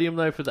the podium,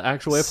 though, for the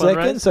actual F1 race?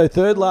 Second, so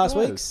third last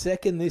week,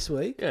 second this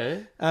week.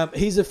 Yeah.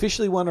 He's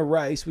officially won a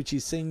race, which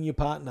his senior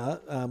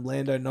partner,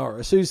 Lando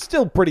Norris, who's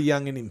still pretty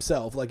young in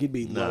himself, like he'd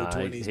be low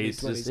 20s,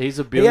 mid-20s. He's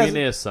a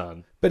billionaire's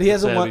son. But he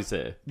hasn't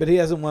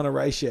won a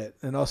race yet,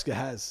 and Oscar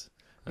has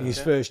in his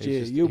first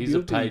year. He's a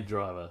paid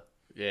driver.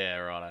 Yeah,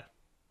 righto.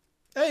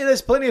 Hey,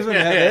 there's plenty of them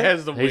out there.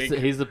 Has the wig.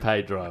 He's the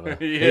paid driver.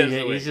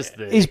 He's just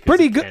there. He's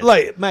pretty good.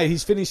 Like, mate,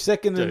 he's finished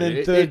second and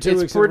then third 2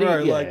 weeks in a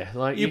row. Yeah,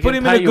 like you put can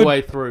him pay in a your good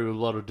way through a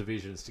lot of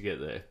divisions to get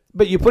there.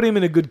 But you put him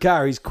in a good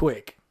car, he's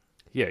quick.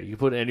 Yeah, you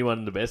put anyone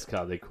in the best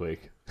car, they're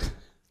quick.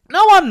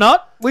 No, I'm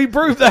not. We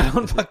proved that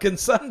on fucking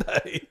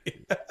Sunday.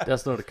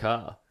 That's not a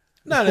car.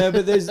 No,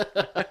 but there's...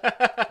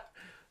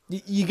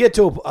 You get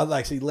to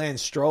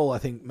Lance Stroll, I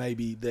think,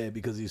 maybe there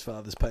because his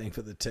father's paying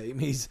for the team.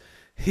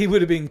 He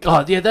would have been...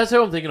 Oh, yeah, that's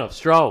who I'm thinking of.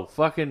 Stroll.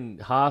 Fucking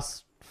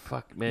Haas.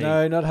 Fuck me.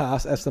 No, not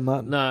Haas. Aston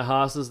Martin. No,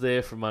 Haas is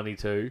there for money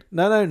too.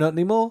 No, not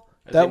anymore.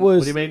 What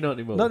do you mean not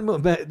anymore? Not anymore.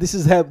 Man, this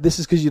is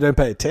because you don't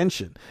pay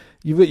attention.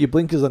 You've got your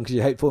blinkers on because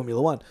you hate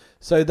Formula One.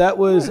 So that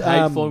was...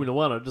 I hate Formula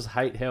One. I just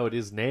hate how it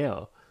is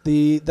now.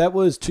 That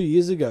was 2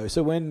 years ago.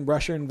 So when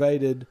Russia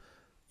invaded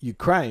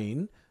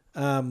Ukraine...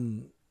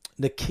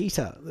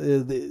 Nikita,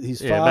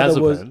 his father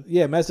Mazepin. was...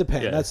 Yeah,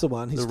 Mazepin, that's the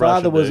one. His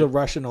father was a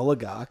Russian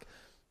oligarch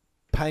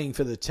paying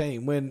for the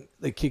team when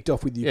they kicked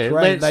off with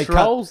Ukraine. Lance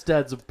Stroll's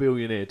dad's a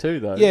billionaire too,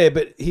 though. Yeah,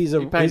 but he's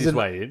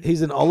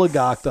an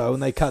oligarch, though,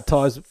 and they cut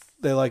ties.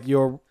 They're like,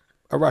 you're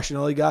a Russian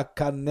oligarch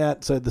cutting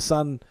out, so the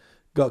son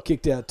got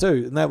kicked out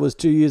too, and that was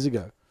 2 years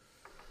ago.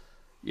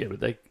 Yeah,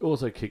 but they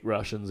also kicked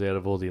Russians out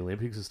of all the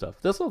Olympics and stuff.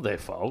 That's not their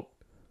fault.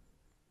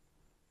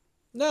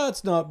 No,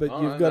 it's not. But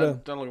you've got to.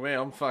 Don't look at me.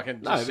 I'm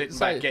fucking just sitting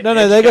back getting No.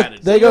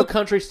 educated. They got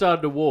country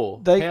started a war.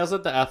 How's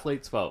it the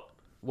athletes' fault?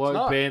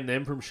 Why ban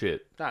them from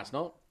shit? No, it's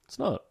not. It's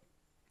not.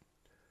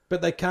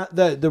 But they can't.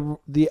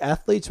 The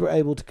athletes were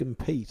able to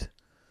compete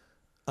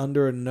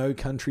under a no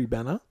country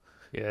banner.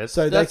 Yeah,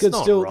 so that's they could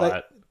not still.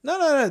 right.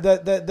 No.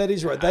 That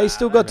is right. They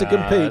still got to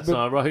compete. That's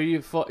not right. Who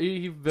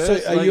you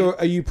verse, so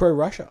are you pro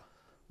Russia?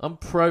 I'm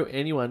pro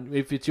anyone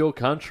if it's your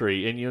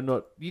country and you're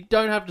not. You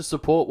don't have to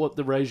support what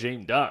the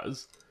regime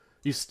does.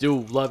 You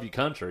still love your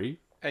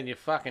country. And you're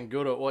fucking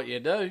good at what you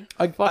do.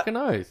 Fucking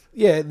oath.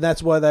 Yeah, and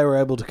that's why they were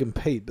able to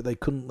compete, but they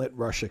couldn't let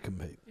Russia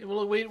compete. Yeah,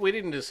 well, we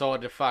didn't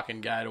decide to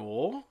fucking go to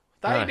war.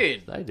 They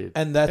did. They did.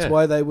 And that's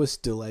why they were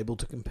still able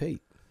to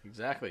compete.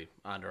 Exactly.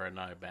 Under a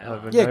no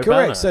banner. Correct.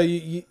 Banner. So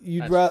you'd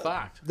That's rather...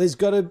 fucked. There's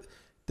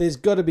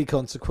got to be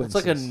consequences.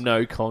 It's like a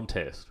no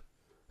contest.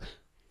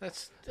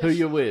 That's Who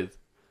you with?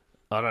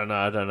 I don't know.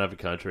 I don't have a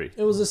country.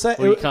 It was the same.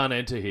 Well, you can't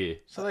enter here.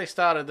 So they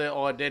started the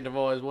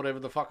identify as whatever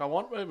the fuck I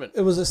want movement.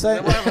 It was the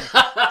same.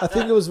 I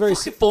think it was very...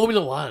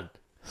 Formula One.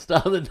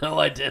 Start the no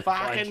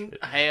identify. Fucking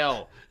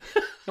hell.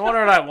 No wonder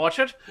I don't watch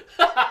it.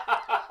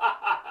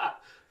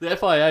 The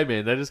FIA,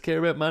 man, they just care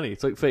about money.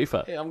 It's like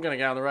FIFA. Yeah, I'm going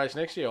to go in the race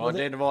next year.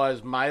 Identify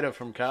as Mater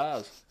from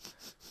Cars.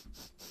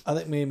 I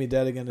think me and my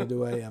dad are going to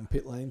do a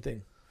pit lane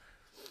thing.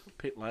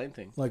 Pit lane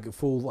thing. Like a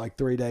full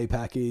 3-day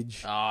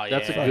package. Oh, yeah.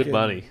 That's a good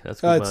money.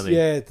 That's good money.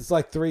 Yeah, it's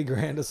like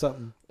 $3,000 or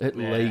something. At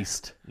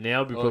least.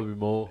 Now it'd be probably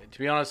more. To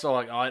be honest,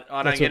 I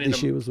don't That's get what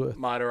this year into was worth.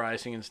 motor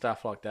racing and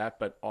stuff like that,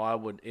 but I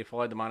would, if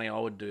I had the money, I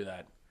would do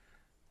that.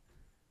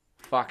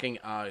 Fucking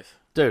oath.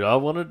 Dude, I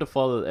wanted to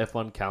follow the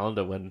F1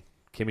 calendar when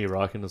Kimi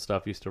Räikkönen and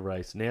stuff used to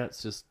race. Now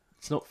it's just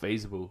It's not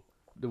feasible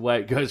the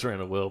way it goes around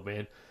the world,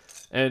 man.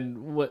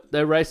 And what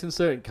they race in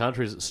certain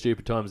countries at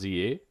stupid times of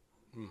year.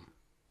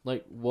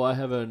 Like, why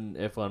have an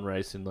F1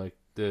 race in like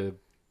the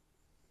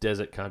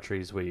desert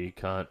countries where you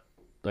can't,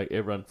 like,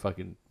 everyone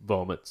fucking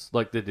vomits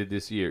like they did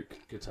this year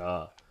at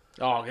Qatar.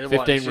 Oh,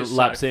 15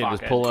 laps in,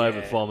 just pull over,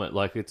 vomit.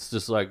 Like, it's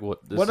just like what.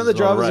 One of the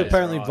drivers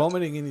apparently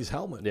vomiting in his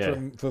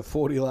helmet for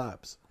 40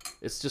 laps.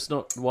 It's just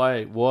not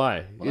why.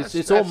 Well,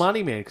 it's all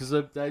money, man. Because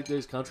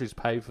those countries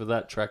pay for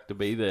that track to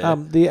be there.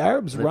 The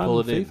Arabs run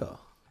FIFA.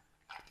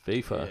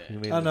 FIFA. Yeah. You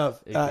mean no,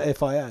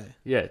 FIA.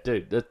 Yeah,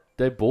 dude,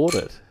 they bought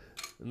it,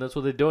 and that's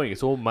what they're doing.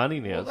 It's all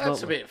money now. Well,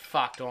 that's a bit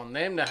fucked on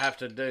them to have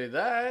to do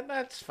that.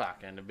 That's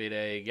fucking a bit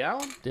there you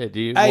going. Yeah, do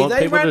you want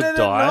people to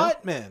die? At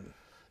night, man.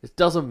 It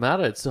doesn't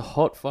matter. It's a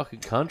hot fucking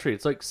country.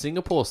 It's like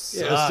Singapore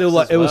sucks.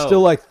 It was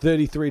still like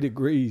 33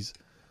 degrees.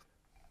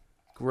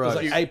 Gross.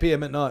 It was like 8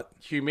 p.m. at night.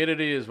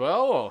 Humidity as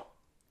well, or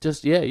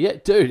just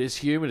dude, it's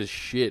humid as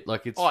shit.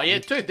 Like it's. Oh yeah,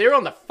 dude, they're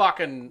on the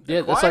fucking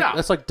equator.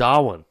 That's like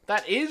Darwin.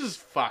 That is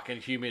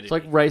fucking humidity. It's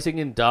like racing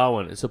in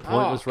Darwin. It's a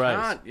pointless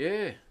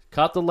race.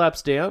 Cut the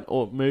laps down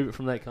or move it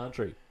from that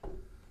country.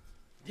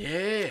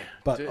 Yeah,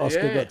 but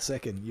Oscar got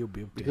second. You'll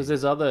be because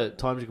there's other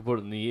times you can put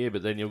it in the year,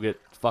 but then you'll get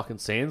fucking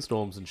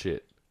sandstorms and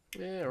shit.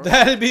 Yeah, right.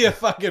 That'd be a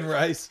fucking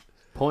race.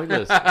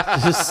 Pointless.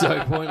 It's just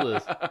so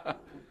pointless.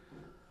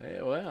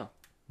 Yeah, wow.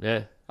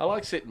 Yeah. I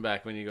like sitting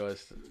back when you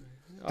guys.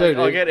 Dude,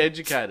 I get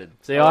educated.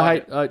 See, I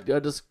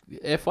just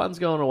F1's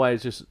going away.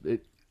 It's just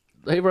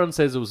everyone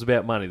says it was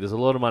about money. There's a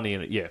lot of money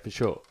in it, yeah, for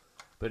sure.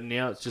 But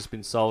now it's just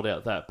been sold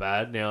out that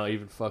bad. Now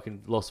even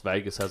fucking Las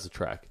Vegas has a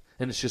track,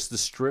 and it's just the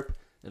strip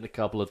and a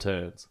couple of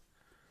turns.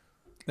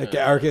 Okay,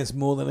 I reckon it's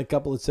more than a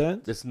couple of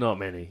turns. It's not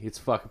many. It's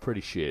fucking pretty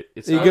shit.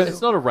 It's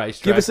not a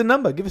racetrack. Give us a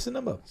number. Give us a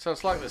number. So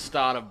it's like the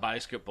start of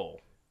basketball.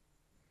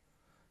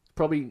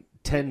 Probably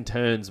 10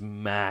 turns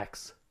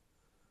max.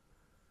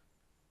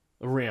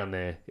 Around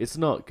there. It's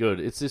not good.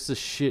 It's just a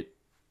shit.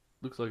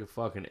 Looks like a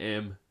fucking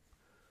M.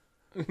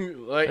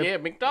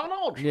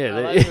 McDonald's.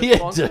 Yeah,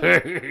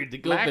 dude. The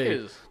good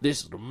thing.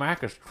 This is the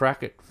Macca's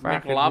track at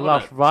fucking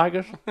Las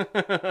Vegas.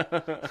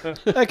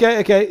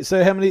 Okay.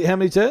 So how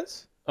many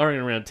turns? I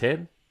reckon around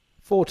 10.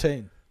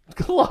 14.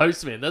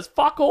 Close, man. That's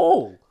fuck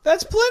all.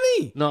 That's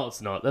plenty. No,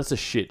 it's not. That's a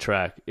shit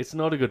track. It's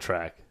not a good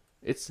track.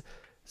 It's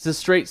a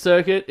street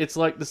circuit. It's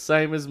like the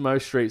same as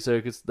most street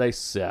circuits. They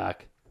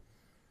suck.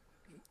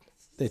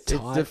 They're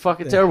tight. They're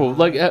fucking terrible. Hard.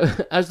 Like,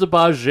 as the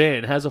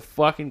Barjan has a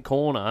fucking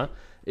corner,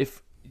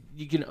 if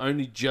you can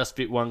only just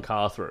fit one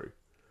car through.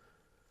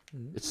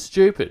 It's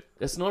stupid.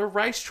 It's not a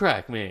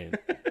racetrack, man.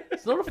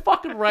 It's not a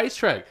fucking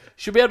racetrack. You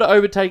should be able to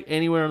overtake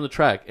anywhere on the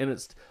track. And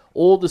it's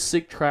all the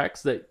sick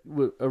tracks that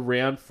were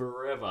around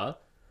forever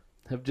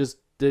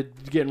they're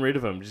getting rid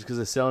of them just because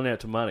they're selling out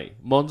to money.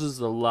 Monza's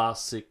the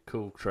last sick,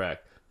 cool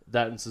track.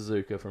 That and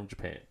Suzuka from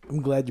Japan.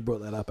 I'm glad you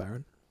brought that up,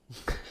 Aaron.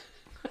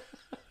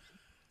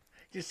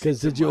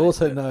 Because did you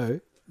also know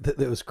that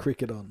there was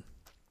cricket on?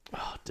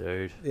 Oh,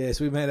 dude. Yes,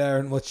 we made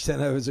Aaron watch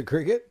 10 overs of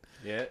cricket.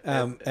 Yeah.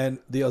 And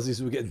the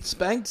Aussies were getting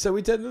spanked, so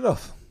we turned it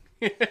off.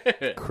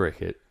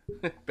 Cricket.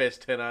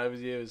 Best 10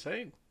 overs you ever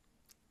seen.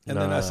 And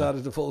then I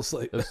started to fall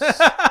asleep.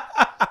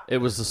 It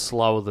was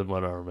slower than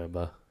what I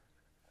remember.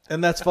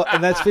 And that's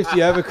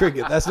 50 over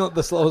cricket. That's not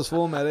the slowest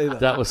format either.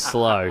 That was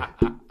slow.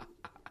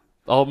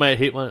 Old mate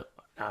hit one.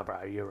 Nah,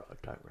 bro, you're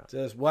right. Don't run.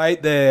 Just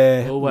wait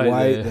there. We'll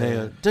wait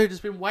there. Dude, it's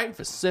been waiting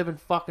for 7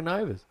 fucking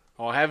overs.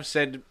 I have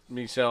said to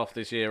myself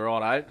this year,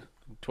 right,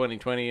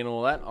 2020 and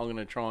all that, I'm going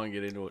to try and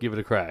get into it. Give it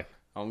a crack.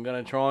 I'm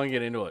going to try and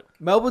get into it.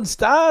 Melbourne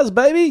Stars,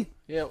 baby.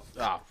 Yeah.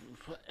 Oh,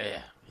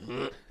 yeah.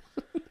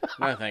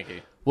 No, thank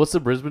you. What's the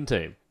Brisbane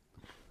team?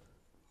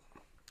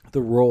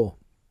 The Raw.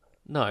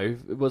 No,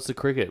 what's the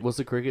cricket? What's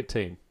the cricket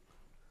team?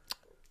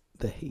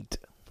 The Heat.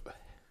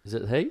 Is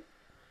it the Heat?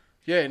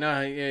 Yeah,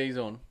 no, yeah, he's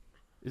on.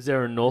 Is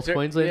there a North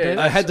Queensland team?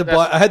 I had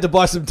to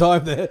buy some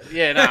time there.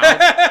 Yeah, no,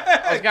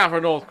 I was going for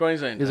a North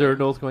Queensland team. Is there a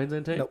North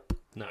Queensland team? Nope.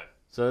 No.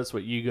 So that's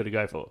what you got to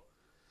go for.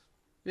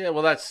 Yeah,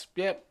 well,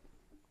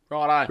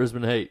 righto.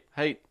 Brisbane Heat.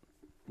 Heat.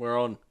 We're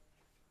on.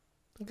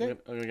 Okay. I'm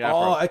gonna go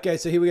for it. Okay,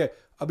 so here we go.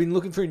 I've been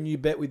looking for a new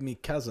bet with me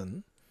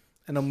cousin,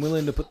 and I'm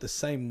willing to put the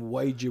same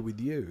wager with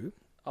you.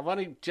 I've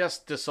only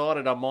just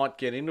decided I might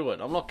get into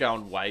it. I'm not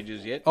going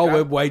wagers yet. Oh,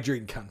 we're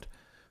wagering, cunt.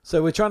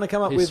 So we're trying to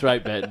come up with...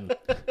 straight betting.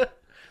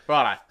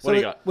 Righto. What do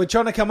you got? We're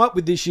trying to come up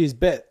with this year's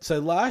bet. So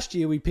last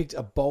year we picked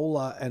a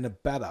bowler and a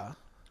batter,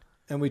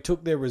 and we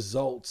took their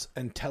results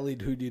and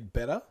tallied who did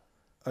better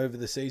over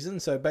the season.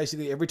 So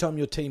basically every time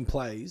your team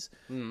plays,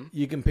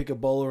 you can pick a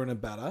bowler and a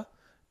batter,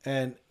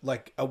 and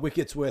like a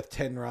wicket's worth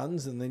 10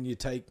 runs, and then you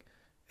take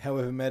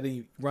however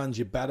many runs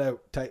your batter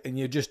take, and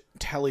you just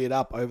tally it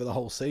up over the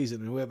whole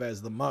season, and whoever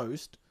has the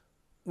most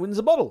wins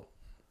the bottle.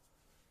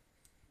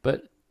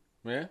 But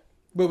yeah,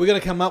 but we're going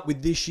to come up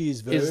with this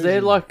year's version. Is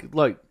there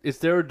like is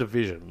there a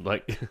division?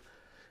 Like,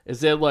 is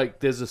there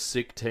like there's a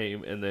sick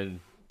team and then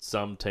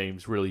some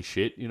teams really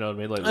shit? You know what I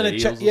mean? Like the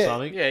Eels or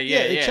something?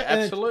 Yeah,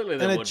 absolutely.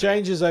 And it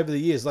changes over the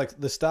years. Like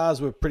the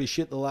Stars were pretty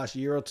shit the last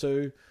year or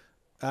two.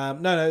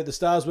 No, the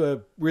Stars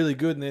were really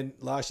good, and then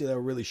last year they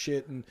were really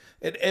shit, and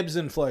it ebbs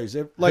and flows.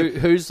 Like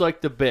Who's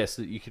like the best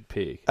that you could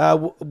pick?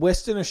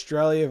 Western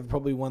Australia have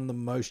probably won the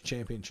most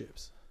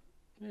championships.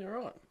 Yeah,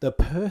 right. The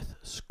Perth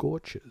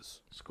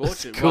Scorchers.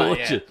 Scorchers. Well,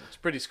 yeah, it's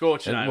pretty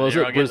scorching And over was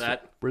there. it I get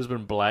that.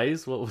 Brisbane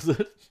Blaze? What was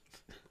it?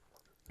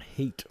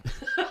 Heat.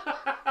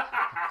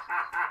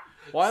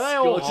 Why are they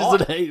all Scorches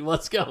hot? and heat.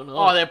 What's going on?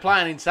 Oh, they're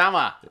playing in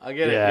summer. I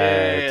get it.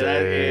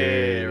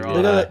 Yeah,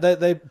 right.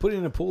 They put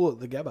in a pool at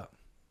the Gabba.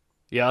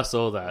 Yeah, I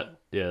saw that.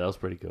 Yeah, that was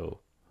pretty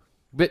cool.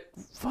 But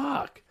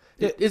fuck,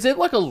 is there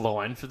like a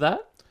line for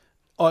that?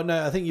 Oh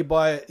no, I think you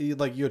buy it.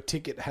 Like your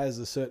ticket has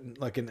a certain,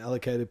 like an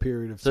allocated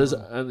period of time. There's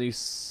only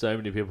so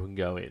many people can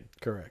go in.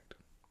 Correct.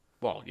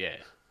 Well, yeah.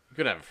 You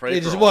could have a free They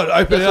just for all. what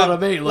open That's it what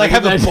up. I mean. Like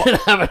have imagine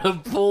having a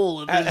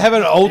pool and have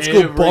an old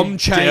school every bomb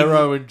chain.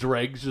 Darrow and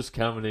dregs just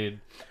coming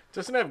in.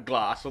 Doesn't have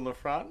glass on the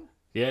front.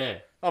 Yeah.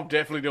 I'm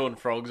definitely doing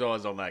frog's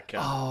eyes on that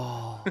car.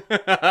 Oh,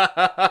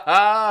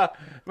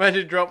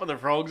 Imagine dropping the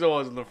frog's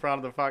eyes on the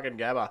front of the fucking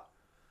Gabba.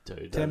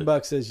 dude.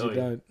 $10 says you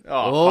don't.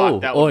 Oh,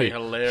 fuck, that would be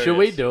hilarious. Should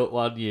we do it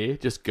one year?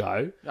 Just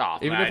go. Oh,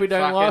 Even mate, if we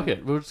don't like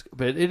it.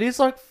 But it is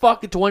like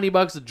fucking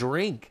 $20 a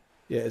drink.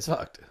 Yeah, it's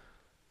fucked.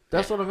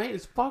 That's what I mean.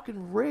 It's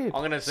fucking ripped.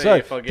 I'm going to see So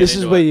if I get this is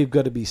into where it. you've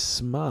got to be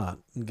smart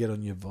and get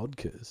on your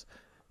vodkas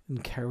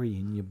and carry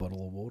in your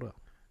bottle of water.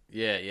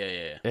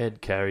 Yeah.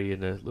 And carry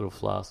in a little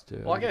flask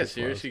too. Well, I get how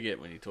serious you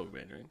get when you talk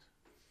about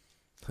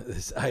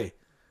drinks. Hey,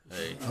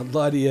 Hey. I'd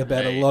lie to you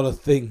about Hey. a lot of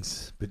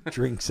things, but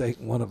drinks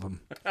ain't one of them.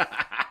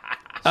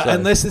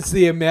 Unless it's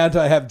the amount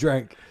I have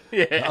drank.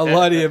 Yeah. I'll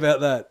lie to you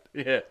about that.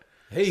 Yeah.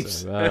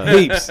 Heaps.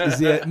 Heaps. Is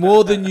the,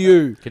 more than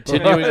you.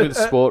 Continuing with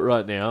sport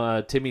right now,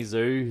 Timmy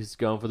Zoo is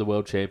going for the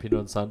world champion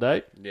on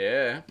Sunday.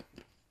 Yeah.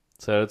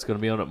 So it's going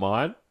to be on at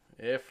mine.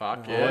 Yeah,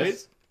 fuck Boys.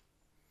 yes.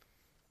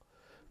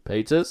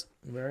 Pizzas.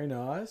 Very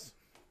nice.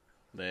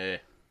 There.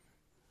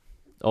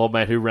 Old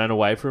mate who ran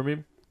away from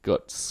him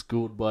got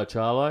schooled by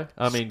Canelo.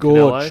 Scorched.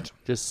 Canelo.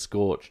 Just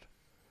scorched.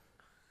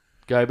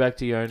 Go back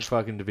to your own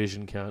fucking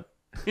division, cunt.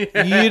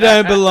 You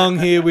don't belong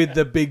here with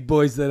the big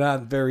boys that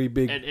aren't very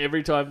big. And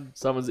every time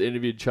someone's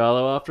interviewed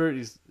Charlo after it,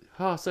 he's,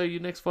 so your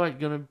next fight,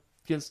 you're going to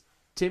against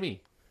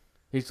Timmy.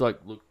 He's like,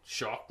 look,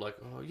 shocked, like,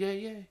 oh,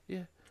 yeah.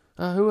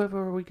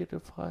 Whoever we get to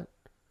fight.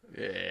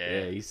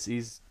 Yeah.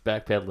 He's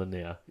backpedaling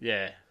now.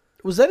 Yeah.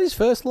 Was that his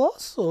first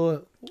loss?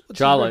 Or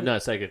Charlo, no,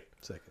 second.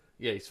 Second.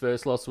 Yeah, his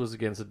first loss was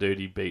against a dude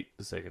he beat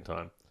the second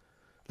time.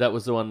 That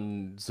was the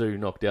one Zoo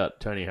knocked out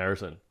Tony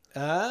Harrison.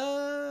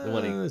 Ah, The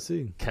one he I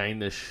see.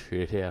 caned the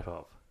shit out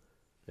of.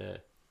 Yeah.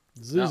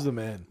 Zoo's the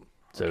man.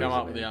 So Come he's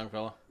up with the young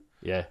fella.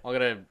 Yeah. I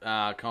got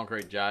a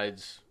Concrete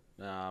Jades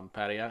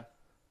patio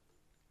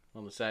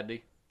on the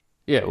Saturday.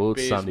 Yeah, well,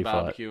 it's Beers Sunday and fight.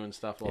 barbecue and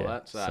stuff like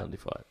that. So Sunday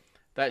fight.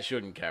 that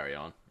shouldn't carry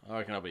on. I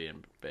reckon I'll be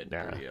in bed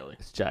Nah, pretty early.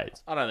 it's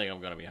Jades. I don't think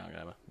I'm going to be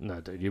hungover. No,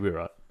 dude, you'll be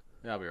right.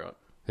 Yeah, I'll be right.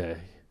 Yeah,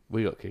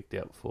 we got kicked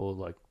out before,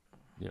 like,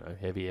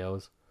 heavy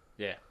hours.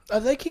 Yeah. Oh,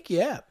 they kick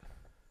you out.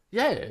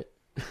 Yeah.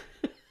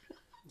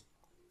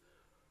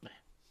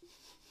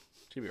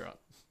 Should be right.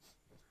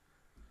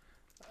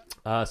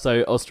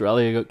 So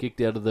Australia got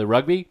kicked out of the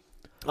rugby.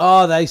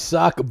 Oh, they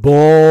suck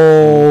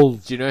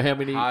balls. Do you know how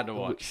many Hard to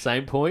watch.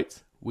 same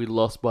points? We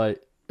lost by, I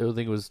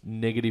think it was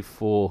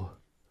 -4.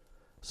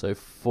 So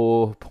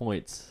 4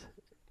 points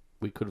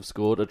we could have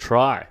scored. A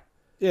try.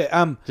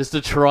 Yeah, Just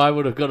a try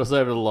would have got us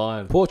over the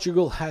line.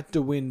 Portugal had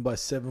to win by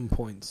 7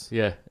 points.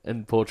 Yeah,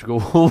 and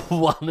Portugal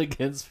won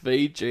against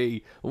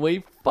Fiji.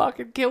 We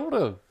fucking killed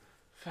them.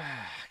 Fuck.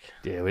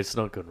 Yeah, it's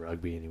not good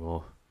rugby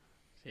anymore.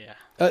 Yeah.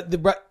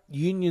 The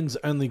Union's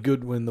only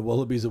good when the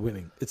Wallabies are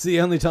winning. It's the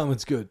only time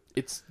it's good.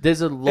 There's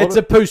a lot. It's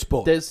a poo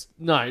sport.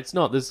 No, it's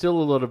not. There's still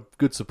a lot of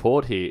good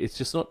support here. It's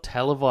just not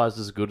televised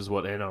as good as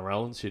what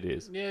NRL and shit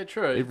is. Yeah,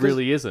 true. It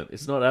really isn't.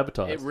 It's not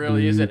advertised. It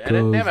really isn't. And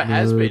it never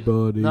has been.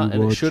 No,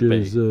 and it should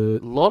be. It. A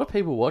lot of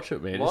people watch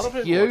it, man. A lot It's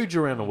of people huge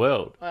around the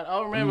world. Mate,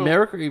 I remember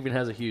America even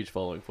has a huge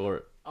following for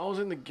it. I was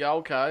in the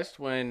Gold Coast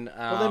when...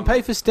 Well, then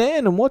pay for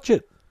Stan and watch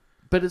it.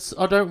 But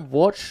I don't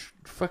watch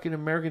fucking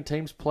American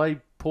teams play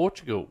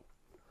Portugal.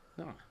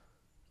 No.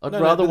 I'd No,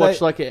 rather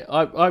but watch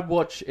I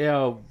watch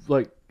our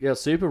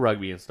Super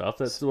Rugby and stuff.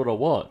 That's what I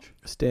watch.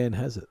 Stan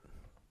has it.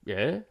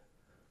 Yeah,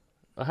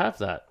 I have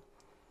that.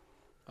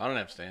 I don't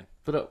have Stan.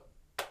 But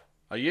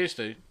I used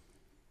to,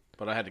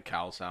 but I had to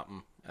cull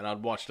something, and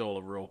I'd watched all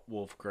of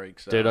Wolf Creek.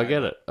 So dude, I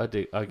get it. I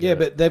get Yeah, it.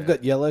 but they've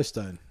got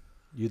Yellowstone.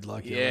 You'd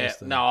like Yeah,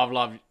 Yellowstone. no, I've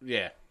loved...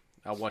 Yeah,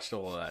 I watched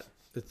all of that.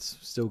 It's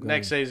still going.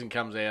 Next season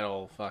comes out,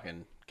 I'll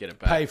fucking get it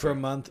back. Pay for a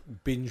month,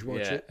 binge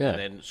watch it. Yeah. And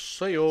then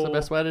see you all. It's the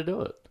best way to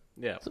do it.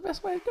 Yeah. It's the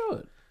best way to do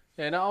it.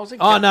 Yeah, no, I was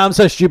in... Oh, no, I'm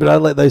so stupid. I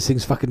let those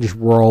things fucking just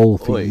roll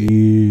for Oi.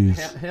 years.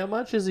 How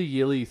much is a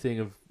yearly thing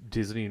of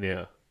Disney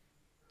now?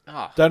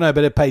 Oh, Don't know,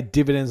 but it paid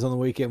dividends on the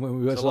weekend when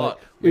we watched a lot.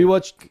 we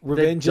watched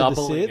Revenge They're of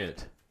the doubling Sith.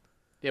 it.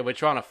 yeah, we're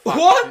trying to fuck...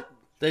 What?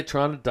 They're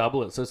trying to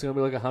double it, so it's going to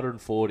be like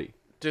 140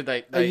 Dude,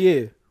 A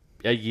year.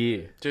 a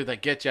year. Dude, they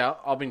get you.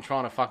 I've been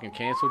trying to fucking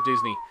cancel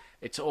Disney.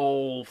 it's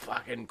all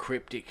fucking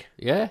cryptic.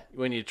 Yeah.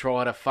 When you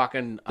try to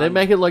fucking... They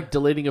make it like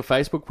deleting a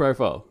Facebook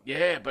profile.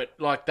 Yeah, but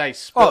like they...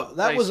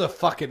 that was a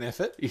fucking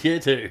effort. Yeah,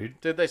 dude.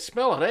 Dude, they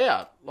spell it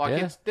out. Like,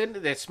 Yeah.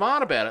 they're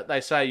smart about it. They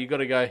say, you got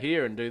to go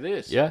here and do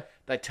this. Yeah.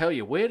 They tell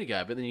you where to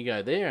go, but then you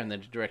go there, and then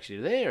it directs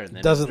you there, and then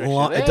It doesn't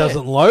there. it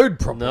doesn't load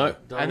properly. No,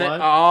 don't And then,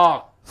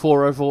 lie. oh,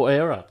 404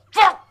 error.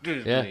 fuck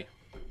Disney. Yeah.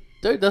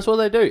 Dude, that's what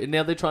they do. And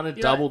now they're trying to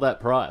double that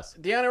price.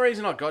 The only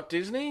reason I got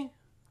Disney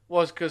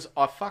was because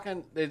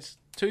there's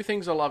two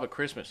things I love at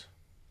Christmas.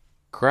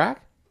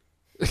 Crack?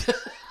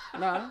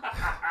 No.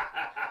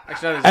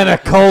 Actually, no, And a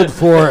cold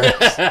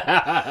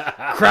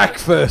forex. Crack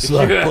first,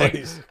 though,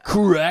 please.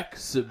 Crack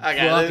some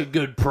Okay, fucking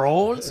good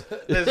prawns.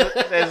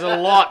 there's a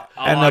lot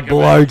I And like a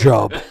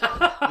blowjob.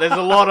 There's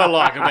a lot I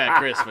like about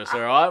Christmas,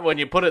 all right, when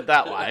you put it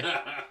that way.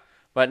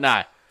 But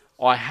no,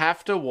 I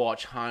have to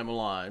watch Home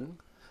Alone.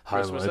 Home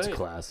Christmas Alone's Eve.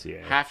 class,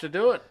 yeah. Have to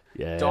do it.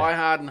 Yeah. Die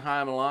Hard and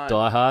Home Alone.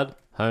 Die Hard,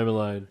 Home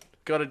Alone.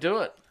 Got to do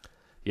it.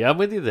 Yeah, I'm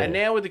with you there. And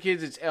now with the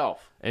kids, it's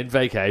Elf. And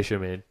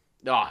Vacation, man.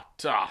 Yeah,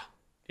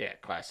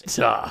 classic.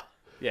 Ah.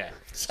 Yeah.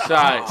 So,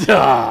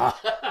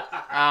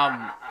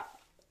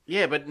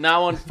 yeah, but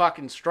no one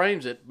fucking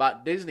streams it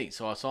but Disney.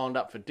 So I signed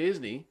up for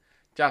Disney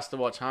just to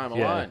watch Home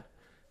Yeah. Alone.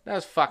 That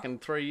was fucking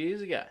 3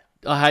 years ago.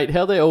 I hate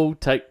how they all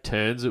take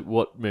turns at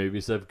what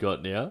movies they've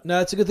got now.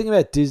 No, it's a good thing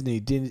about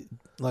Disney.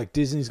 Like,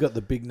 Disney's got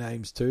the big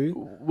names, too.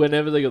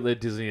 Whenever they got their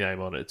Disney name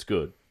on it, it's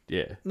good.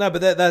 Yeah. No,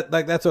 but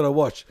that's what I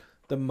watch.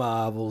 The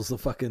Marvels, the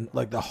fucking,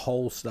 like, the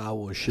whole Star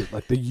Wars shit,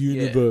 like the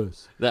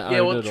universe. That Yeah,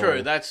 own well, it true.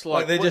 all. That's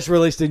Like, like... they just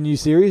released a new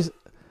series.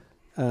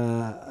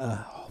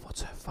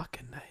 What's her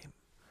fucking name?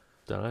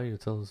 Don't know, you're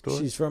telling the story?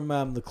 She's from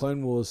the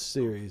Clone Wars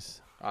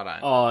series. I don't.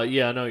 Oh,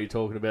 yeah, I know what you're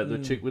talking about. The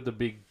chick with the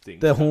big thing.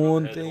 The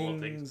horn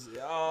things.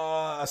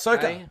 Ahsoka.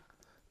 Hey?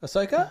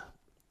 Ahsoka?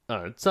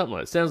 Oh, it's something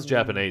like sounds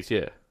Japanese,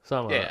 yeah.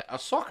 Something Yeah, like a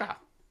soccer.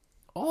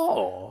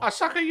 Oh. I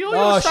sucker you,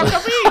 Oh, you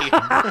sucker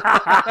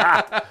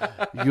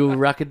me. You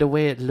rock it the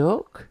way it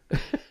look?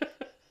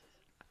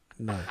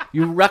 No.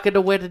 You rock it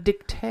the way the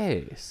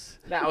dictates.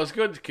 No, it was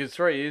good because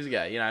 3 years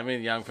ago, me and the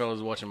young fellas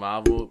were watching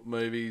Marvel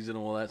movies and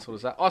all that sort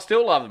of stuff. I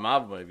still love the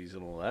Marvel movies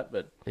and all that,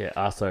 but Yeah,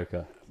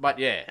 Ahsoka.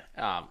 yeah,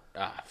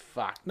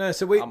 fuck. No,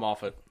 so I'm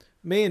off it.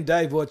 me and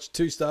Dave watched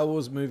 2 Star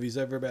Wars movies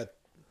over about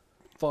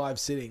 5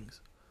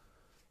 sittings.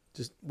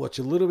 Just watch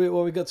a little bit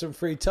while we got some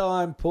free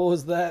time,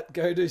 pause that,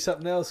 go do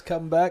something else,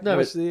 come back, No,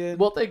 watch but the end.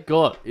 what they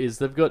got is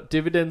they've got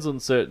dividends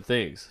on certain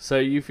things. So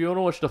if you want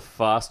to watch the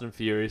Fast and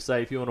Furious,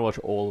 say if you want to watch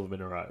all of them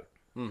in a row,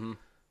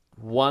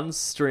 one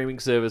streaming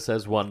service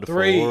has 1 to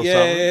 3, 4 or yeah,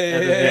 something, yeah,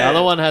 and then the yeah.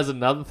 other one has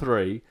another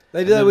 3.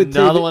 They do that and with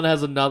another TV. one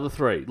has another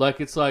 3.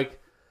 Like it's like,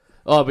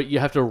 oh, but you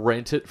have to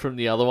rent it from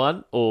the other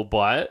one or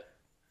buy it.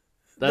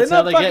 That's They're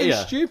how not they get fucking you.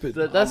 stupid.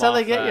 That's I'm how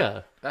they off get that.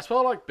 you. That's why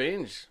I like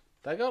Binge.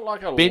 They got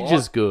like a Binge lot,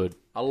 is good.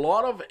 a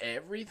lot of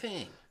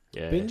everything.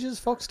 Yeah. Binge's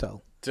Foxtel.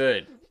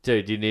 Dude.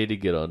 Dude, you need to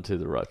get onto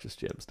the Righteous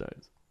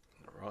Gemstones.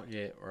 Right,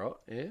 yeah.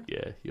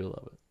 Yeah, you'll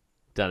love it.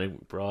 Danny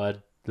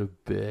McBride, the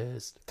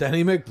best.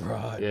 Danny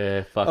McBride.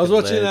 Yeah, fucking I was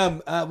watching,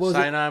 ledge. what was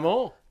Say it? no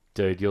more.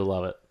 Dude, you'll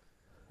love it.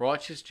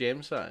 Righteous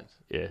Gemstones.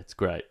 Yeah, it's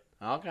great.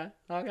 Okay.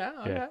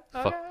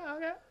 Fuck.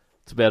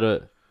 It's about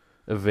a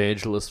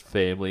evangelist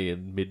family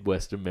in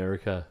Midwest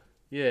America.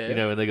 Yeah. You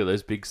know, when they got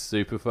those big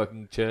super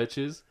fucking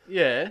churches?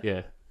 Yeah.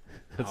 Yeah.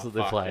 That's what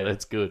they're fuck playing. yeah.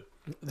 It's good.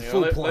 The Hang on,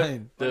 full let-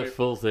 plane. The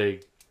full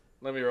thing.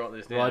 Let me write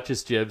this down.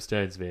 Righteous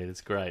Gemstones, man.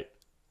 It's great.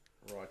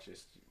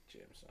 Righteous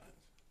Gemstones.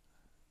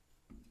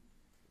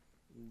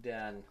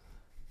 Done.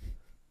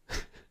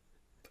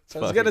 I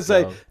was going to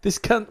say, this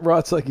cunt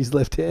writes like he's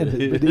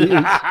left-handed, but he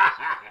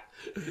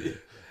is.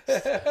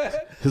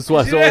 That's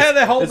why You know how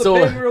they hold it's the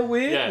pen real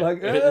weird? Yeah, Like,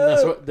 and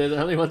that's what, they're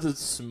the only ones that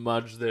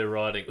smudge their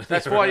writing.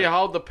 That's why you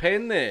hold the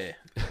pen there.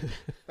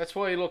 That's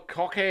why you look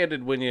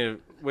cock-handed when you're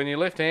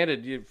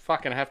left-handed. You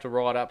fucking have to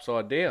write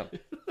upside down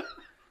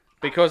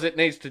because it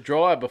needs to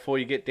dry before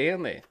you get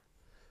down there.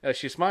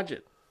 Else you smudge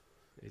it.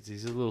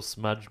 He's a little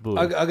smudge boy.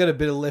 I got a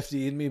bit of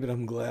lefty in me, but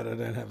I'm glad I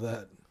don't have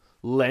that.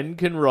 Len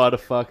can write a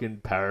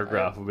fucking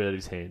paragraph about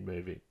his hand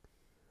moving.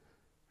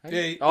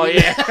 Yeah, Oh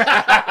yeah,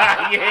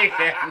 yeah, you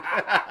can.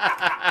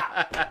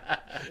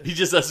 He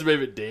just has to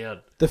move it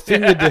down. the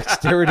finger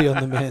dexterity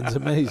on the man's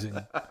amazing.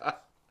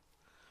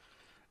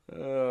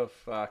 Oh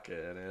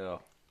fucking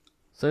hell!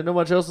 So not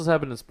much else has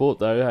happened in sport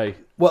though, hey?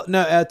 Well,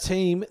 no, our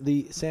team,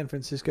 the San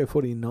Francisco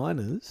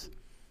 49ers,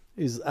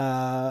 is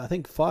I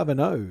think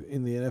 5-0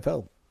 in the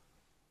NFL.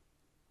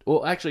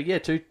 Well, actually, yeah,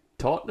 2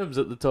 Tottenham's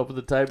at the top of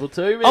the table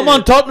too, man. I'm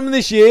on Tottenham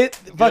this year.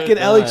 Fucking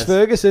Alex nice.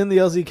 Ferguson, the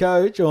Aussie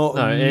coach or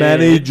No,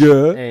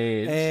 manager,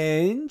 Ange.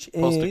 Ange,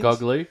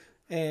 Postecoglou.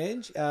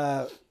 Ange,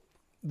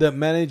 the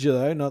manager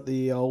though, not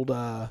the old.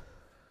 No,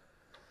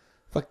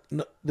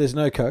 there's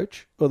no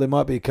coach, or there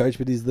might be a coach,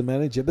 but he's the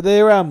manager. But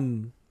they're Are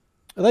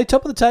they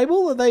top of the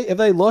table? Have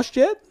they lost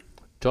yet?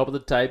 Top of the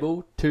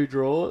table, 2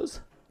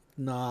 draws,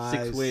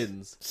 Nice. 6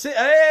 wins.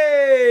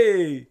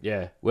 Hey,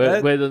 Yeah,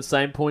 That- we're the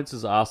same points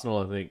as Arsenal,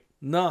 I think.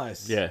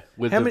 nice. Yeah,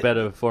 with How the many-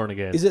 better for and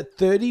against. Is it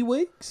 30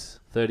 weeks?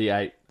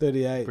 38.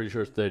 38. Pretty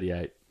sure it's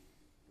 38.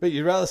 But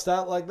you'd rather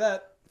start like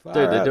that. Far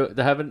Dude, out.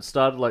 they haven't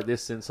started like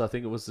this since I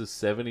think it was the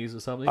 70s or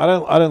something. I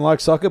don't like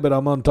soccer, but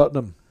I'm on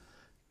Tottenham.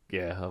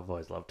 Yeah, I've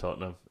always loved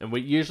Tottenham. And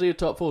we're usually a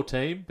top 4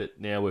 team, but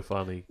now we're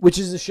finally... Which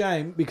is a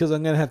shame because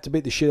I'm going to have to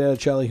beat the shit out of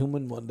Charlie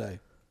Hillman one day.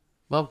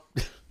 Well,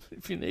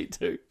 if you need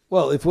to.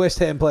 Well, if West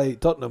Ham play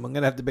Tottenham, I'm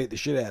going to have to beat the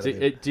shit out of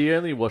him. Do you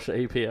only watch the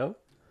EPL?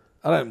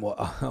 I don't watch.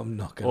 I'm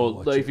not going to Or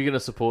watch if it. you're going to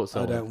support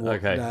someone. I don't watch.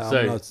 Okay, No, so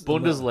I'm not.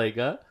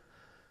 Bundesliga,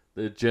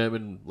 the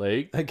German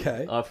league.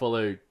 Okay. I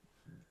follow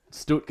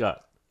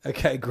Stuttgart.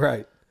 Okay,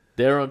 great.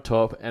 They're on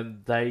top,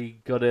 and they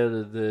got out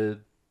of the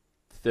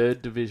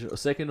third division, or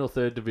second or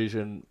third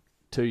division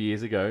 2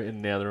 years ago,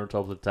 and now they're on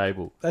top of the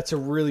table. That's a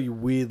really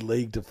weird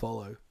league to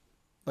follow.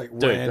 Like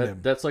Dude, random.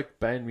 that's like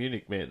Bayern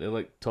Munich, man. They're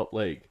like top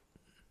league.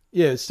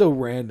 Yeah, it's still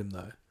random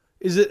though.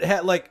 Is it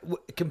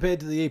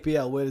compared to the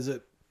EPL? Where does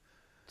it?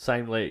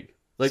 Same league.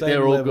 Like Same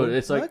they're all level? good.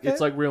 It's like Okay.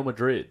 it's like Real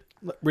Madrid.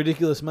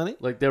 Ridiculous money?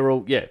 Like they're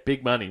all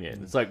big money,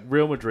 man. It's like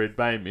Real Madrid,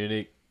 Bayern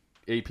Munich,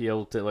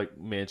 EPL to like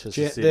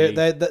Manchester City.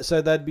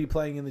 So they'd be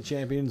playing in the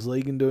Champions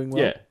League and doing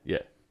well.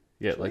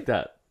 Yeah, like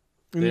that.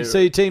 And you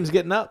see teams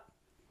getting up.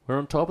 We're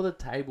on top of the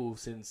table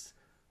since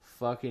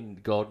fucking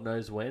God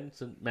knows when.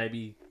 So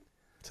maybe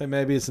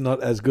it's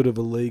not as good of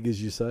a league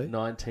as you say.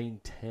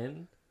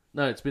 1910.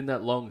 No, it's been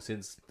that long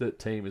since the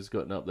team has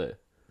gotten up there.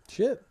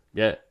 Shit.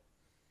 Yeah,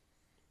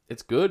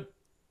 it's good.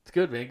 It's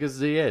good, man. Because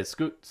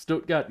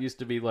Stuttgart used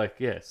to be like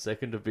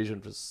second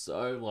division for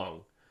so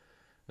long,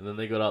 and then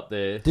they got up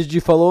there. Did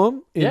you follow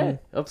them? I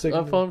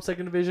followed them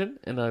second division,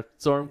 and I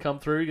saw them come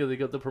through because they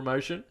got the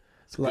promotion.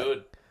 It's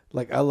good.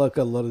 Like I like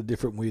a lot of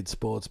different weird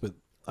sports, but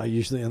I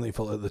usually only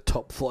follow the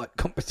top flight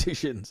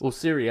competitions. Well,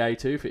 Serie A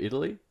too for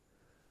Italy.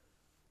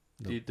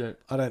 You don't.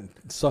 I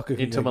don't soccer.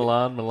 Inter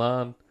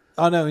Milan.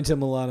 I know Inter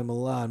Milan and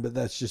Milan, but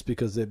that's just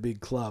because they're big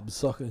clubs.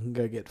 Soccer can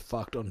go get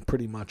fucked on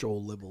pretty much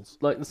all levels.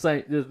 Like the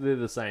same, they're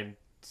the same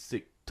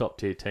sick top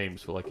tier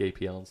teams for like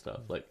EPL and stuff.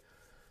 Like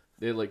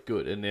they're like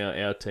good. And now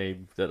our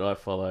team that I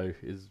follow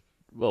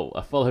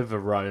I follow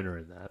Verona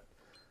in that.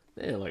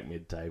 They're like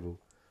mid table,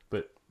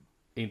 but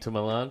Inter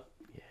Milan,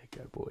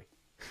 go boy.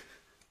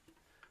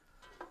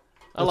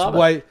 I love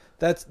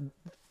it.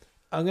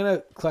 I'm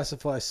gonna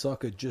classify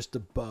soccer just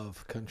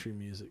above country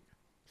music.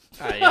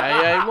 Hey,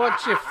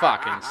 watch your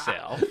fucking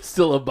self.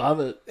 Still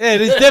above it. Yeah,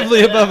 it is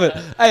definitely above it.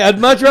 Hey, I'd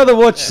much rather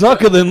watch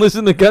soccer than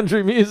listen to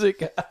country music.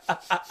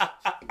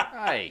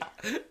 Hey.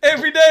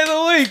 Every day of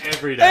the week.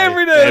 Every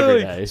day of the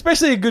week. day.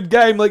 Especially a good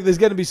game. Like, there's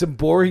going to be some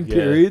boring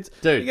periods.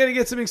 Dude. You're going to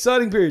get some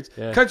exciting periods.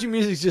 Yeah. Country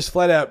music's just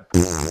flat out.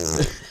 Dude,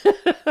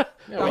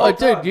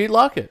 you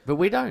like it, but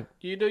we don't.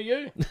 You do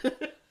you.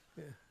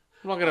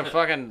 I'm not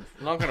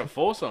gonna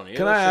force on you.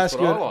 Can I ask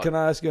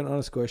you an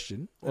honest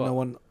question? What? And I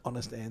want an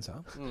honest answer.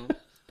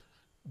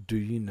 Do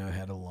you know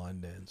how to line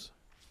dance?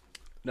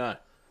 No.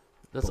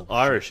 That's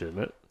Irish, isn't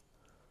it?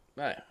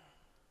 No.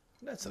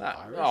 That's No.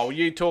 Irish. Oh,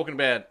 you talking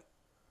about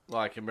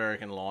like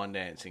American line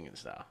dancing and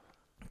stuff?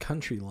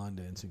 Country line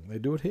dancing. They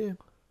do it here.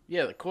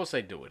 Yeah, of course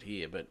they do it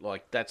here, but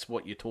like that's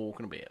what you're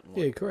talking about. Like,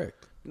 Yeah,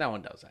 correct. no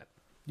one does that.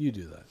 You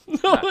do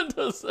that. No one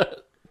does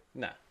that.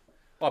 No.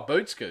 I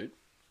boot scoot.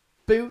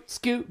 Boot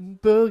scooting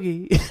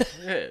boogie.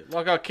 Yeah,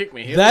 like I kick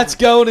me heel. That's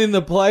going in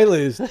the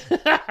playlist.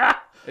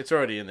 It's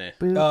already in there.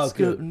 Boot Oh,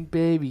 scooting,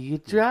 baby, you're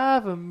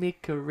driving me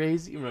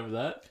crazy. You remember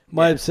that?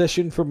 My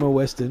obsession from a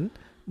Western,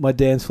 my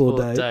dance floor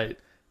Full date,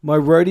 my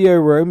rodeo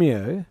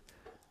Romeo,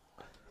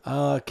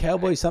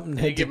 cowboy something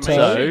head to give me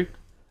toe. shit.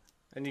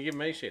 And you give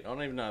me shit. I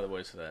don't even know the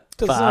words to that.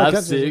 That's not 5,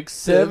 country. 6,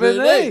 7,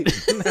 8.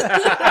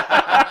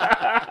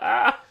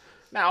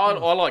 No,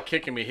 I like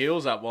kicking my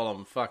heels up while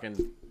I'm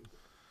fucking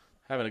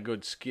having a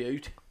good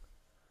scoot.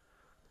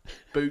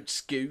 Boot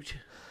scoot.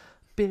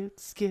 Boot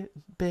scooting,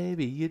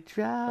 baby, you're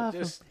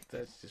driving.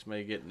 That's just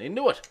me getting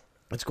into it.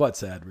 It's quite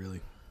sad, really.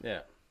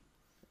 Yeah.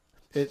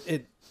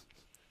 It.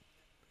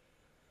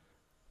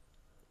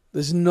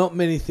 There's not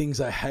many things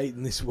I hate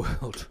in this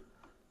world.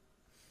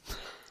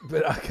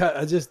 But I can't.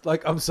 I just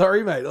I'm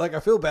sorry, mate. Like I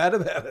feel bad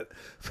about it,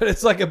 but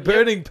it's like a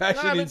burning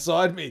passion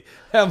inside me.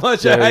 How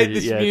much I hate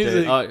this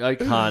music. Dude, I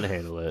can't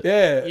handle it.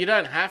 Yeah, You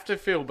don't have to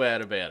feel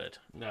bad about it.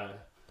 No.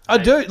 I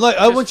do. Like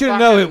I just want you to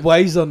know fucking- it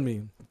weighs on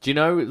me. Do you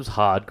know it was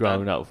hard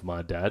growing up with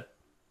my dad?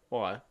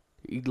 Why?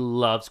 He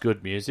loves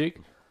good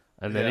music,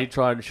 and then Yeah. he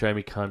tried to show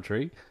me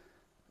country,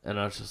 and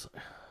I was just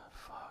like,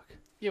 fuck.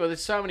 Yeah, well,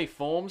 there's so many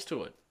forms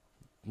to it.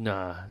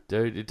 Nah,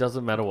 dude, it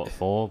doesn't matter what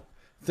form.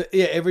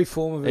 Every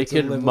form of It it's a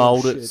level can of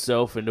mold shit.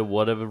 itself into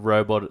whatever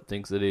robot it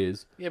thinks it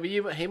is. Yeah, but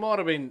he might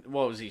have been.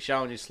 What was he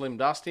showing you, Slim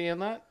Dusty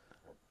and that?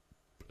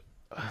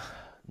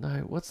 No,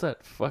 what's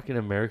that fucking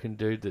American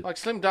dude that... Like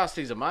Slim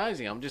Dusty's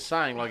amazing. I'm just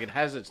saying, like it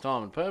has its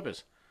time and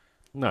purpose.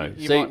 No,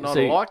 You might not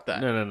like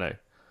that. No.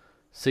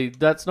 See,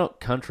 that's not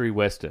country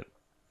western.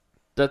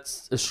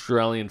 That's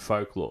Australian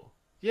folklore.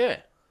 Yeah.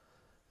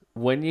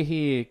 When you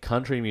hear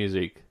country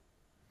music,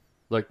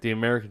 like the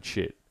American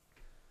shit,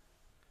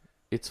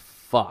 it's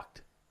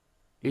fucked.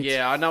 It's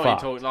yeah, I know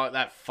fucked. what you're talking like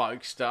that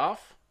folk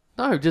stuff.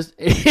 No, just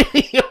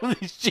any of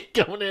this shit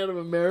coming out of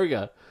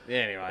America. Yeah,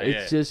 anyway,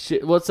 It's just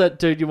shit. What's that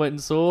dude you went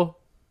and saw?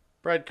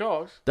 Brad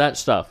Cox. That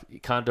stuff, you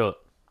can't do it.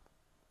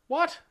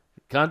 What?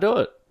 Can't do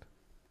it.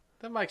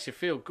 That makes you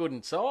feel good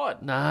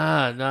inside.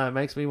 Nah, it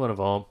makes me want to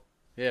vom.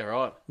 Yeah,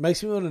 right.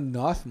 Makes me want to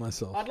knife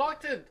myself. I'd like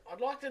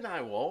to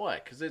know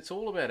why, because it's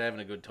all about having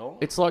a good time.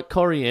 It's like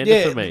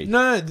coriander for me.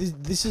 No,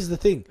 this is the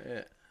thing.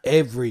 Yeah.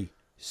 Every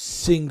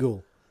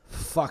single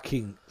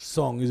fucking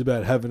song is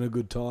about having a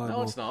good time. No,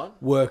 or it's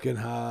not. Working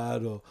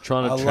hard or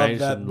Trying to I love change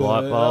that some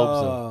light bird.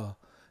 bulbs. Oh,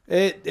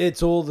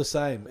 it's all the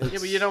same. It's Yeah,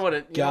 but you know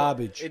what?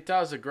 garbage. It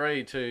does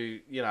agree to,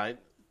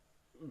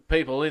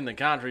 people in the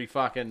country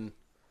fucking...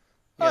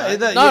 Oh,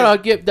 that- No, yeah. I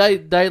get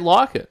they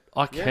like it.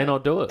 I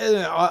cannot do it.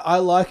 I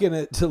liken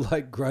it to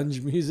like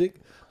grunge music.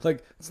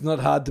 Like it's not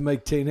hard to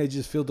make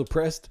teenagers feel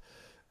depressed.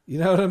 You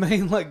know what I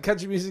mean? Like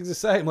country music's the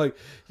same. Like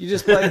you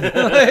just play.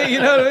 You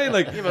know what I mean?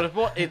 Like Yeah,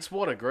 but it's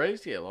what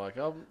agrees to you. Like,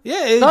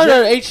 yeah,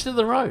 No, each to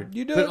their own.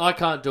 You do but it. I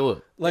can't do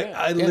it. Like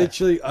Yeah. I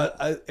literally,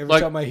 every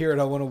Like- time I hear it,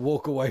 I want to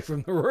walk away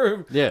from the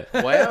room. Yeah,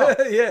 wow.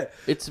 Yeah,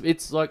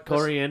 it's like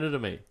coriander to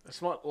me.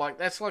 It's not like...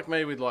 That's like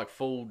me with, like,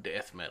 full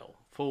death metal.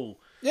 Full...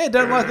 yeah,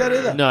 don't like that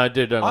either. No,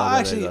 dude, don't like that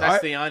actually- either.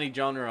 That's the only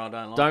genre I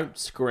don't like. Don't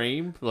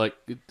scream like.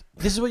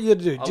 This is what you got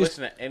to do. I'll Just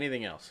listen to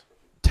anything else.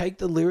 take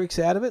the lyrics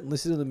out of it and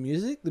listen to the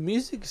music. The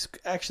music's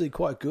actually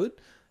quite good.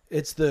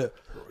 It's the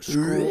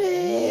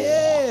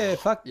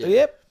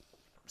yep.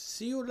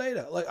 See you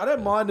later. Like I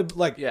don't mind.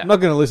 Like Yeah. I'm not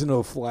going to listen to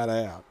it flat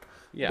out.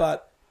 Yeah.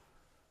 But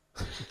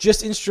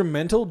just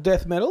instrumental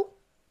death metal,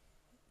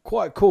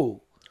 quite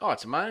cool. Oh,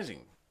 it's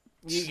amazing.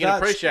 You can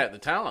Starts- appreciate the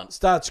talent.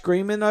 Start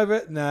screaming over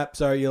it. Nah,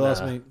 sorry, you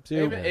lost me. See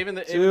you.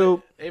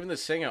 Even the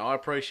singer, I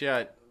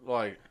appreciate.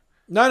 Like,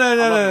 No.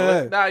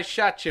 no,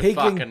 shut your He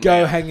fucking can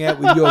go mouth. hang out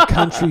with your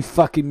country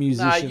fucking No,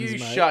 musicians, you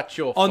mate. shut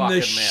your on fucking the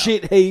mouth.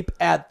 shit heap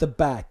at the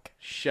back.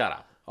 Shut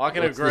up. I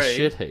can What's the agree.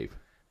 shit heap?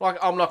 Like,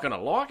 I'm not going to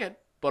like it,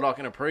 but I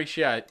can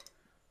appreciate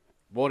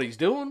what he's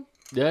doing.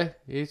 Yeah,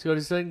 he's got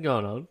his thing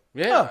going on.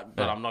 Yeah,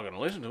 but I'm not going to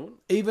listen to it.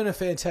 Even a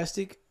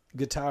fantastic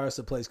guitarist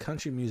that plays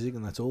country music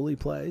and that's all he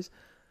plays,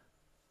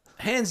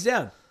 hands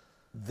down,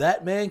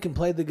 that man can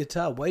play the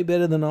guitar way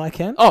better than I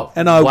can. Oh,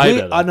 and I way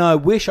wi- better. and I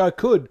wish I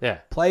could Yeah.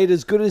 play it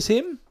as good as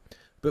him.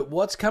 But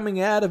what's coming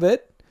out of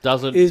it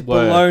Doesn't is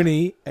work.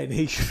 baloney, and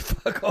he should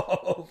fuck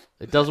off.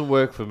 It doesn't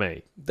work for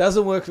me.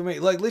 Doesn't work for me.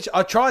 Like literally,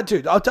 I tried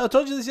to. I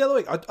told you this the other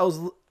week. I was.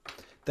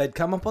 They'd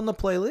come up on the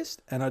playlist,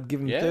 and I'd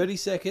give them 30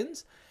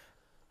 seconds,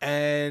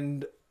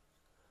 and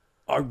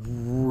I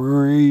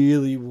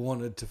really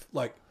wanted to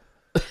like.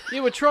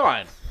 You were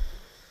trying.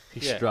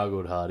 He Yeah.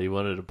 struggled hard. He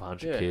wanted to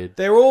punch a kid.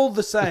 They're all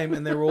the same,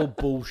 and they're all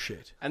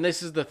bullshit. And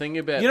this is the thing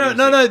about You know,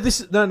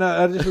 music. no.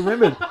 I just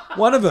remembered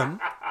one of them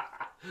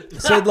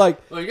said like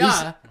Well,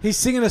 yeah. he's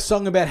singing a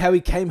song about how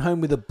he came home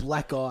with a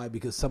black eye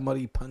because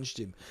somebody punched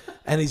him,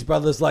 and his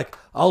brother's like,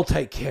 "I'll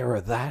take care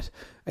of that."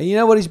 And you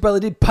know what his brother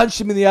did? Punched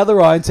him in the other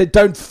eye and said,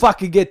 "Don't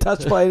fucking get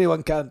touched by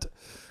anyone, cunt."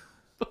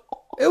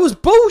 It was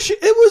bullshit.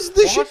 It was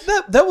the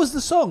shit. That was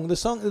the song. The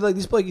song, like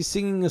this bloke is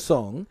singing a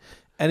song.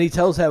 And he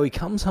tells how he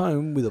comes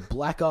home with a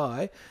black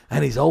eye,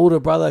 and his older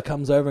brother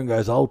comes over and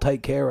goes, "I'll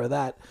take care of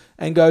that,"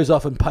 and goes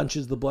off and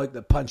punches the bloke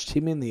that punched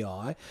him in the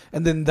eye.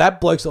 And then that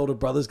bloke's older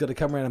brother's got to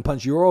come around and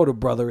punch your older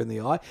brother in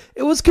the eye.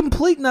 It was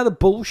complete and utter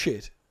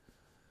bullshit.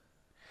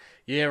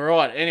 Yeah,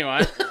 right.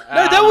 Anyway.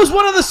 No, that was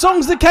one of the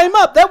songs that came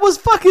up. That was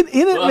fucking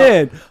in it,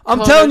 man. I'm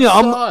telling you,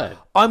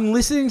 I'm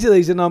listening to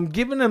these and I'm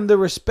giving them the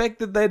respect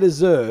that they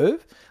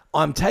deserve.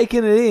 I'm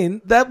taking it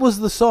in. That was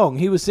the song.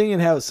 He was singing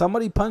how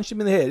somebody punched him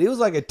in the head. He was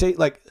like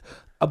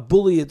a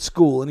bully at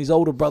school, and his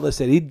older brother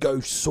said he'd go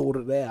sort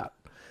it out.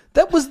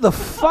 That was the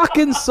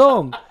fucking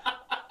song,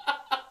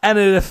 and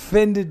it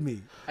offended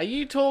me. Are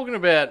you talking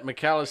about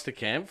McAllister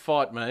Camp,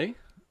 Fight Me?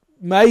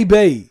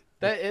 Maybe.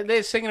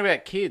 They're singing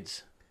about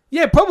kids.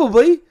 Yeah,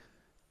 probably.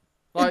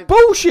 Like, it's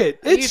bullshit.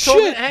 Are you It's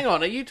talking, shit. hang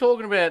on, are you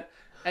talking about...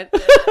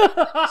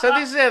 so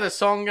this is how the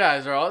song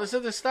goes, right? So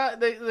the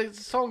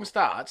song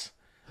starts,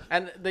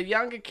 and the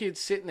younger kid's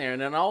sitting there,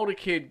 and an older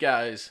kid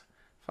goes,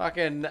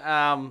 fucking,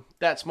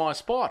 that's my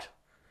spot.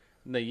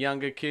 And the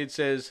younger kid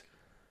says,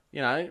 he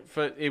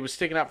was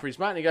sticking up for his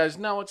mate, and he goes,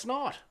 no, it's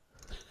not.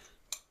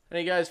 And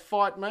he goes,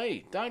 fight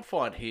me. Don't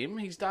fight him.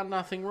 He's done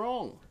nothing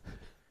wrong.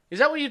 Is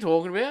that what you're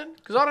talking about?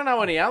 Because I don't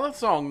know any other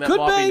song that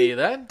might be near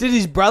that. Did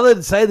his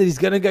brother say that he's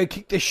going to go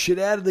kick the shit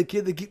out of the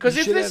kid that kicked the Because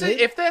shit out of him?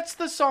 if that's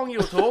the song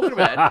you're talking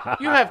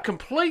about, you have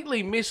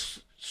completely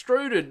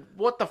misstrued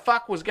what the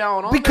fuck was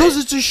going on Because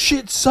there. it's a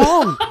shit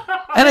song.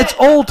 And it's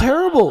all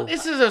terrible.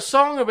 This is a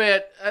song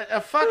about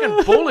a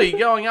fucking bully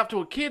going up to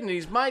a kid and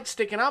his mate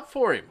sticking up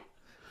for him.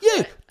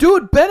 Yeah, do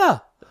it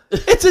better.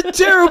 It's a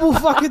terrible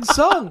fucking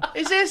song.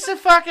 Is this a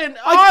fucking...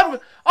 I'm going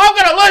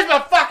to lose my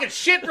fucking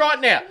shit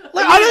right now.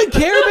 Like, I don't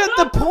care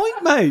about the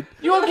point, mate.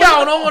 You're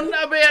going on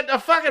about a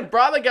fucking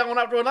brother going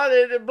up to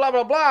another, blah,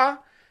 blah, blah.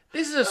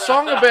 This is a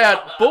song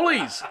about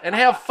bullies and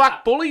how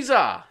fuck bullies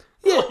are.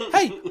 Yeah,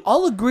 hey,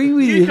 I'll agree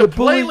with you. You the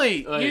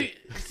bully- completely.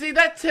 See,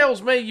 that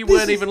tells me you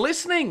weren't even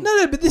listening.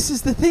 No, but this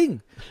is the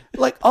thing.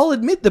 Like, I'll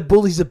admit the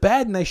bullies are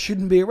bad and they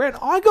shouldn't be around.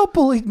 I got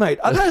bullied, mate.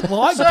 I don't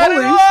like So did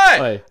bullies. I.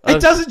 Wait, It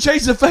doesn't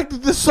change the fact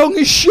that the song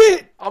is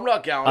shit. I'm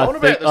not going I on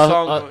think, about the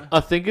song. I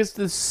think it's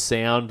the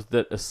sound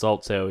that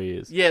assaults our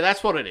ears. Yeah,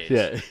 that's what it is.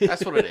 Yeah.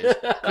 That's what it is.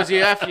 Because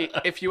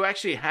if you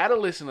actually had to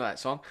listen to that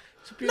song,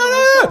 it's a No, beautiful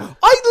no, song. no.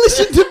 I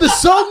listened to the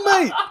song,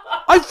 mate.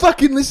 I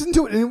fucking listened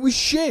to it and it was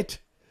shit.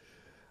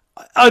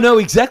 I know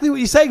exactly what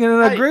you're saying and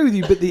I Hey. agree with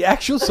you, but the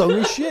actual song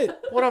is shit.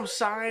 What I'm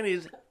saying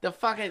is the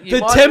fucking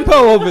The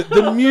tempo of it,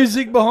 the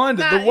music behind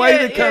it, Nah, the way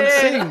yeah, the cunt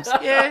sings.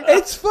 Yeah,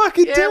 It's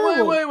fucking yeah.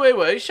 terrible.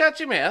 Wait. Shut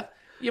your mouth.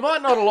 You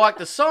might not have liked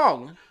the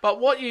song, but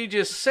what you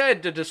just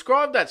said to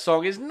describe that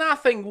song is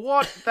nothing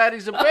what that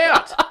is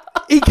about.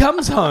 He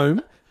comes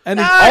home and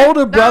his No,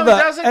 older brother no,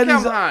 he doesn't and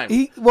come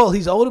home.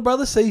 his older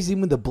brother sees him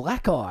with a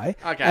black eye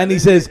Okay, and he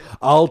this- says,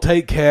 "I'll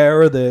take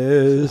care of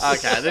this."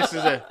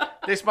 Okay,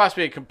 this must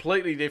be a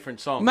completely different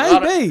song.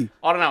 Maybe.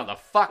 I don't know what the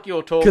fuck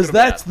you're talking about. Because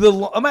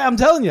that's I'm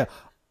telling you,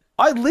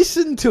 I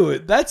listened to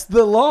it. That's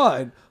the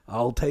line.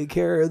 I'll take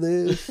care of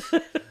this.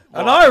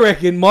 And I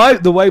reckon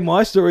the way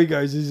my story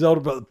goes is his older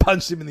brother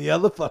punched him in the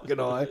other fucking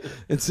eye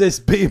and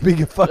says, "Be a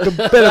bigger fucking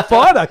better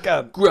fighter,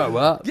 cunt." Grow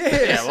up.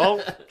 Yes. Yeah,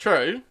 well,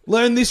 true.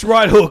 Learn this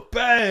right hook.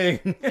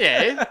 Bang.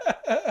 Yeah,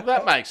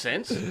 that makes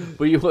sense.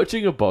 Were you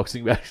watching a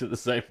boxing match at the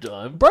same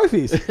time?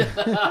 Brophies.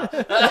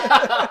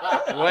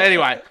 Well,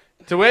 anyway,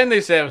 to end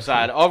this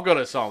episode, I've got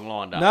a song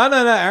lined up. No.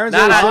 Aaron's No,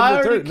 already no, sent I it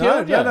already through. No,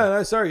 killed you.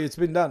 no. Sorry, it's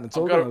been done. It's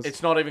organised.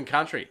 It's not even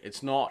country.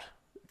 It's not.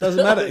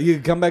 Doesn't matter. You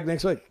can come back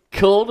next week.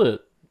 Called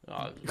it.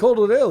 Oh,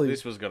 Called it early.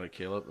 this was going to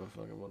kill it, but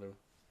fucking whatever.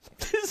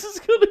 This is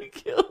gonna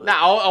kill it. No,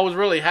 I was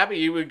really happy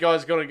you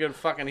guys got a good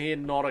fucking hear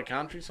not a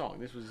country song.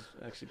 This was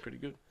actually pretty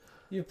good.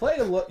 You played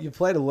a lot. You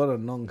played a lot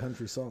of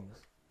non-country songs.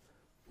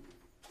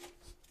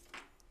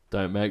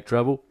 Don't make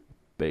trouble,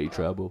 be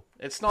trouble.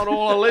 It's not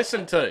all I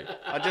listen to.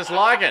 I just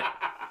like it.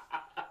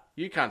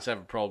 You cunts have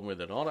a problem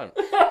with it. I don't.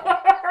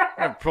 I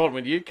have a problem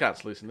with you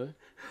cunts listen to.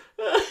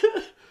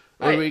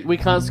 Hey. We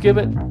can't skip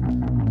it.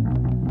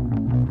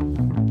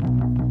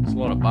 It's a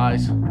lot of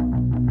bass.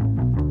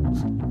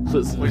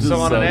 This We is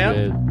signing out?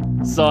 weird.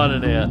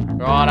 Signing out.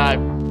 Righto.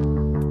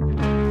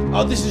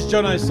 Oh, this is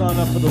Jono's sign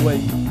up for the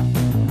week.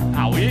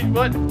 Oh,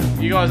 what?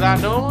 You guys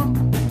aren't doing one?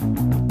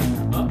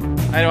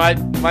 Anyway,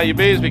 may your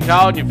beers be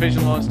cold and your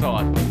fishing lines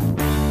tight.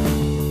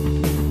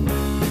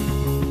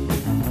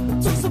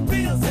 Took some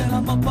pills and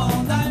I'm up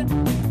all night.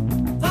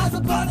 Flies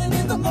are burning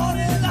in the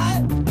morning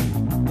light.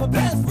 My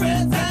best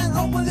friends and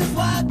home with his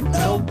wife.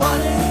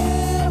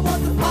 Nobody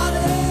wants to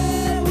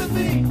party with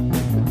me.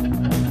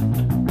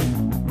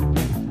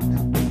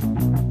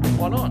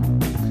 Why not?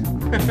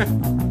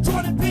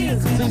 20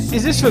 pills.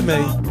 Is this for me?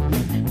 I'm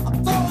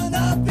throwing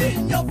up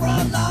in your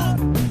front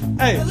lawn.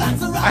 Hey,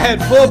 I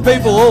had 4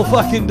 people all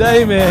fucking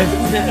day, man.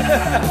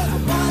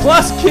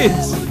 Plus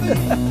kids.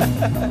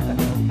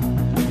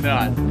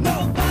 No.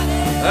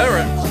 Nobody All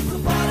right. wants to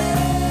party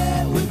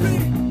with me.